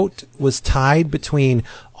 of the vote was tied between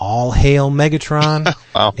All Hail Megatron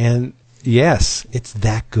wow. and yes, it's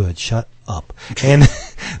that good. Shut up. And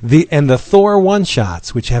the Thor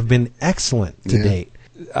one-shots, which have been excellent to date.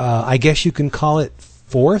 I guess you can call it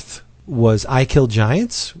fourth was I Kill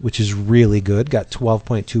Giants, which is really good, got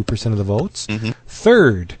 12.2% of the votes. Mm-hmm.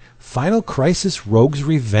 Third, Final Crisis Rogue's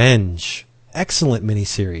Revenge. Excellent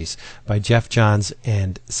miniseries by Jeff Johns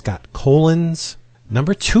and Scott Kolins.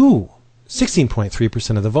 Number 2,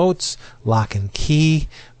 16.3% of the votes, Lock and Key.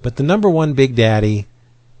 But the number 1 Big Daddy,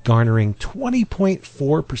 garnering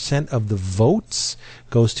 20.4% of the votes,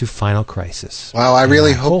 goes to Final Crisis. Wow, I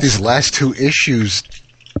really hope these last 2 issues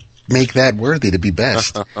make that worthy to be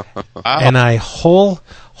best. And I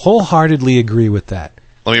wholeheartedly agree with that.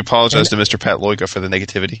 Let me apologize to Mr. Pat Loiga for the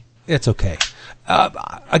negativity. It's okay.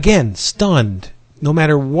 Again, stunned, no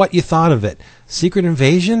matter what you thought of it. Secret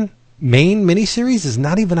Invasion main miniseries is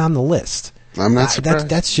not even on the list. I'm not surprised.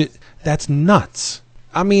 That's nuts.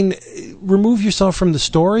 I mean, remove yourself from the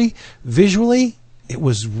story. Visually, it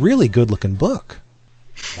was really good-looking book.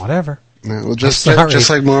 Whatever. No, well, just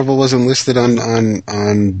like Marvel wasn't listed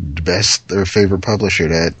on best or favorite publisher,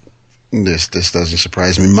 this doesn't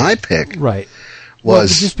surprise me. My pick, right, was well,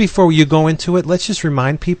 just before you go into it, let's just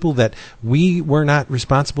remind people that we were not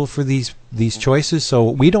responsible for these choices, so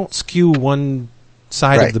we don't skew one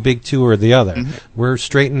side of the big two or the other. Mm-hmm. We're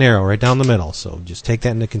straight and narrow, right down the middle. So just take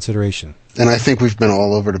that into consideration. And I think we've been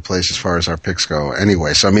all over the place as far as our picks go.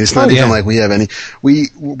 Anyway, so I mean, it's not even like we have any.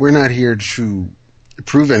 We're not here to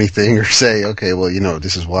prove anything or say, okay, well,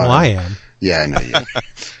 this is why. Well, I am. Yeah, I know you.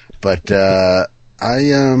 But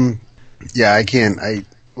I can't.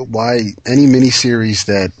 Why any miniseries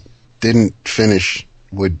that didn't finish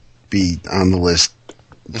would be on the list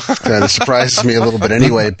kind of surprises me a little bit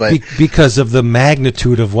anyway. But because of the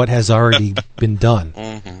magnitude of what has already been done,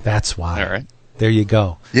 that's why. All right. There you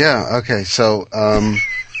go. Yeah. Okay. So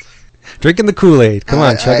Drinking the Kool-Aid. Come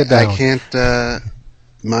on, chug it down. I can't.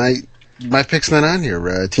 My pick's not on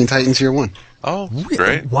here. Teen Titans Year One. Oh,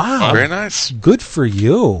 great! Wow, very nice. Good for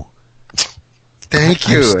you. Thank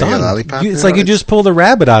you. I'm stunned. Lollipop It's like you just pulled a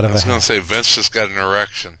rabbit out of I was a going hat. to say Vince just got an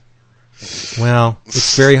erection. Well,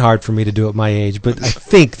 it's very hard for me to do at my age, but I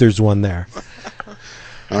think there's one there.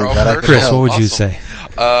 Chris, what would you say?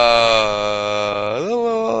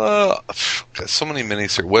 So many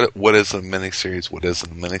miniseries. What is a miniseries? What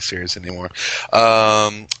isn't a miniseries anymore?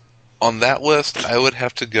 On that list, I would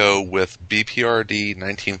have to go with BPRD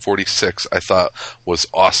 1946. I thought was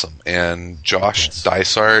awesome, and Josh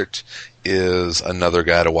Dysart is another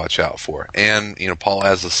guy to watch out for. And Paul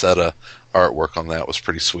Azaceta artwork on that was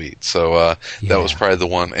pretty sweet. So that was probably the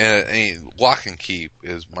one. And Lock and Key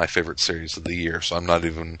is my favorite series of the year, so I'm not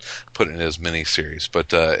even putting it as mini-series.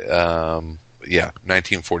 But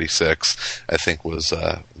 1946 I think was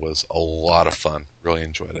a lot of fun. Really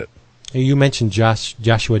enjoyed it. You mentioned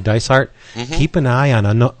Joshua Dysart. Mm-hmm. Keep an eye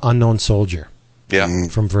on Unknown Soldier. Yeah.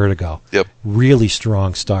 From Vertigo. Yep. Really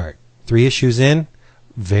strong start. 3 issues in,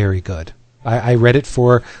 very good. I read it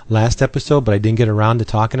for last episode, but I didn't get around to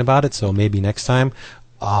talking about it, so maybe next time.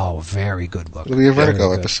 Oh, very good book. It'll be a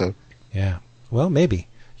Vertigo episode. Yeah. Well, maybe.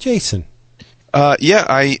 Jason. I'm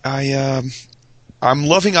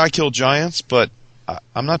loving I Kill Giants, but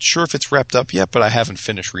I'm not sure if it's wrapped up yet, but I haven't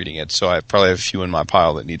finished reading it, so I probably have a few in my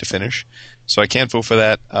pile that need to finish. So I can't vote for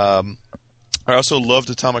that. I also loved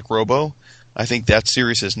Atomic Robo. I think that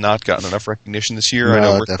series has not gotten enough recognition this year. No, I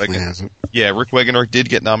know it definitely hasn't. Yeah, Rick Wegener did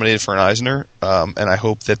get nominated for an Eisner, and I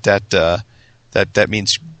hope that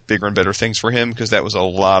means bigger and better things for him, because that was a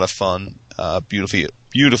lot of fun, beautifully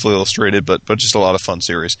illustrated, but just a lot of fun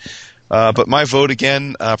series. But my vote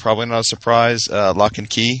again, probably not a surprise, Lock and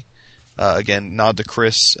Key. Again, nod to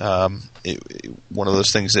Chris. One of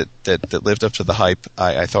those things that lived up to the hype.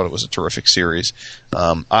 I thought it was a terrific series.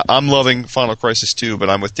 I'm loving Final Crisis 2, but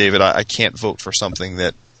I'm with David. I can't vote for something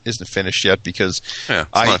that isn't finished yet, because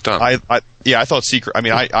it's not done. I thought Secret. I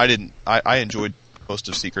mean, I didn't. I enjoyed most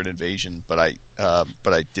of Secret Invasion, but I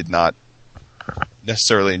did not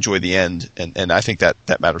necessarily enjoy the end, and I think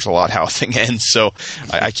that matters a lot, how a thing ends. So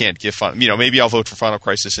I can't give fun. Maybe I'll vote for Final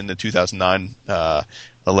Crisis in the 2009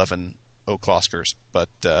 11 O'Closkers, but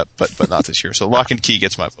not this year. So Lock and Key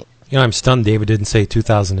gets my vote. I'm stunned David didn't say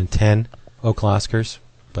 2010 O'Closkers,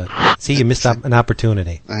 but see, you missed an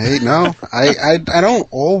opportunity. I don't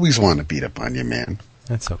always want to beat up on you, man.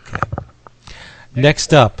 That's okay.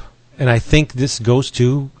 Next up, and I think this goes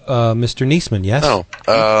to Mr. Niesman, yes? No.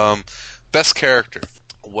 Best character.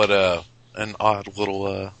 What an odd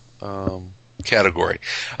little category.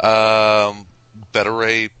 Better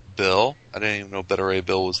Ray Bill. I didn't even know Better Ray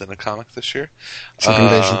Bill was in a comic this year. Second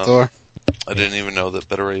Invasion Thor. I didn't even know that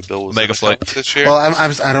Better Ray Bill was Mega in a comic this year. Well, I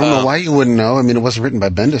don't know why you wouldn't know. I mean, it wasn't written by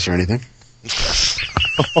Bendis or anything.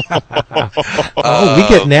 We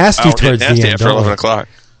get nasty towards the end. After 11 o'clock.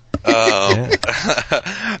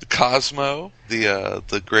 Cosmo,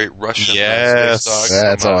 the great Russian yes, dog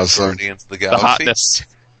that's from, awesome. Guardians of the The Galaxy. hotness.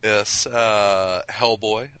 Yes,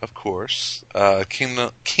 Hellboy, of course.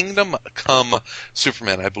 Kingdom Come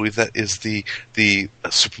Superman. I believe that is the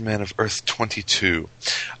Superman of Earth 22.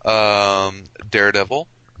 Daredevil,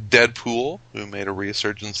 Deadpool, who made a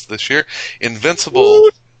resurgence this year. Invincible,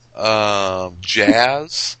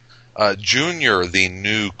 Jazz. Junior, the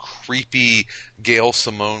new creepy Gail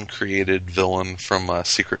Simone created villain from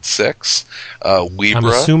Secret Six. Libra. I'm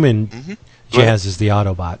assuming Jazz is the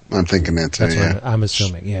Autobot. I'm thinking that too. That's what I'm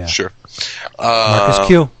assuming. Yeah. Sure. Marcus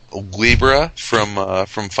Q. Libra from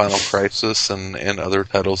Final Crisis and other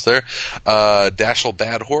titles there. Dashiell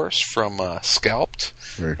Bad Horse from Scalped.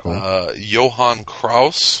 Very cool. Johann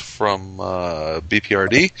Kraus from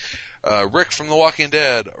BPRD. Rick from The Walking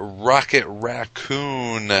Dead. Rocket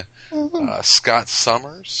Raccoon. Scott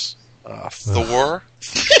Summers. Thor.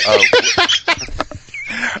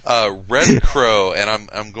 Red Crow, and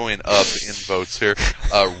I'm going up in votes here.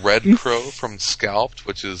 Red Crow from Scalped,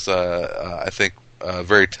 which is I think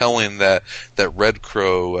very telling that Red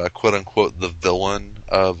Crow, quote unquote, the villain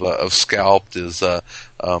of Scalped, is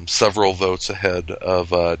several votes ahead of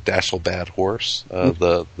Dashiell Bad Horse,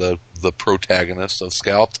 the protagonist of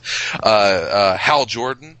Scalped. Hal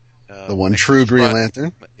Jordan. The one true Green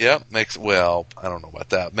Lantern. Yeah, I don't know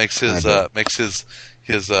about that. Makes his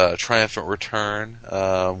triumphant return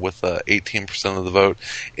with 18% of the vote,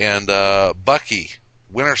 and Bucky,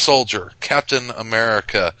 Winter Soldier, Captain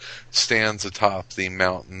America stands atop the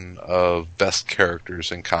mountain of best characters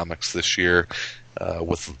in comics this year.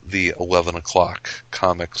 with the 11 o'clock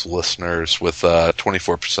comics listeners with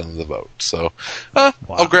 24% of the vote. So,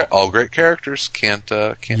 all great characters. Can't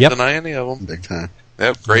deny any of them. Big time.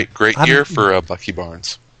 Yep, great year for Bucky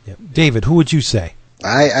Barnes. Yep. David, who would you say?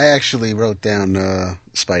 I actually wrote down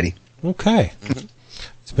Spidey. Okay. Mm-hmm.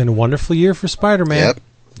 It's been a wonderful year for Spider-Man. Yep.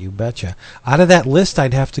 You betcha. Out of that list,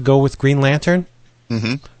 I'd have to go with Green Lantern.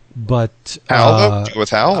 Mm-hmm. But Hal, with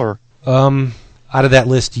Hal, or out of that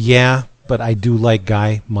list, yeah. But I do like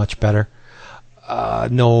Guy much better.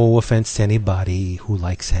 No offense to anybody who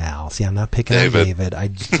likes Hal. See, I'm not picking on David. I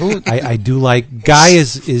do like Guy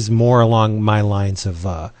is more along my lines of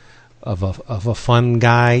a fun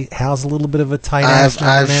guy. Hal's a little bit of a tight ass.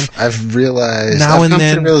 I've realized now I've and come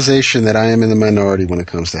then to the realization that I am in the minority when it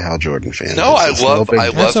comes to Hal Jordan fans. No, I love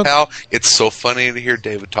Hal. It's so funny to hear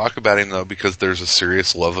David talk about him though, because there's a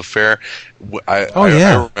serious love affair. I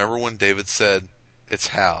remember when David said, "It's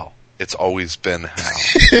Hal. It's always been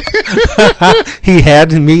Hal." He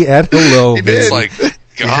had me at hello. It's like,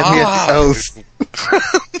 God.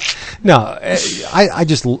 No,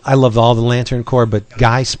 I love all the Lantern Corps, but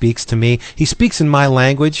Guy speaks to me. He speaks in my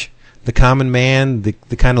language, the common man, the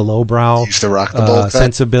kind of lowbrow used to rock the boat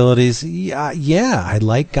sensibilities. Yeah, I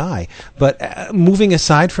like Guy. But moving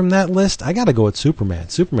aside from that list, I got to go with Superman.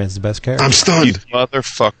 Superman's the best character. I'm stunned, you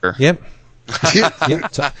motherfucker. Yep.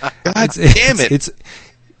 Yep. So, God damn it!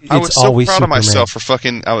 I was so proud Superman. of myself for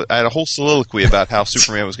fucking. I had a whole soliloquy about how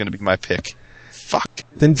Superman was going to be my pick. Fuck.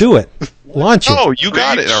 Then do it. Launch it. Oh, you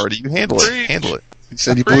got it already. You handle it. Handle it. He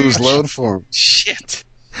said he blew his load for him. Shit.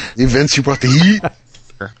 Vince, you brought the heat.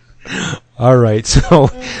 All right, so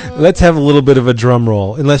let's have a little bit of a drum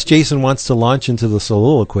roll. Unless Jason wants to launch into the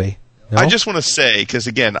soliloquy. No? I just want to say, because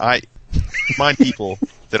again, I remind people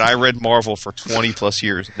that I read Marvel for 20 plus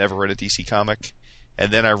years, never read a DC comic,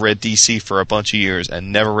 and then I read DC for a bunch of years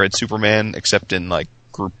and never read Superman except in like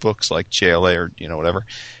group books like JLA or whatever.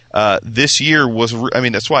 This year was,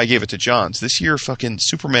 that's why I gave it to Johns. This year, fucking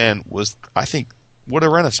Superman was, I think, what a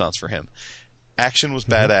renaissance for him. Action was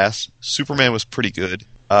badass. Superman was pretty good.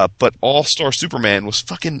 But All-Star Superman was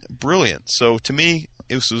fucking brilliant. So to me,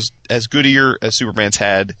 it was as good a year as Superman's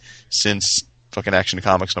had since fucking Action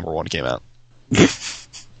Comics #1 came out.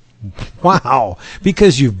 Wow.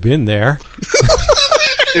 Because you've been there.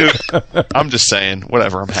 Dude, I'm just saying.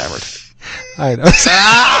 Whatever, I'm hammered. I know.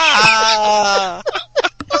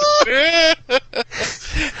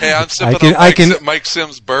 Hey, I'm sipping on Mike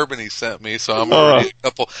Sims bourbon he sent me, so I'm already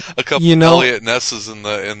a couple Elliot Nesses in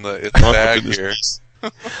the bag here.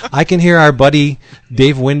 I can hear our buddy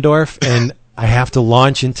Dave Windorf, and I have to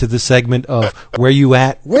launch into the segment of Where You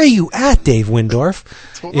At, Dave Windorf?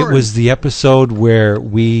 It was the episode where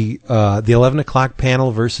we the 11 o'clock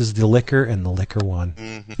panel versus the liquor, and the liquor won.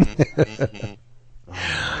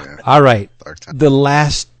 All right, the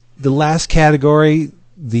last category,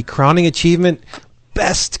 the crowning achievement,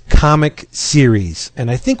 best comic series, and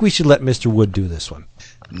I think we should let Mr. Wood do this one.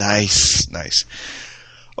 Nice.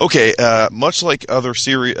 Okay, much like other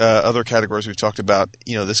categories we've talked about,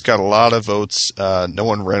 this got a lot of votes. No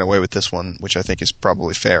one ran away with this one, which I think is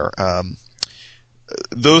probably fair.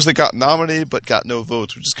 Those that got nominated but got no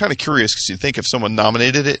votes, which is kind of curious because you'd think if someone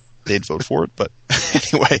nominated it, they'd vote for it. But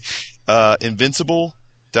anyway, Invincible,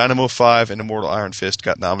 Dynamo 5, and Immortal Iron Fist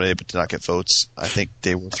got nominated but did not get votes. I think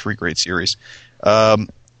they were 3 great series.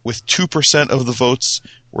 With 2% of the votes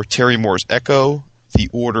were Terry Moore's Echo, The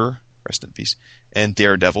Order, rest in peace, and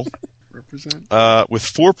Daredevil. Represent. With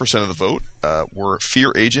 4% of the vote were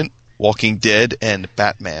Fear Agent, Walking Dead, and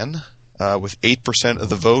Batman. With 8% of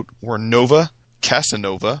the vote were Nova,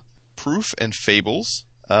 Casanova, Proof, and Fables.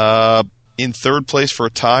 In third place for a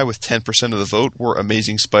tie with 10% of the vote were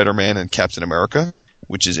Amazing Spider-Man and Captain America,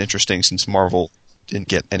 which is interesting since Marvel didn't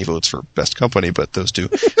get any votes for Best Company, but those two.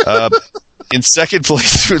 In second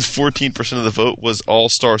place with 14% of the vote was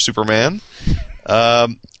All-Star Superman.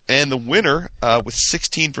 And the winner, with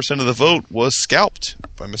 16% of the vote, was Scalped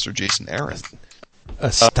by Mr. Jason Aaron.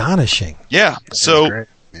 Astonishing. Yeah. So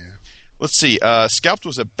Yeah. let's see. Scalped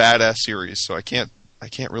was a badass series, so I can't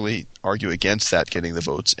really argue against that getting the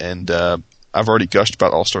votes. And I've already gushed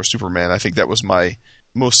about All-Star Superman. I think that was my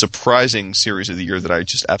most surprising series of the year that I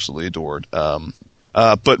just absolutely adored.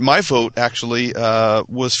 But my vote actually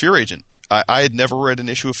was Fear Agent. I had never read an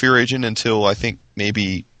issue of Fear Agent until I think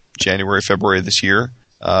maybe January, February of this year.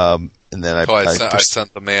 And then I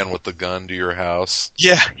sent the man with the gun to your house.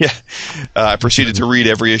 Yeah. I proceeded to read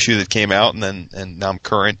every issue that came out, and now I'm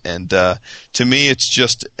current. And to me, it's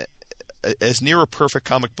just as near a perfect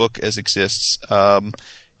comic book as exists.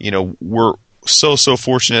 We're so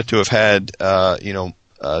fortunate to have had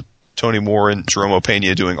Tony Moore and Jerome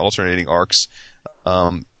Opeña doing alternating arcs.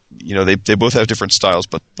 They both have different styles,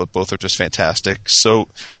 but both are just fantastic. So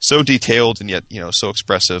detailed and yet so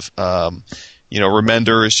expressive.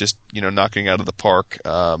 Remender is just knocking out of the park.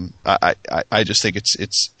 I just think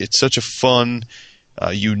it's such a fun,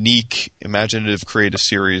 unique, imaginative, creative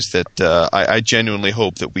series that I genuinely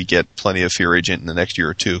hope that we get plenty of Fear Agent in the next year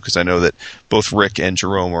or two, because I know that both Rick and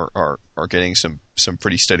Jerome are getting some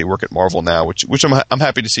pretty steady work at Marvel now, which I'm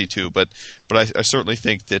happy to see too. But I certainly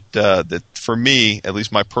think that for me, at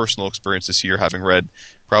least my personal experience this year, having read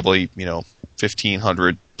probably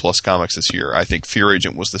 1,500 plus comics this year, I think Fear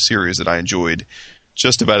Agent was the series that I enjoyed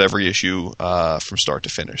just about every issue from start to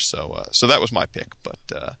finish. So that was my pick.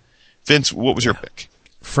 But Vince, what was your pick?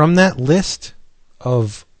 From that list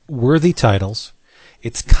of worthy titles,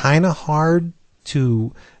 it's kind of hard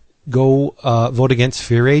to go vote against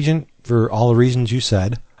Fear Agent for all the reasons you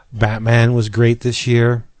said. Batman was great this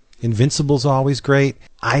year. Invincible's always great.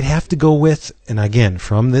 I'd have to go with, and again,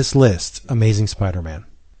 from this list, Amazing Spider-Man.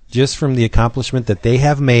 Just from the accomplishment that they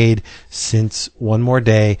have made since One More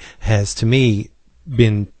Day has, to me,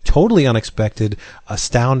 been totally unexpected,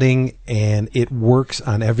 astounding, and it works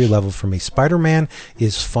on every level for me. Spider-Man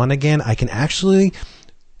is fun again. I can actually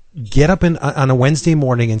get up on a Wednesday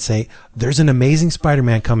morning and say, there's an Amazing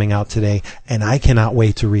Spider-Man coming out today, and I cannot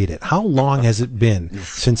wait to read it. How long has it been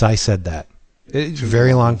since I said that? It's a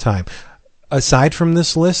very long time. Aside from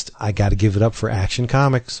this list, I got to give it up for Action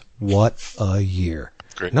Comics. What a year.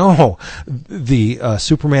 Great. No, the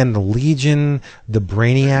Superman and the Legion, the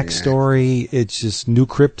Brainiac story, it's just New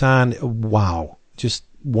Krypton. Wow. Just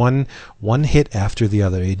one hit after the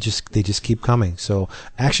other. They just keep coming. So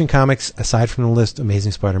Action Comics, aside from the list,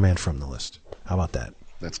 Amazing Spider-Man from the list. How about that?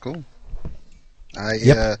 That's cool.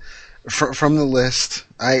 From the list,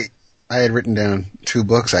 I had written down 2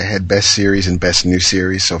 books. I had Best Series and Best New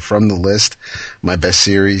Series. So from the list, my best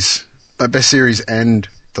series and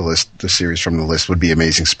the series from the list would be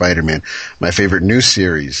Amazing Spider-Man. My favorite new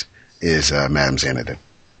series is Madame Xanadu.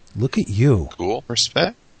 Look at you. Cool.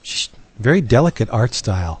 Respect. Very delicate art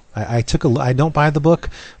style. I don't buy the book,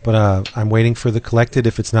 but I'm waiting for the collected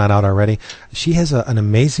if it's not out already. She has an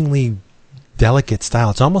amazingly delicate style.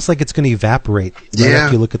 It's almost like it's going to evaporate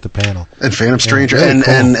after you look at the panel. And Phantom Stranger cool.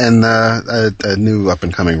 and a new up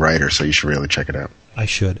and coming writer, so you should really check it out. I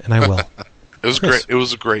should, and I will. It was great. It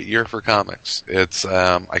was a great year for comics. It's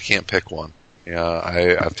I can't pick one.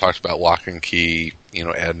 I've talked about Lock and Key,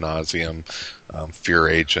 ad nauseum, Fear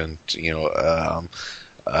Agent,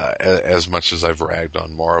 as much as I've ragged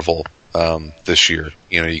on Marvel this year.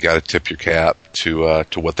 You got to tip your cap to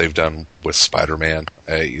what they've done with Spider-Man.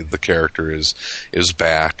 The character is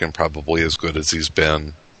back and probably as good as he's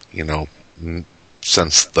been,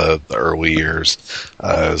 since the early years.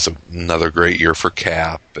 It was another great year for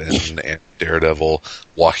Cap and Daredevil.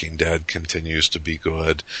 Walking Dead continues to be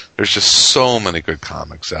good. There's just so many good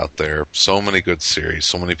comics out there, so many good series,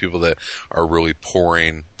 so many people that are really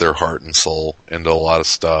pouring their heart and soul into a lot of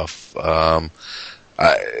stuff.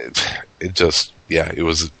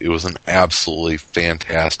 It was an absolutely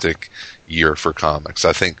fantastic year for comics.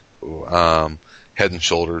 I think head and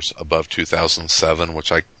shoulders above 2007,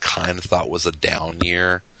 which I kind of thought was a down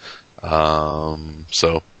year. It's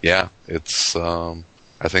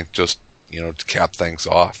I think just to cap things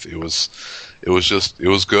off, it was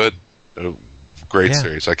good. Great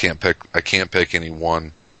series. I can't pick any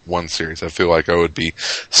one series. I feel like I would be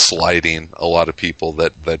slighting a lot of people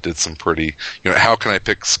that did some pretty. How can I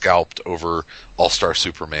pick Scalped over All-Star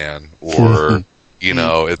Superman or?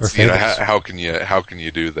 It's how can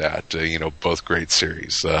you do that? Both great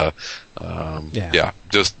series. I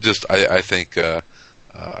think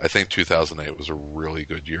 2008 was a really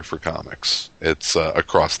good year for comics. It's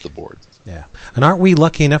across the board. Yeah, and aren't we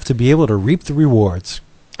lucky enough to be able to reap the rewards?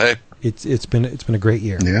 Hey, it's been a great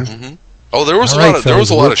year. Yeah. Mm-hmm. Oh, there was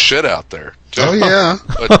a lot of shit out there. Too. Oh yeah.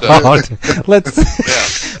 But, let's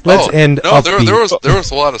end. There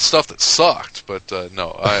was a lot of stuff that sucked, but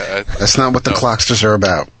no, that's not what the Clocksters are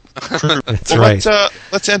about. That's right.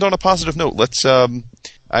 Let's end on a positive note.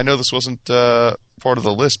 I know this wasn't part of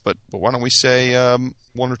the list, but why don't we say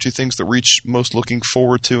one or two things that Reach most looking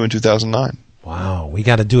forward to in 2009? Wow, we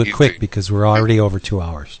got to do it quick because we're already over 2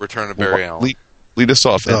 hours. Return of Barry Allen. Lead us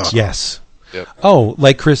off, Vince. Yes. Yep. Oh,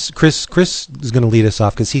 like Chris is going to lead us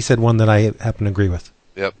off because he said one that I happen to agree with.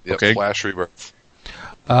 Yep. Okay. Flash Rebirth.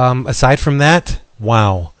 Aside from that,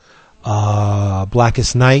 wow.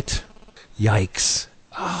 Blackest Night. Yikes.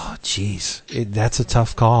 Oh, jeez. That's a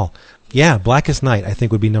tough call. Yeah, Blackest Night I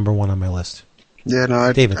think would be number 1 on my list. Yeah,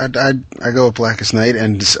 no, David. I go with Blackest Night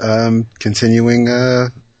and continuing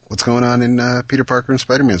what's going on in Peter Parker and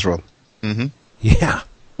Spider-Man's world. Mm-hmm. Yeah.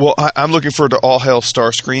 Well, I'm looking forward to All Hail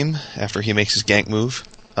Starscream after he makes his gank move.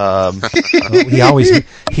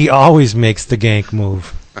 He always makes the gank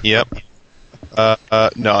move. Yep. No,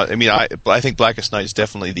 I mean, I think Blackest Night is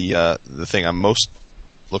definitely the thing I'm most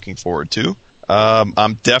looking forward to.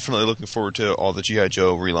 I'm definitely looking forward to all the G.I.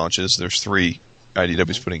 Joe relaunches. There's 3.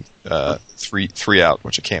 IDW's putting three out,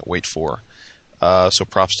 which I can't wait for. So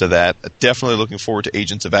props to that. Definitely looking forward to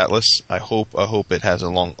Agents of Atlas. I hope it has a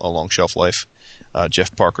long shelf life.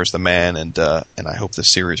 Jeff Parker's the man, and I hope the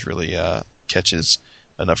series really catches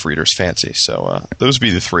enough readers' fancy. So those would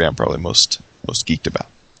be the 3 I'm probably most geeked about.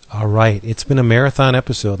 All right. It's been a marathon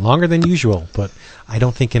episode, longer than usual, but I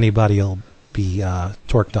don't think anybody will be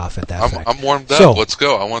torqued off at that fact. I'm warmed up. So, let's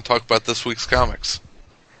go. I want to talk about this week's comics.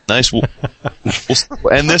 Nice. We'll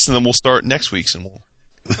end this, and then we'll start next week's, and we'll.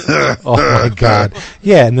 Oh my God!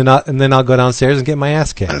 Yeah, and then I'll go downstairs and get my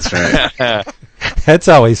ass kicked. That's right. That's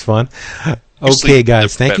always fun. Okay,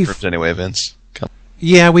 guys, thank you. Anyway, Vince. Come.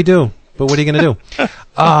 Yeah, we do. But what are you going to do?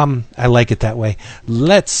 I like it that way.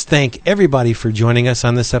 Let's thank everybody for joining us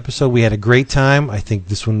on this episode. We had a great time. I think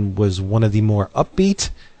this one was one of the more upbeat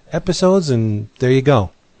episodes, and there you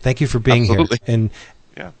go. Thank you for being Absolutely. here. And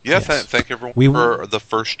yes. Thank everyone for the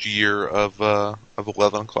first year of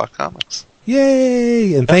 11 O'Clock Comics.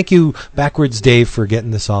 Yay! And thank you, Backwards Dave, for getting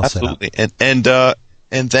this all Absolutely. set up.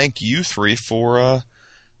 And thank you 3 for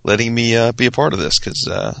letting me be a part of this, because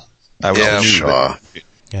I was sure.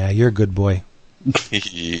 Yeah, you're a good boy.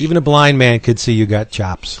 Even a blind man could see you got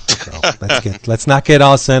chops. So let's not get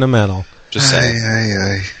all sentimental. Just saying.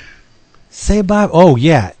 Aye. Say bye. Oh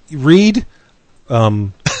yeah, read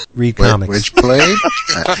comics. Which blade?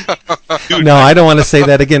 No, I don't want to say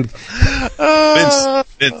that again.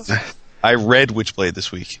 Vince, I read Witchblade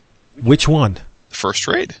this week. Which one? The first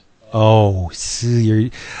trade. Oh,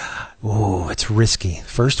 see, it's risky.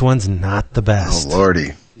 First one's not the best. Oh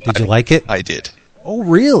lordy! Did you like it? I did. Oh,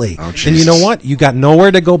 really? Oh, and you know what? You got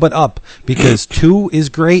nowhere to go but up, because 2 is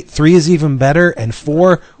great, 3 is even better, and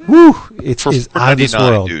 4, is out of this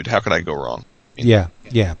world. Dude, how can I go wrong? Yeah.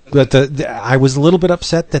 But I was a little bit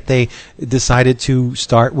upset that they decided to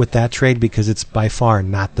start with that trade, because it's by far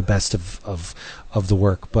not the best of the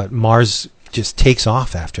work. But Mars just takes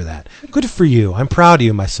off after that. Good for you. I'm proud of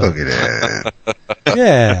you, my son. Look at that.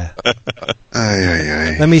 Yeah.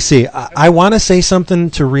 Aye. Let me see. I want to say something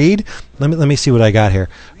to read. Let me see what I got here.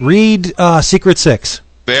 Read Secret 6.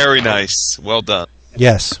 Very nice. Well done.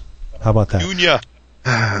 Yes. How about that? Junior.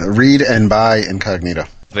 Read and buy Incognito.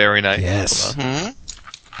 Very nice. Yes.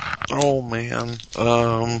 Oh man.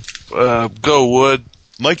 Go Wood.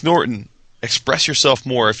 Mike Norton, express yourself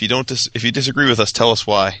more. If you disagree with us, tell us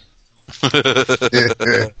why.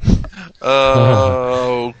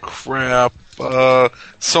 Oh crap!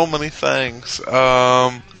 So many things.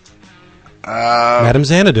 Madam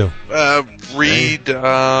Xanadu. Read.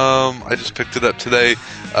 I just picked it up today.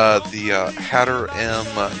 The Hatter M.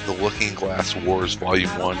 The Looking Glass Wars Volume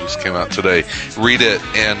 1 just came out today. Read it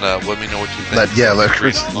and let me know what you think. Let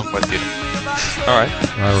Chris. Along with you. All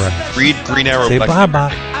right. Read Green Arrow. Say Black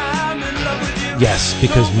bye-bye. Yes,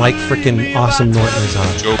 because Mike frickin' Awesome Norton is on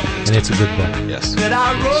it, Joe. and it's a good book. Yes.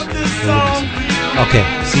 Okay,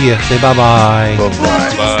 see ya. Say bye-bye. Bye.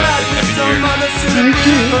 Bye. Happy New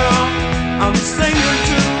Year. I'm singing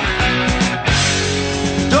too.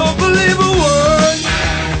 Don't believe a word,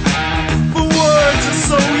 for words are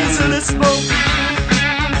so easily spoken.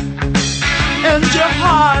 And your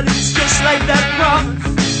heart is just like that promise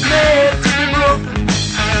made to be broken.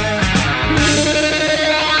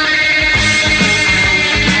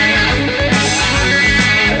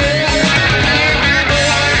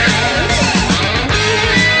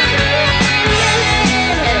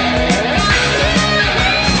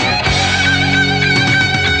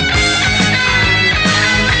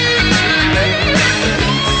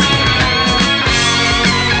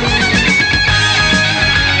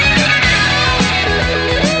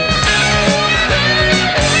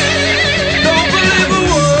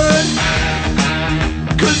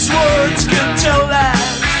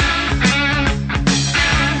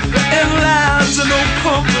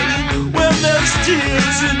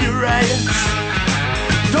 Tears in your eyes.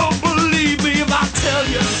 Don't believe me if I tell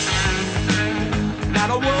you, not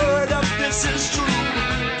a word of this is true.